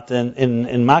Milo Mata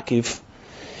in Makif,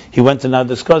 he went to now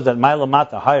discuss that Milo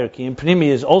Mata hierarchy in Pnimi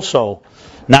is also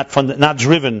not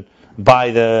driven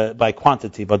by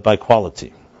quantity, but by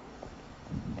quality.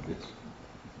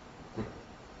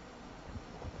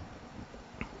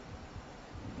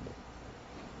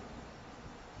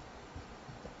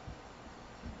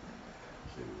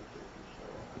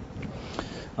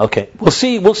 Okay, we'll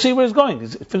see where it's going.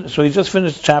 So he just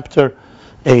finished chapter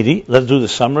 80. Let's do the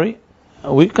summary.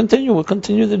 We'll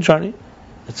continue the journey.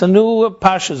 It's a new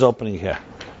parsha's opening here.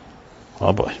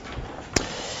 Oh boy.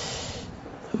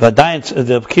 Vadayin,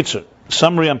 the Kitzur.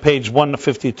 Summary on page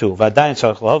 152. Vadayin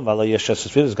tzarich v'ala yesh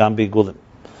spheres gam b'igulim.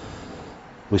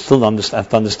 We still have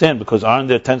to understand, because aren't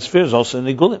there 10 spheres also in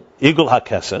igulim? Igul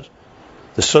ha-keser,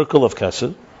 the circle of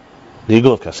keser, the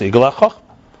igul of keser, igul ha-choch.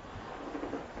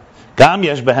 Gam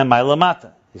yesh behem ma'ila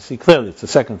mata. You see clearly, it's the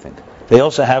second thing. They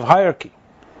also have hierarchy,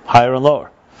 higher and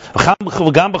lower. Gam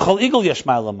b'chol igul yesh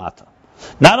ma'ila mata.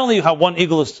 Not only how one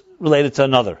eagle is related to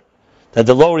another, that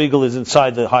the lower eagle is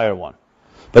inside the higher one,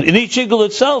 but in each eagle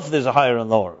itself there's a higher and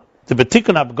lower. The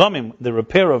betikun abgomim, the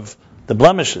repair of the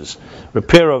blemishes,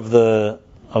 repair of the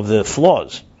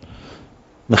flaws.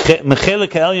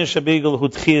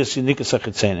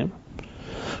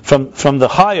 From the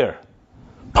higher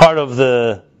part of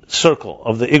the circle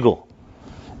of the eagle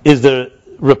is the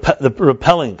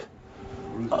repelling.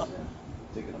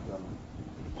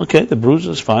 Okay, the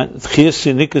bruises fine. Is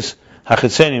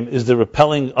the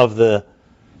repelling of the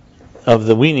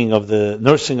weaning, of the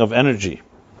nursing of energy,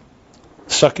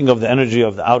 sucking of the energy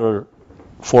of the outer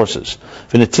forces,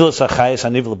 and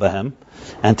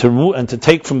to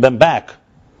take from them back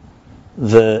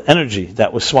the energy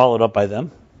that was swallowed up by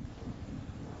them,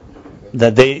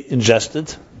 that they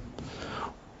ingested.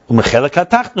 And from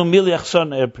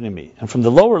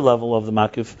the lower level of the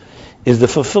makif is the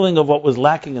fulfilling of what was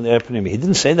lacking in the Erpanimi. He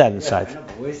didn't say that inside. Yeah, I know,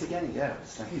 but where's he getting? Yeah,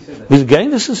 He's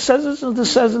getting this says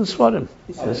in Svarim.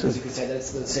 Because you could say that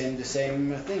it's the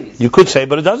same thing. You could say,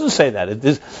 but it doesn't say that. He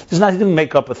didn't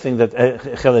make up a thing that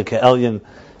Chelik Elyon.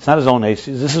 It's not his own ace.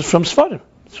 This is from Svarim.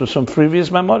 It's from some previous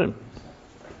memorim.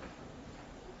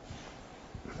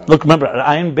 Look, remember,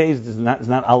 Ayin Beis is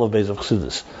not Aleph Beis of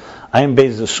Chassidus. Ayin Beis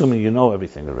is assuming you know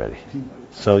everything already.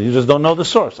 So you just don't know the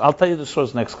source. I'll tell you the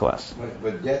source next class.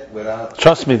 But yet, without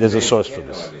trust me, there's a source for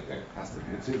this.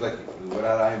 It seems like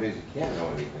without Ayin Beis you can't know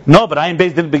anything. No, but Ayin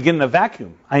Beis didn't begin in a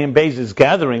vacuum. Ayin Beis is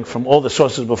gathering from all the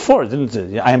sources before, didn't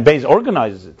it? Ayin Beis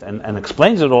organizes it and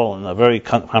explains it all in a very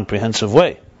comprehensive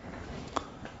way.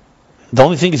 The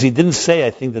only thing is he didn't say,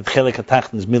 I think, that Chelik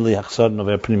HaTachton is Mili Hachsarn of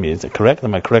Erpanimi. Is that correct?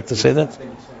 Am I correct to say that?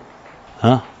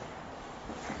 Huh?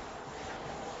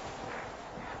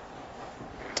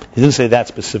 He didn't say that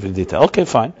specific detail. Okay,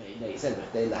 fine. He said that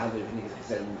he said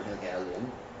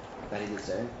that he did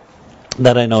say.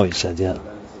 That I know, he said, yeah.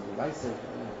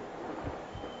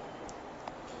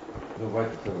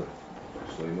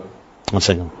 One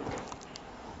second.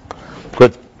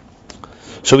 Good.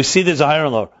 So we see there's a higher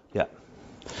and lower. Yeah.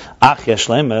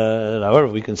 However,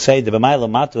 we can say the b'mayla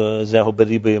mata zehu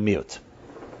beribu yomiyot.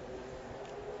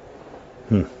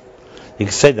 You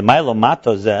can say the mayla mata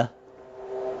zeh,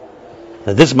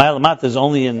 that this mayla mata is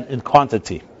only in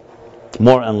quantity,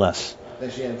 more and less.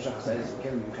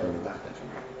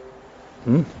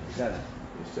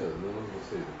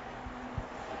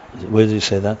 Where did he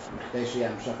say that?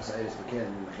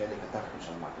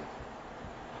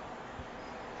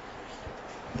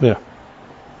 Where?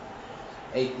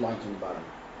 8 lines from the bottom.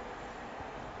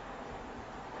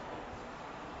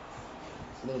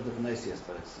 It's a little different ICS,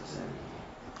 but it's the same.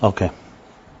 Okay.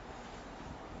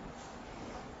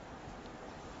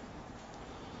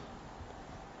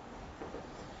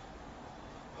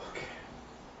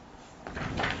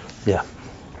 Yeah.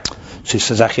 She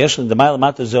says, that this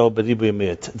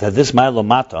Ma'ila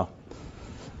Mata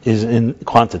is in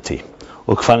quantity.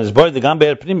 We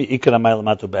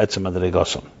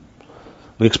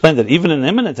explained that even in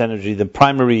immanent energy, the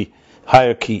primary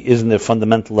hierarchy is in their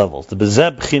fundamental levels.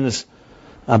 The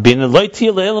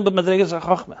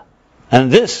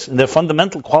and this, in their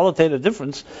fundamental qualitative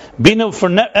difference, Bina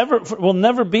will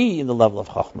never be in the level of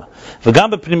Chachma.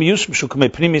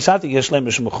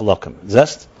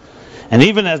 Zest. And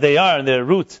even as they are in their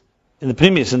root, in the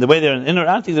Pnimius, in the way they're in inner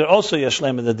Ati, they're also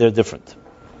Yashlema, that they're different.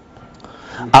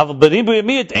 But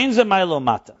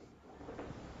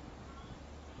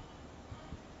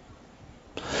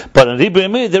in Ribu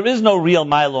Yemiyah, there is no real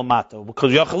Ma'ilo Mata,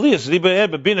 because Yachali is Ribu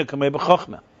Yemiyah Bina Kamei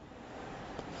B'Chachma.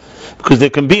 Because there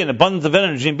can be an abundance of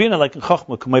energy in Bina, like in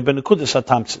Chachma, Kamei B'Nekudas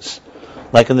HaTamtzis,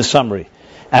 like in the summary.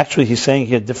 Actually, he's saying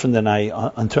here different than I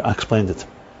explained it.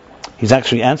 He's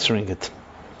actually answering it.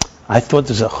 I thought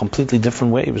there's a completely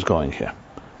different way he was going here.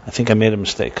 I think I made a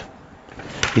mistake.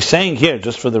 He's saying here,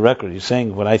 just for the record, he's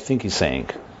saying what I think he's saying.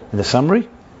 In the summary,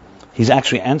 he's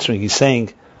actually answering, he's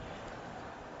saying,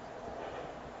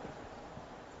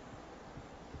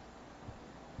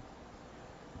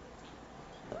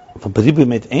 Baribu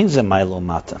made Einze Milo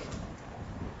Mata. As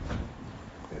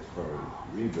far as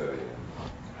Riba,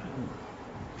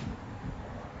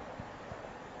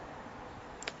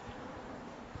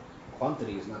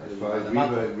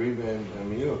 Riba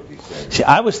and Miyut, he's saying. See,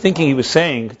 I was thinking he was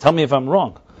saying, tell me if I'm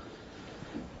wrong.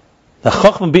 The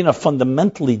Chochmah and Bina are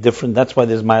fundamentally different, that's why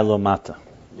there's Ma'ilo Mata.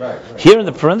 Right. Here in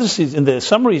the parentheses, in the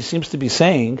summary, he seems to be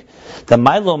saying that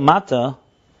Ma'ilo Mata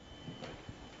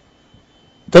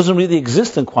doesn't really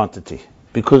exist in quantity,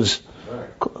 because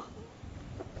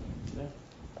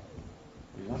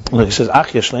look, he says, Ach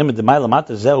Yashleim de Ma'ilo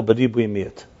Mata Zehu B'Ribu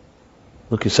Yimiyat.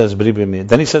 Look, he says B'Ribu Yimiyat.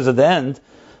 Then he says at the end,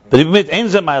 B'Ribu Yimiyat Ein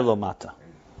Ze Ma'ilo Mata.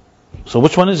 So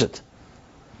which one is it?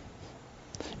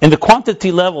 In the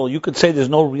quantity level, you could say there's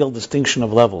no real distinction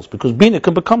of levels, because Bina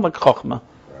can become like Chochmah.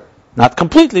 Not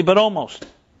completely, but almost.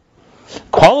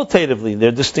 Qualitatively,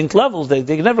 they're distinct levels. They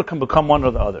never can become one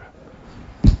or the other.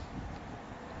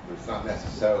 It's not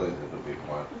necessarily that there'll be a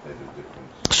quantitative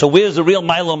difference. So where's the real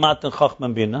Ma'ilo Mata and Chochmah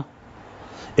and Bina?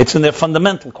 It's in their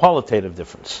fundamental qualitative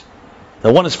difference.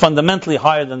 The one is fundamentally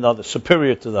higher than the other,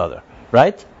 superior to the other.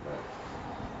 Right?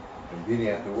 And Bina you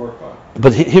have to work on.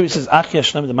 But here he says, Ach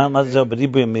Yashleim de Ma'ilo Mata Zehu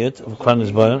B'Ribu Yimiyat.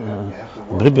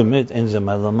 B'Ribu Yimiyat Ein Ze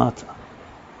Ma'ilo Mata.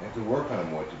 You have to work on it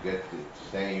more to get the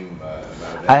same amount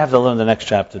of... I have to learn the next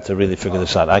chapter to really figure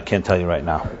this out. I can't tell you right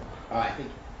now. I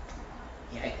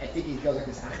think he goes like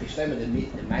this. The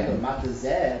Ma'ilo Mata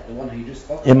Zeh, the one who you just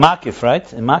spoke about. In Makif,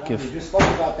 right? In The one you Makif. just spoke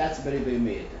about, that's B'Ribu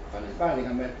Yimiyat.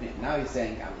 Now he's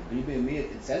saying B'Ribu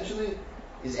Yimiyat essentially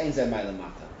is Ein Zeh Ma'ilo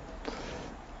Mata.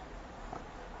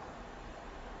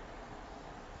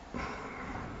 I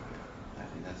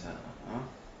think that's huh?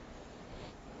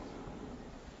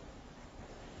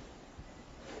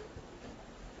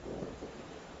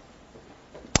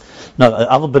 No,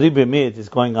 Al B'Ribu Yimiyat is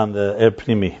going on the Er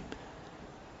Primi.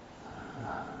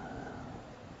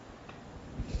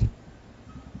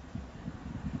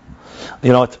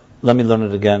 You know what? Let me learn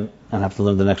it again and have to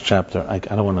learn the next chapter. I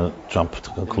don't want to jump to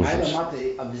conclusions. The Ma'ilo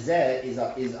Mata of Zeh is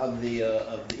of the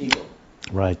eagle.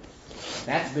 Right.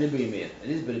 That's B'Ribu Yimiyat. It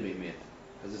is B'Ribu Yimiyat.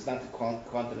 Because it's not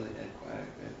qualitatively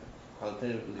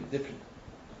different.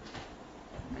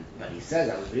 But he says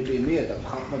that with B'Ribu Yimiyat of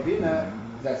Chochmah Bina,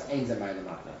 that's Ein Zeh Ma'ilo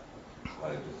Mata.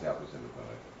 Why just the opposite of what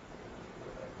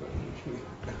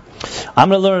I'm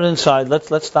going to learn it inside.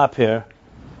 Let's stop here.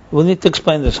 We'll need to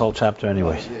explain this whole chapter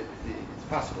anyway. It's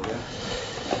possible, yeah?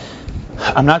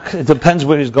 It depends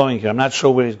where he's going here. I'm not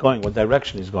sure where he's going, what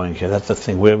direction he's going here. That's the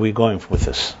thing. Where are we going with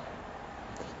this?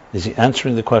 Is he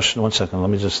answering the question? 1 second. Let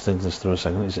me just think this through a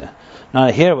second.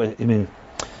 Now here,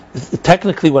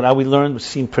 technically what we learned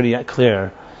seemed pretty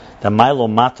clear. That Ma'ilo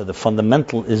Mata, the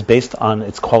fundamental, is based on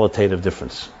its qualitative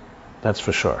difference. That's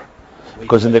for sure.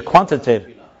 Because in the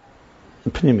quantitative,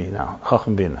 in Pnimi now,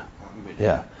 Chochmah Bina.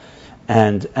 Yeah.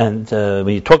 And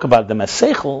when you talk about them as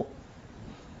Seichel,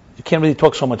 you can't really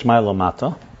talk so much Ma'ilo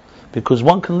Mata, because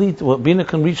one can lead, Bina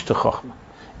can reach to Chochmah.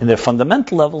 In their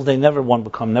fundamental levels,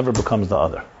 never becomes the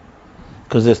other.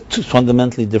 Because there's two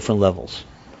fundamentally different levels.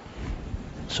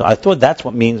 So I thought that's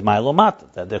what means Ma'ilo Mata,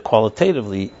 that they're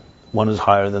qualitatively, one is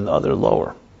higher than the other,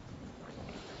 lower.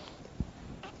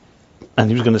 And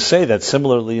he was going to say that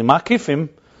similarly in Makifim,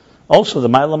 also the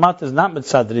Ma'ilo Mata is not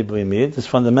Mitzad Ribu Yimiyat, it's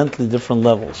fundamentally different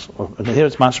levels. Here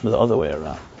it's mashma the other way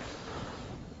around.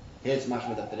 Here it's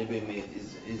mashma that the Ribu Yimiyat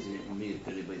is Yimiyat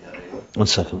to Ribu Yimiyat. 1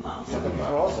 second.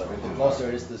 Also, the closer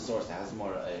it is to the source, it has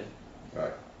more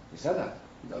Right. You said that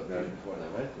before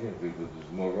that, right? Yeah, because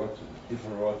there's more rot zones,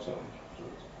 different rot zones. So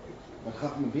But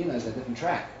Chochmah Bina is a different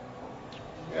track.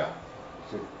 yeah.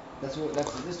 So That's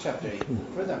this chapter.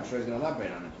 Further, I'm sure he's going to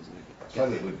elaborate on it.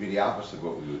 it would be the opposite of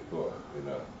what we would thought,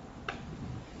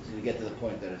 He's going to get to the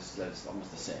point that it's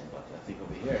almost the same. But I think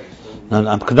over here, he's still...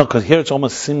 No, because here it's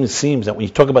almost seems that when you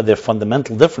talk about their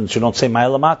fundamental difference, you don't say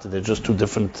Ma'ilo Mata, they're just two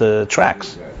different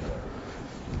tracks.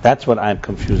 That's what I'm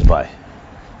confused by.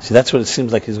 See, that's what it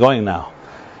seems like he's going now.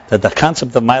 That the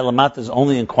concept of Ma'ilo Mata is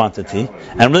only in quantity,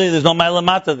 and really there's no Ma'ilo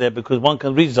Mata there because one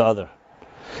can reach the other.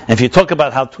 And if you talk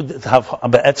about how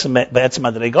Be'etzem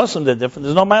Adregosim they're different,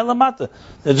 there's no Ma'ilo Mata.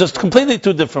 They're just completely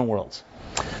two different worlds.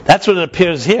 That's what it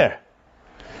appears here.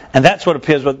 And that's what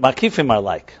appears what Makifim are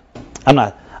like. I'm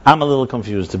a little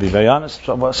confused, to be very honest.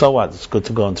 So what? It's good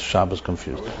to go into Shabbos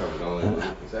confused.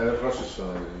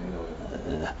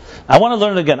 I want to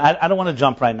learn it again. I don't want to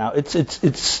jump right now.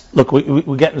 It's look,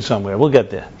 we're getting somewhere. We'll get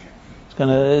there.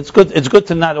 It's good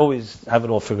to not always have it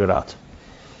all figured out.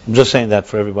 I'm just saying that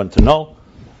for everyone to know.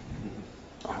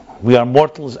 We are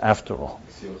mortals after all.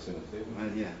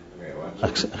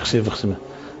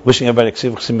 Wishing everybody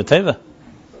Ksiv Chsim Teva.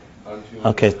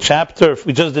 Okay,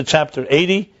 we just did chapter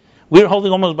 80. We're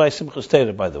holding almost by Simchas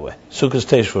Torah, by the way. Sukkos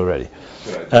Teshuvah already.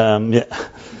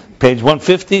 Page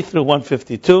 150 through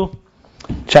 152.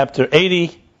 Chapter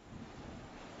 80.